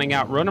 And rounding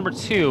out row number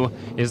 2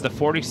 is the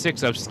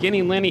 46 of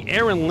Skinny Lenny,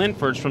 Aaron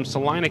Linfords from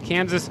Salina,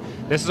 Kansas.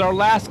 This is our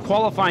last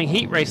qualifying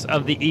heat race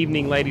of the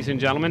evening, ladies and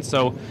gentlemen.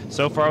 So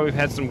far we've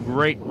had some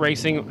great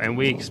racing, and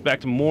we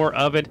expect more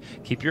of it.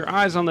 Keep your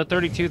eyes on the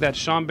 32, that's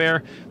Sean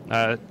Bear.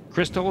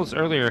 Chris told us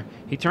earlier,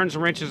 he turns the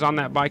wrenches on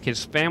that bike.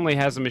 His family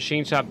has a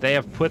machine shop. They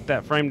have put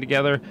that frame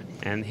together,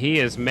 and he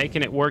is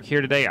making it work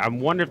here today. I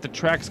wonder if the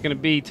track's going to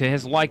be to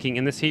his liking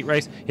in this heat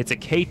race. It's a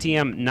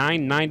KTM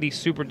 990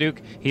 Super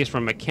Duke. He is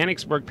from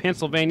Mechanicsburg,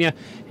 Pennsylvania,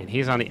 and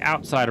he's on the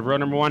outside of row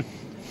number 1.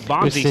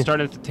 Bonzi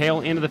started at the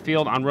tail end of the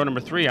field on row number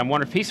 3. I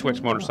wonder if he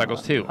switched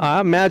motorcycles too. I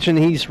imagine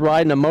he's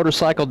riding a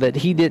motorcycle that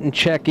he didn't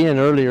check in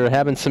earlier,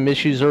 having some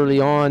issues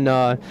early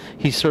on.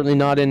 He's certainly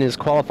not in his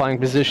qualifying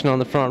position on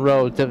the front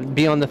row. To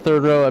be on the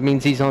 3rd row, it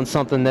means he's on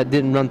something that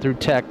didn't run through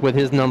tech with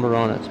his number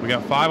on it. So we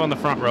got 5 on the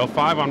front row,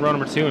 5 on row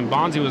number 2, and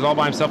Bonzi was all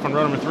by himself on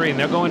row number 3. And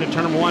they'll go into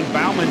turn number 1.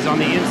 Bauman's on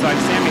the inside,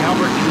 Sammy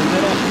Halbert in the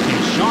middle,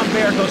 and Sean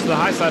Bear goes to the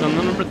high side on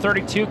the number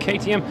 32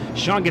 KTM.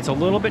 Sean gets a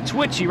little bit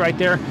twitchy right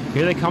there.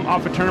 Here they come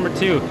off of turn number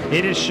 2.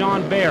 It is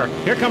Sean Bear.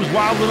 Here comes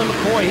Wild Willie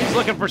McCoy. He's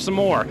looking for some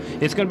more.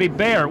 It's going to be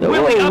Bear.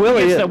 Willie up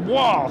against the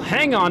wall.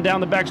 Hang on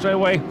down the back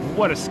straightaway.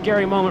 What a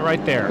scary moment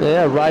right there.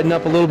 Yeah, riding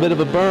up a little bit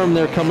of a berm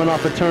there coming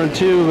off of turn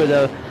 2 with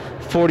a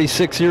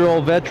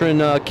 46-year-old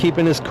veteran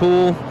keeping his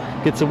cool,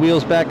 gets the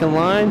wheels back in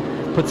line.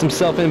 puts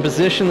himself in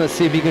position. Let's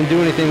see if he can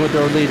do anything with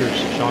our leaders.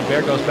 Sean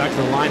Bear goes back to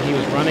the line he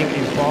was running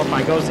in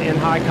qualifying, goes in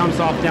high, comes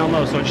off down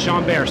low. So it's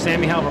Sean Bear,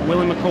 Sammy Halbert,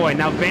 Willie McCoy.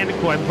 Now Van de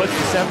Kooi puts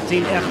the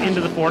 17F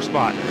into the 4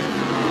 spot.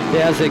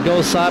 Yeah, as they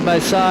go side by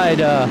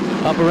side,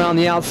 up around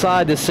the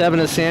outside, the 7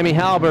 is Sammy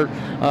Halbert.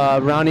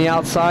 Around the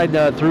outside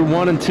through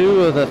 1 and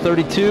 2 of the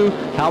 32.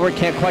 Halbert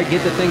can't quite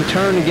get the thing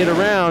turned and get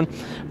around.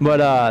 But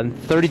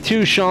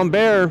 32, Sean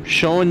Bear,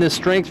 showing the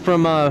strength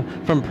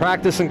from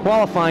practice and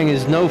qualifying,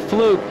 is no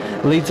fluke.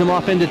 Leads him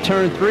off into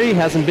turn 3.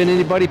 Hasn't been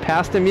anybody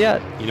past him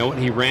yet. You know what?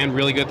 He ran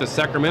really good the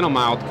Sacramento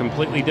mile.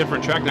 Completely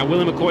different track. Now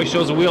Willie McCoy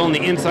shows a wheel on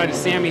the inside of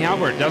Sammy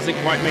Halbert. Doesn't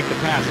quite make the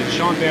pass. It's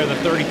Sean Bear, the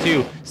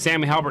 32.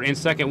 Sammy Halbert in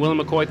 2nd.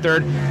 Willie McCoy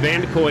 3rd. Van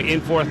de Kooi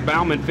in 4th.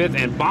 Bauman 5th.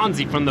 And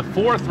Bonzi from the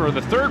 4th or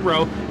the 3rd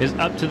row is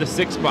up to the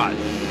 6th spot.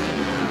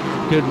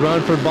 Good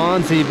run for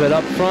Bonzi, but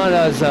up front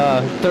as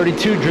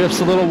 32 drifts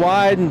a little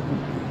wide, and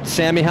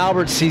Sammy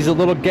Halbert sees a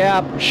little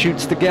gap,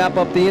 shoots the gap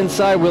up the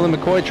inside. Willie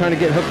McCoy trying to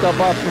get hooked up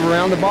off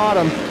around the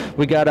bottom.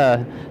 We got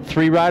a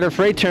 3-rider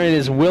freight train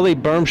as Willie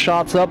berm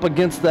shots up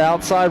against the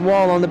outside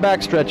wall on the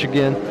backstretch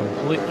again.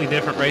 Completely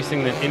different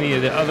racing than any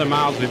of the other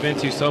miles we've been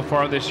to so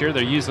far this year.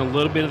 They're using a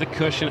little bit of the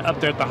cushion up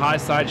there at the high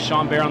side.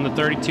 Sean Bear on the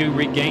 32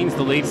 regains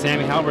the lead.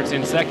 Sammy Halbert's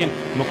in 2nd.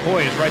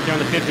 McCoy is right there on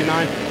the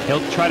 59.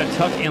 He'll try to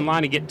tuck in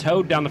line and get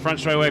towed down the front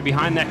straightaway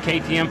behind that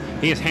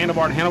KTM. He is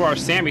handlebar to handlebar with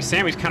Sammy.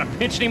 Sammy's kind of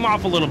pinching him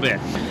off a little bit.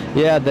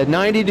 Yeah, the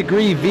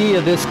 90-degree V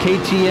of this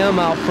KTM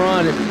out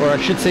front, or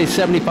I should say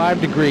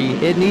 75-degree,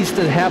 it needs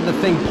to have the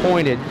thing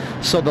pointed.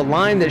 So the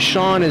line that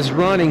Sean is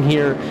running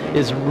here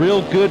is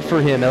real good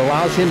for him. It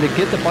allows him to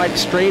get the bike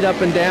straight up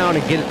and down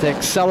and get it to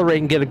accelerate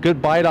and get a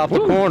good bite off the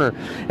corner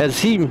as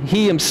he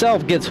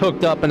himself gets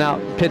hooked up and out,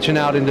 pitching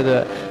out into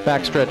the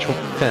backstretch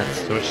fence.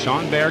 So it's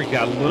Sean Bear. He's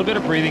got a little bit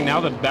of breathing now.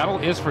 The battle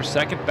is for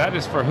 2nd. That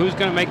is for who's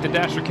going to make the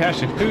dash for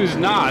cash and who's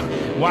not.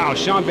 Wow,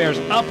 Sean Bear's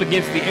up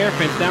against the air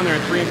fence down there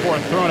in 3 and 4,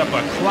 throwing up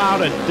a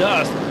cloud of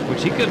dust,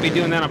 which he could be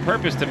doing that on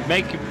purpose to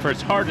make it for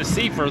it's hard to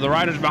see for the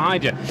riders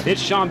behind you.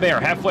 It's Sean Bear.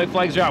 Halfway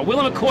flags are out.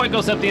 Willie McCoy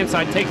goes up the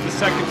inside, takes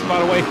the 2nd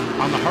spot away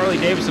on the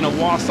Harley-Davidson of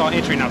Wausau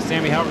entry. Now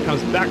Sammy Halbert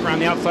comes back around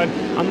the outside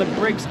on the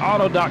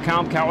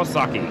BriggsAuto.com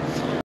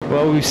Kawasaki.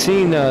 Well, we've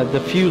seen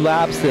the few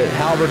laps that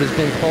Halbert has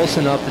been close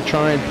enough to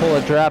try and pull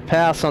a draft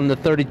pass on the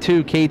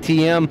 32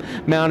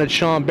 KTM mounted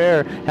Sean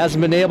Bear. Hasn't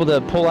been able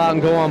to pull out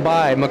and go on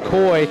by.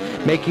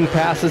 McCoy making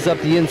passes up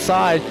the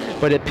inside,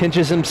 but it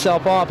pinches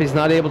himself off. He's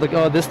not able to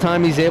go. This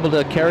time he's able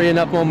to carry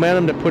enough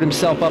momentum to put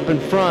himself up in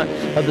front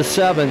of the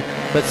 7.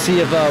 Let's see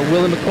if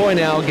Willie McCoy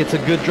now gets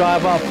a good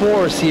drive off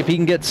 4. See if he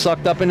can get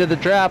sucked up into the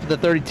draft of the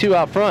 32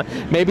 out front.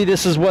 Maybe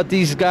this is what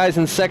these guys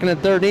in 2nd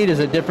and 3rd need, is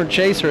a different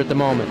chaser at the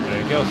moment.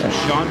 There you go. So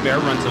Sean Bear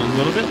runs a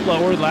little bit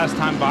lower last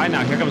time by.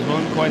 Now here comes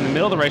Willie McCoy in the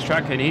middle of the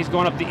racetrack, and he's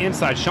going up the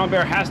inside. Sean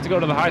Bear has to go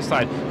to the high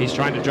side. He's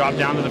trying to drop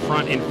down to the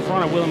front in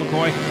front of Willie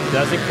McCoy.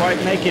 Doesn't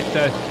quite make it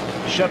to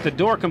shut the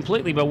door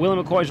completely, but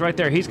Willie McCoy's right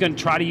there. He's going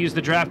to try to use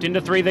the draft into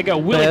 3. They go.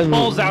 Willie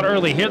pulls out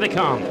early. Here they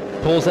come.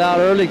 Pulls out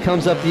early,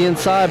 comes up the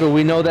inside, but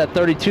we know that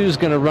 32 is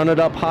going to run it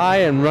up high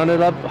and run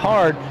it up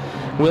hard.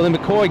 Willie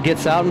McCoy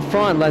gets out in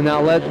front.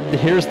 Now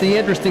here's the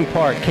interesting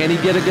part. Can he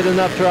get a good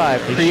enough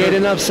drive? Create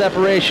enough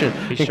separation?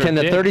 And can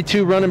the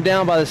 32 run him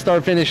down by the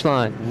start-finish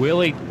line?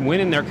 Willie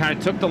went in there, kind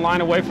of took the line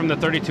away from the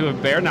 32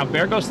 of Bear. Now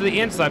Bear goes to the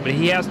inside, but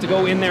he has to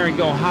go in there and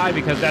go high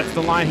because that's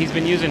the line he's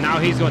been using. Now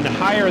he's going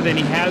higher than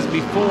he has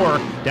before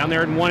down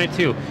there in 1 and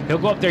 2. He'll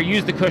go up there,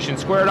 use the cushion,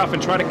 square it off,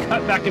 and try to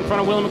cut back in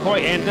front of Willie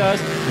McCoy, and does.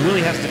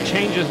 Willie has to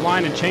change his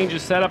line and change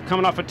his setup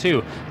coming off a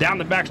 2. Down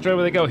the back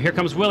straightaway they go. Here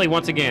comes Willie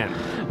once again.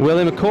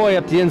 Willie McCoy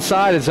up the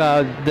inside is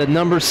the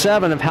number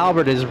 7 of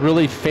Halbert is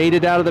really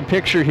faded out of the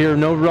picture here.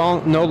 No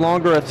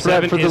longer a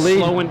threat for the lead. 7 is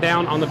slowing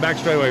down on the back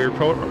straightaway.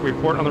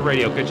 Report on the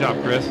radio. Good job,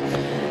 Chris.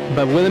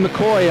 But Willie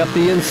McCoy up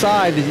the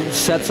inside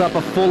sets up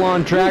a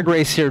full-on drag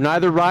race here.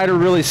 Neither rider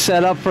really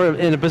set up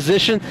in a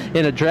position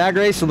in a drag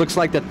race. It looks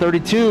like the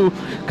 32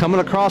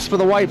 coming across for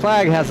the white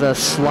flag has a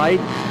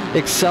slight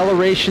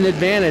acceleration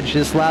advantage.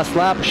 This last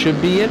lap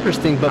should be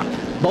interesting, but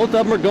both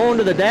of them are going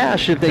to the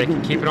dash if they can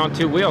keep it on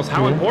 2 wheels.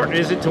 How important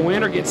is it to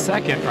win or get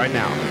 2nd right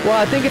now?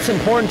 Well, I think it's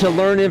important to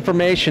learn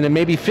information and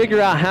maybe figure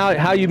out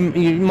how you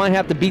might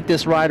have to beat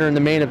this rider in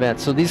the main event.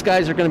 So these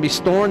guys are going to be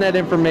storing that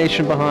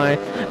information behind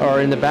or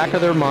in the back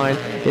of their mind.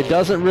 It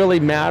doesn't really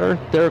matter.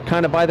 They're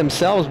kind of by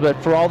themselves, but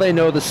for all they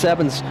know, the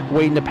 7's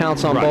waiting to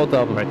pounce on both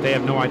of them. Right, they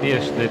have no idea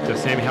that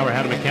Sammy Halbert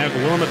had a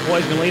mechanical. Willie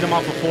McCoy's going to lead him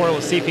off of 4.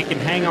 Let's see if he can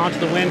hang on to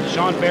the win.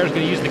 Sean Bear's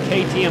going to use the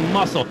KTM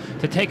muscle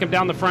to take him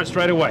down the front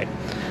straight away.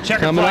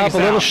 Coming up a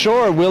little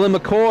short, Willie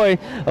McCoy,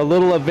 a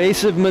little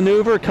evasive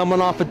maneuver coming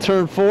off of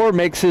turn 4,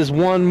 makes his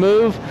 1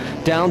 move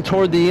down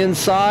toward the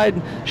inside.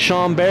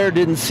 Sean Bear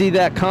didn't see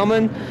that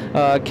coming,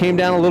 came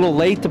down a little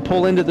late to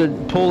pull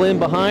in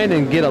behind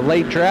and get a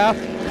late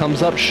draft.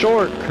 Comes up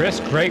short. Chris,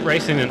 great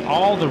racing in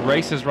all the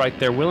races right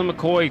there. Willie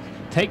McCoy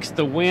takes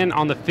the win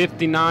on the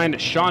 59.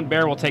 Sean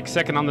Bear will take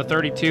 2nd on the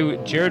 32.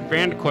 Jared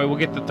Van de Kooi will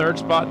get the 3rd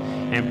spot,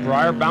 and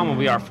Briar Bauman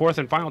will be our 4th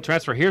and final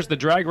transfer. Here's the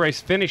drag race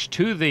finish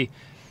to the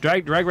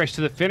drag race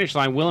to the finish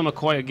line. Willie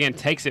McCoy again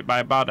takes it by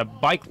about a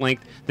bike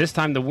length. This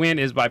time the win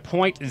is by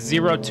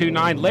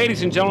 .029.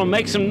 Ladies and gentlemen,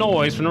 make some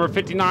noise for number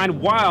 59,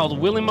 Wild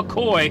Willie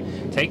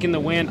McCoy, taking the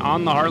win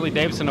on the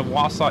Harley-Davidson of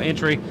Wausau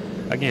entry.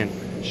 Again,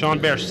 Sean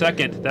Bear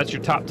second. That's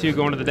your top two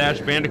going to the dash.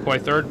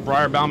 Vanderkoy third.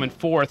 Briar Bauman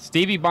fourth.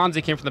 Stevie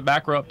Bonzi came from the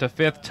back row up to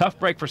fifth. Tough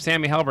break for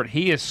Sammy Halbert.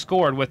 He is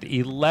scored with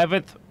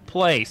 11th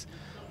place.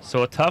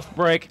 So a tough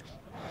break.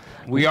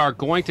 We are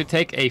going to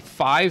take a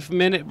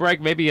 5-minute break,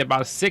 maybe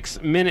about a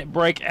 6-minute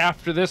break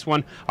after this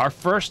one. Our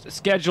first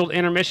scheduled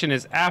intermission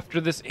is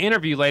after this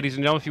interview, ladies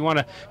and gentlemen. If you want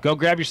to go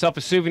grab yourself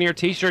a souvenir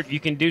t-shirt, you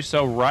can do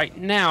so right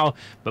now.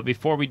 But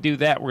before we do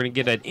that, we're going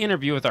to get an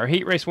interview with our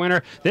heat race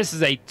winner. This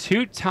is a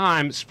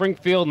 2-time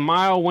Springfield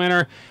Mile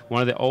winner,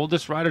 one of the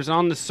oldest riders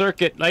on the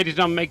circuit. Ladies and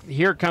gentlemen,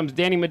 here comes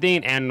Danny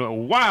Medine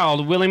and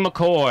Wild Willie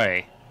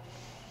McCoy.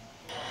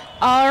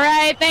 All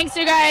right, thanks,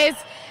 you guys.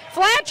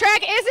 Flat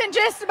track isn't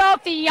just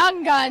about the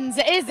young guns,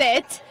 is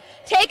it?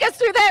 Take us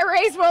through that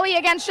race, Willie,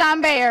 against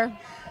Sean Bayer.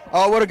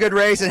 Oh, what a good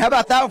race. And how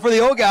about that one for the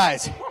old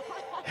guys?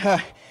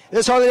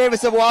 This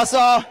Harley-Davidson of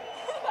Wausau.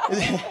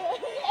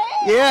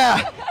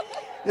 Yeah.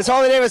 This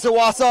Harley-Davidson of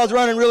Wausau is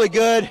running really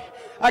good.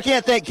 I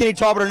can't thank Kenny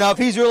Talbot enough.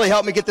 He's really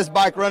helped me get this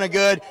bike running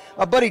good.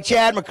 My buddy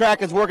Chad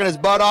McCracken's working his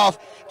butt off.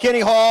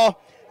 Kenny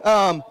Hall,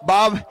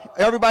 Bob,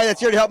 everybody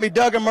that's here to help me,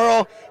 Doug and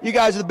Merle, you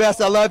guys are the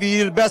best. I love you.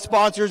 You're the best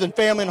sponsors and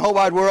family in the whole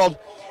wide world.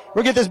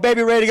 We'll get this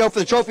baby ready to go for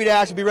the trophy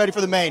dash and be ready for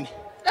the main.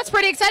 That's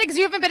pretty exciting because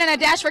you haven't been in a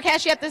dash for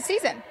cash yet this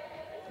season.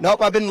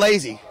 Nope, I've been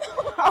lazy.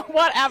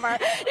 Whatever.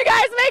 You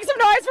guys make some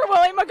noise for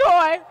Willie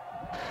McCoy.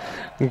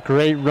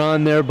 Great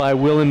run there by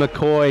Willie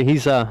McCoy.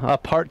 He's a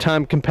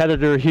part-time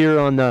competitor here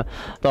on the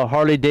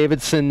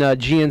Harley-Davidson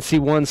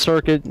GNC1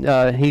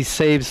 circuit. He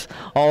saves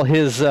all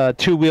his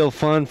two-wheel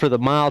fun for the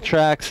mile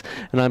tracks,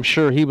 and I'm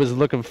sure he was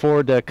looking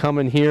forward to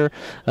coming here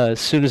as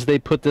soon as they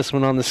put this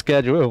one on the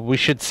schedule. We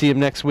should see him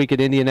next week at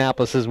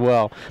Indianapolis as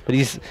well. But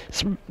he's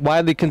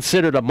widely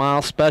considered a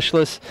mile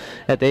specialist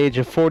at the age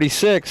of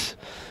 46.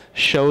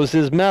 Shows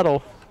his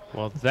mettle.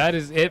 Well, that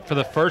is it for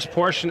the first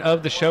portion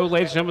of the show,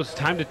 ladies and gentlemen. It's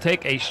time to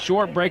take a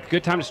short break.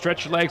 Good time to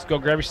stretch your legs. Go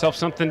grab yourself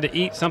something to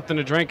eat, something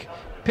to drink.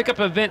 Pick up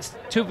a Vince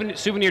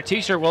souvenir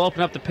t-shirt. We'll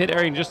open up the pit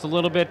area in just a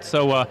little bit.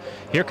 So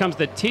here comes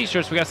the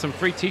t-shirts. We got some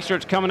free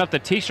t-shirts coming up. The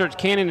t-shirts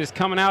cannon is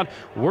coming out.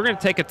 We're going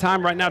to take a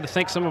time right now to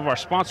thank some of our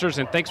sponsors,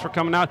 and thanks for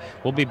coming out.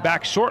 We'll be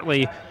back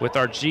shortly with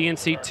our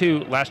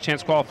GNC2 Last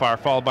Chance Qualifier,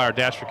 followed by our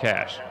Dash for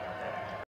Cash.